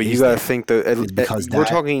Brady. Yeah, but you got to think because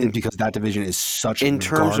that division is such in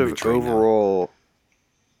terms of right overall,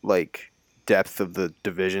 like depth of the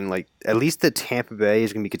division. Like at least the Tampa Bay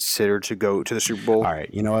is going to be considered to go to the Super Bowl. All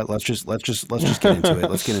right, you know what? Let's just get into it.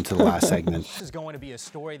 Let's get into the last segment. This is going to be a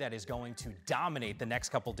story that is going to dominate the next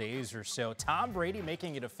couple days or so. Tom Brady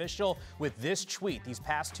making it official with this tweet. These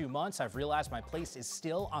past 2 months, I've realized my place is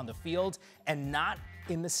still on the field and not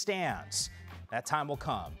in the stands. That time will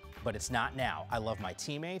come, but it's not now. I love my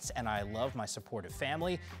teammates and I love my supportive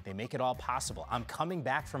family. They make it all possible. I'm coming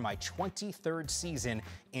back for my 23rd season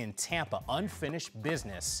in Tampa. Unfinished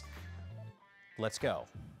business. Let's go.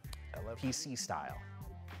 PC style.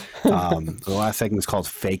 The last segment is called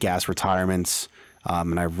Fake Ass Retirements.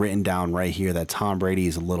 And I've written down right here that Tom Brady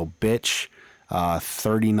is a little bitch.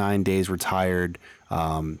 39 days retired.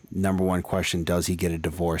 Number one question, does he get a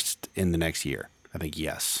divorce in the next year? I think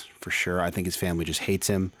yes, for sure. I think his family just hates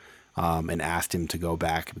him and asked him to go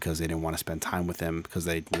back because they didn't want to spend time with him because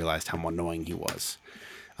they realized how annoying he was.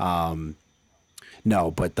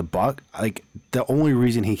 No, but the only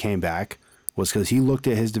reason he came back was because he looked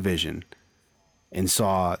at his division and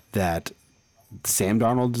saw that Sam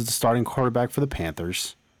Darnold is the starting quarterback for the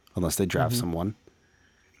Panthers, unless they draft someone.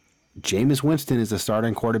 Jameis Winston is the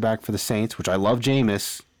starting quarterback for the Saints, which I love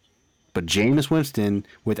Jameis, but Jameis Winston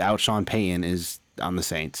without Sean Payton is on the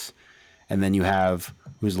Saints. And then you have,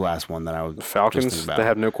 who's the last one that I was Falcons, they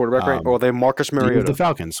have no quarterback, right? Well, they have Marcus Mariota. The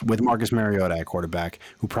Falcons, with Marcus Mariota at quarterback,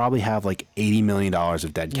 who probably have like $80 million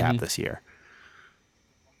of dead cap this year.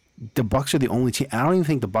 The Bucs are the only team. I don't even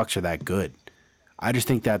think the Bucs are that good. I just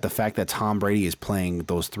think that the fact that Tom Brady is playing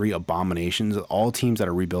those three abominations, all teams that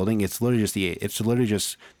are rebuilding, it's literally just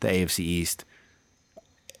the AFC East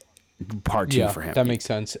part 2 for him. That makes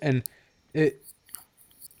sense. And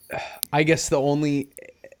I guess the only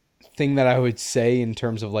thing that I would say in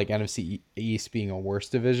terms of like NFC East being a worse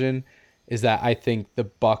division is that I think the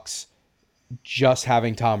Bucs just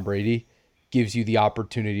having Tom Brady gives you the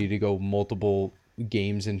opportunity to go multiple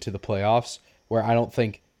games into the playoffs, where I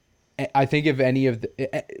think if any of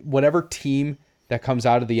whatever team that comes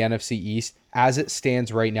out of the NFC East, as it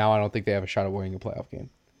stands right now, I don't think they have a shot at winning a playoff game.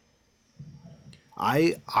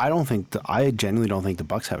 I genuinely don't think the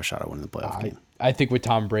Bucs have a shot at winning the playoff game. I think with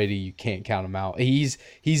Tom Brady, you can't count him out. He's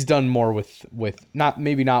done more with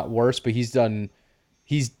not worse, but he's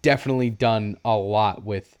definitely done a lot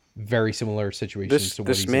with very similar situations.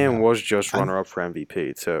 This man was just runner-up for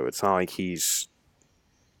MVP, so it's not like he's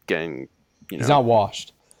getting, he's not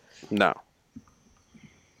washed. No.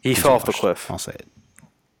 He fell off the cliff. I'll say it.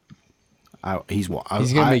 He's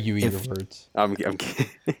gonna make you eat your words. I'm kidding.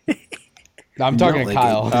 I'm talking to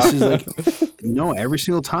Kyle. This is like no, every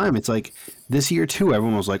single time. It's like this year too.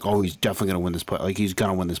 Everyone was like, "Oh, he's definitely gonna win this play. Like he's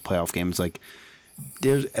gonna win this playoff game." It's like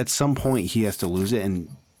there's at some point he has to lose it, and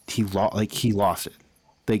he lost it.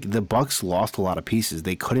 Like the Bucs lost a lot of pieces.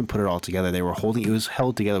 They couldn't put it all together. They were holding. It was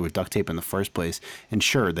held together with duct tape in the first place. And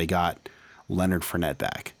sure, they got Leonard Fournette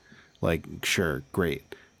back. Like sure,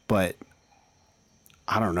 great, but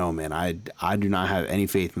I don't know, man. I do not have any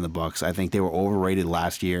faith in the Bucs. I think they were overrated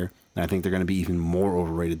last year. And I think they're going to be even more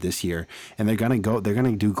overrated this year. And they're going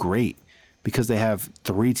to do great because they have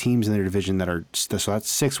 3 teams in their division that are, so that's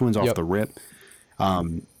 6 wins off the rip.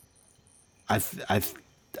 I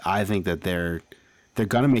think that they're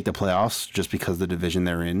going to make the playoffs just because of the division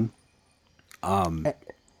they're in. But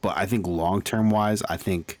I think long-term wise, I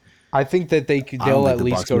think that they'll at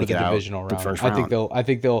least go to the divisional round. I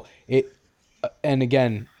think they'll and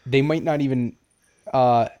again, they might not even,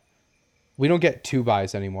 we don't get 2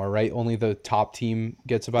 buys anymore, right? Only the top team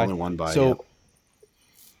gets a buy. Only 1 buy. So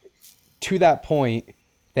to that point,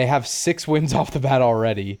 they have 6 wins off the bat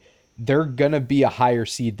already. They're going to be a higher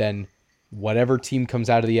seed than whatever team comes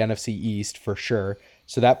out of the NFC East for sure.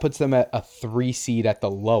 So that puts them at a 3 seed at the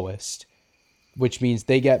lowest, which means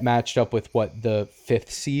they get matched up with the 5th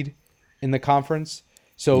seed in the conference.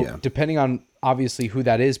 So depending on obviously who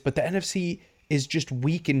that is, but the NFC is just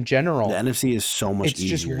weak in general. The NFC is so much easier,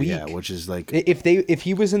 just weak. Yeah, which is like if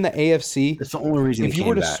he was in the AFC, that's the only reason. If you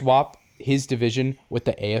were to swap his division with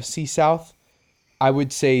the AFC South, I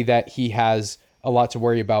would say that he has a lot to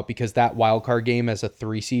worry about because that wild card game as a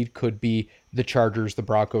 3 seed could be the Chargers, the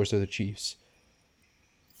Broncos, or the Chiefs.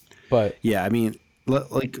 But yeah, I mean,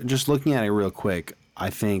 like just looking at it real quick, I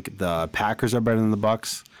think the Packers are better than the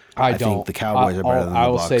Bucs. I think the Cowboys are better than the Bucs. I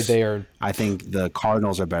will say they are. I think the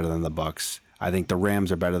Cardinals are better than the Bucs. I think the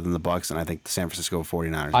Rams are better than the Bucs, and I think the San Francisco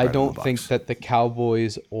 49ers are better I than don't the Bucs. think that the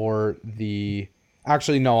Cowboys or the...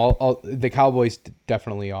 Actually, no, the Cowboys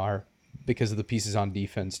definitely are because of the pieces on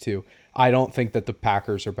defense, too. I don't think that the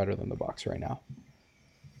Packers are better than the Bucs right now.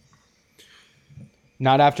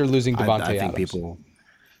 Not after losing Devontae I think Adams. people...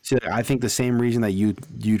 See, I think the same reason that you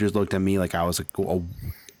just looked at me like I was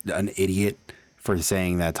an idiot for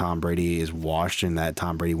saying that Tom Brady is washed and that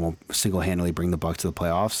Tom Brady won't single-handedly bring the Bucs to the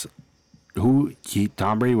playoffs.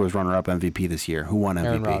 Tom Brady was runner-up MVP this year. Who won MVP?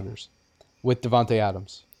 Aaron Rodgers with Devontae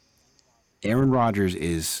Adams. Aaron Rodgers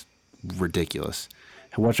is ridiculous.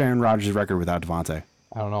 What's Aaron Rodgers' record without Devontae?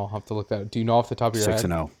 I don't know. I'll have to look that up. Do you know off the top of your head?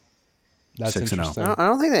 6-0. That's 6-0. interesting. I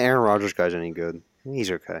don't think the Aaron Rodgers guy's any good. He's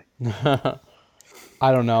okay.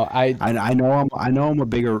 I don't know. I know I'm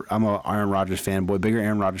a Aaron Rodgers fanboy, bigger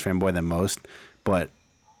Aaron Rodgers fanboy than most, but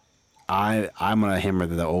I'm gonna hammer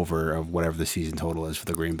the over of whatever the season total is for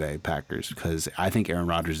the Green Bay Packers because I think Aaron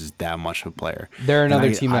Rodgers is that much of a player. They're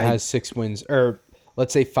another team that has 6 wins, or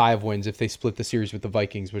let's say 5 wins if they split the series with the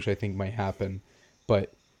Vikings, which I think might happen.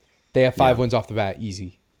 But they have 5 wins off the bat,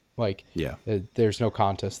 easy. There's no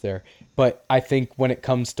contest there. But I think when it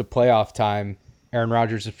comes to playoff time, Aaron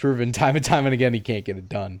Rodgers has proven time and time and again he can't get it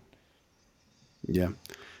done. Yeah,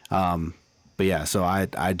 but yeah, so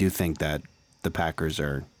I do think that the Packers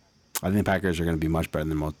are. I think the Packers are going to be much better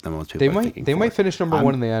than most people. They might finish number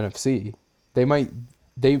 1 in the NFC. They might,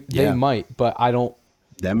 but I don't.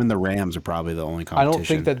 Them and the Rams are probably the only I competition. don't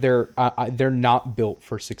think that they're not built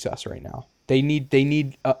for success right now. They need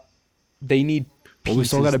Well, we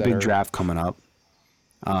still got a big draft coming up.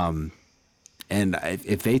 And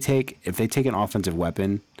if they take an offensive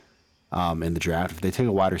weapon in the draft, if they take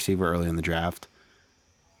a wide receiver early in the draft,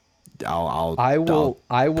 I'll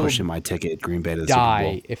push in my ticket Green Bay to the Super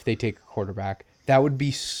Bowl. If they take a quarterback. That would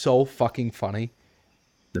be so fucking funny.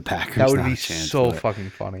 The Packers. That would be so fucking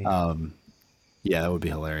funny. Yeah, that would be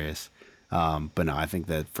hilarious. But no, I think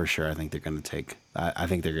that for sure. I think they're going to take. I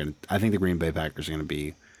think the Green Bay Packers are going to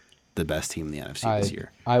be the best team in the NFC this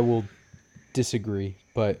year. I will disagree,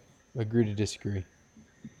 but agree to disagree.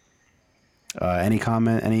 Any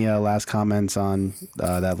last comments on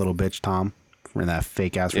that little bitch Tom in that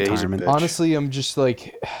fake ass retirement? Honestly, I'm just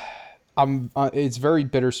like, it's very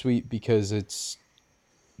bittersweet because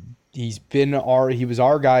he was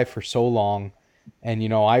our guy for so long,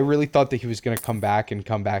 and I really thought that he was going to come back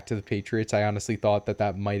to the Patriots. I honestly thought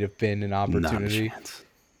that might have been an opportunity. Not a chance.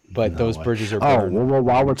 But those bridges are burned. Oh, well,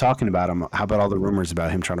 while we're talking about him, how about all the rumors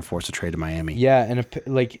about him trying to force a trade to Miami? Yeah, and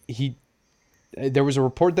there was a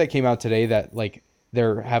report that came out today that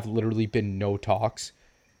there have literally been no talks,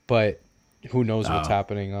 but who knows what's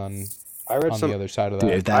happening on the other side of that.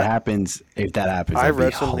 Dude, if that happens, I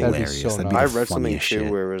read something hilarious. I read something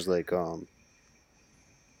too where it was like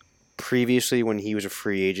previously when he was a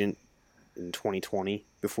free agent in 2020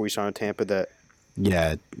 before he signed with Tampa that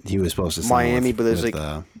he was supposed to sign Miami, but there's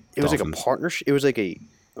it was Dolphins. like a partnership. It was like a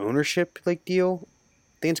ownership deal.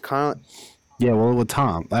 I think it's kind of. Yeah, well, with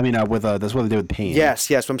Tom, I mean, that's what they did with Payne. Yes.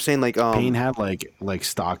 But I'm saying Payne had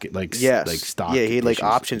stock, stock. Yeah, he had issues,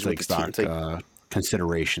 options, stock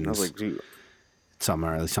considerations. I was like, dude.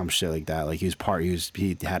 Some shit like that. Like he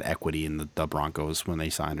had equity in the Broncos when they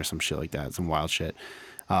signed or some shit like that. Some wild shit.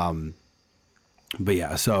 But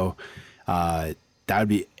yeah, so that would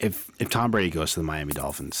be if Tom Brady goes to the Miami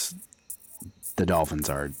Dolphins, the Dolphins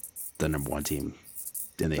are the number one team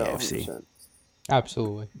in the AFC.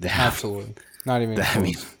 Absolutely. Absolutely. Not even. I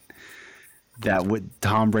mean, that with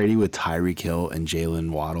Tom Brady with Tyreek Hill and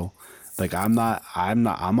Jalen Waddle, I'm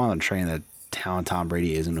on a train that Tom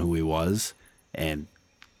Brady isn't who he was, and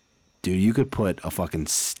dude, you could put a fucking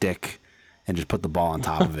stick and just put the ball on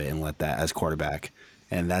top of it and let that as quarterback,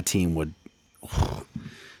 and that team would.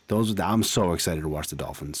 I'm so excited to watch the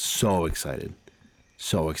Dolphins. So excited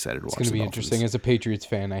to watch. It's going to be interesting. As a Patriots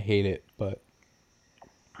fan, I hate it, but.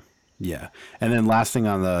 Yeah, and then last thing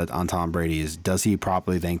on Tom Brady is, does he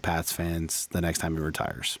properly thank Pats fans the next time he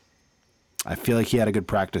retires? I feel like he had a good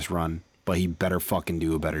practice run, but he better fucking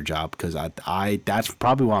do a better job because that's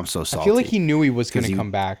probably why I'm so salty. I feel like he knew he was going to come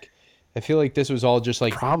back. I feel like this was all just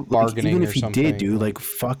bargaining even or if he something. did, dude,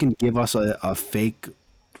 fucking give us a fake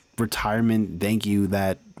retirement thank you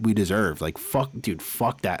that we deserve. Fuck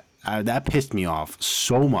that. That pissed me off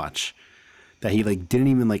so much that he didn't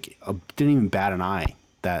even bat an eye.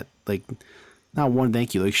 That not one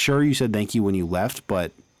thank you. Sure, you said thank you when you left,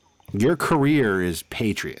 but your career is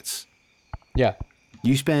Patriots. Yeah.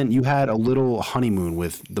 You had a little honeymoon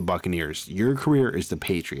with the Buccaneers. Your career is the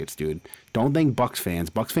Patriots, dude. Don't thank Bucs fans.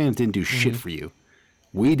 Bucs fans didn't do shit for you.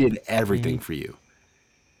 We did everything for you.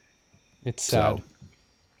 It's sad. So,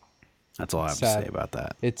 that's all I have to say about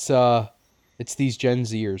that. It's these Gen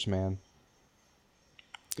Zers, man.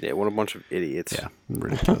 Yeah, what a bunch of idiots. Yeah,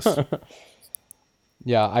 ridiculous.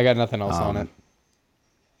 Yeah, I got nothing else on it.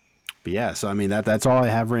 But yeah, so I mean that's all I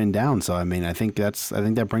have written down. So I mean I think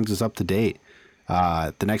that brings us up to date.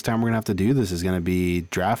 The next time we're gonna have to do this is gonna be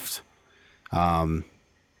draft. I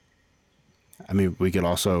mean we could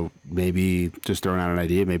also maybe just throwing out an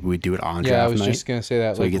idea. Maybe we do it on draft night. Yeah, I was just gonna say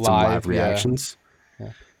that. So we get some live reactions.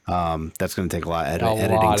 Yeah. That's gonna take a lot of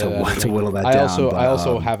editing to whittle that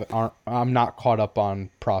down. I'm not caught up on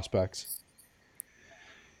prospects.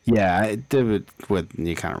 Yeah, you kind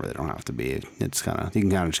of really don't have to be. It's kind of you can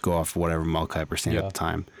kind of just go off whatever Mel Kiper saying at the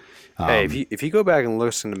time. Hey, if you go back and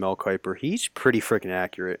listen to Mel Kiper, he's pretty freaking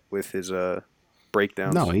accurate with his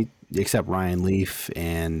breakdowns. No, except Ryan Leaf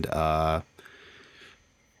and the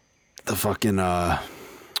fucking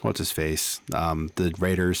what's his face? The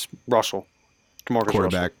Raiders. Russell,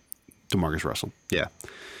 quarterback, DeMarcus Russell. Yeah.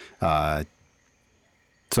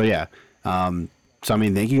 So yeah. So I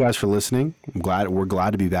mean, thank you guys for listening. We're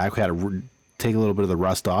glad to be back. We had to take a little bit of the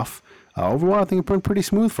rust off. Overall, I think it went pretty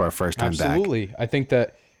smooth for our first time back. Absolutely, I think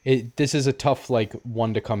that this is a tough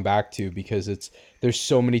one to come back to because there's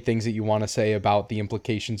so many things that you want to say about the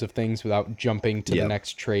implications of things without jumping to the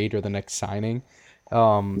next trade or the next signing.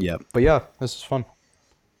 But yeah, this is fun.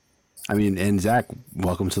 I mean, and Zach,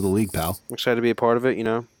 welcome to the league, pal. I'm excited to be a part of it.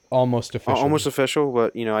 Almost official. Almost official,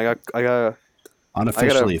 but I got Unofficially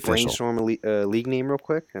I gotta official. brainstorm a league name real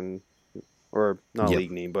quick, or not a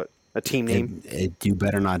league name, but a team name. You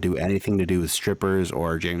better not do anything to do with strippers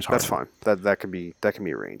or James Harden. That's fine. That can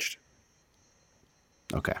be arranged.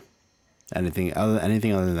 Okay. Anything other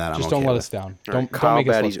than that, Just I'm don't okay let with. us down. All Don't Kyle make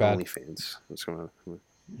us Batty's look bad. OnlyFans. That's gonna.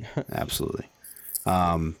 Absolutely.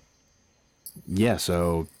 Yeah.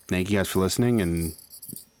 So thank you guys for listening, and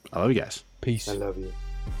I love you guys. Peace. I love you.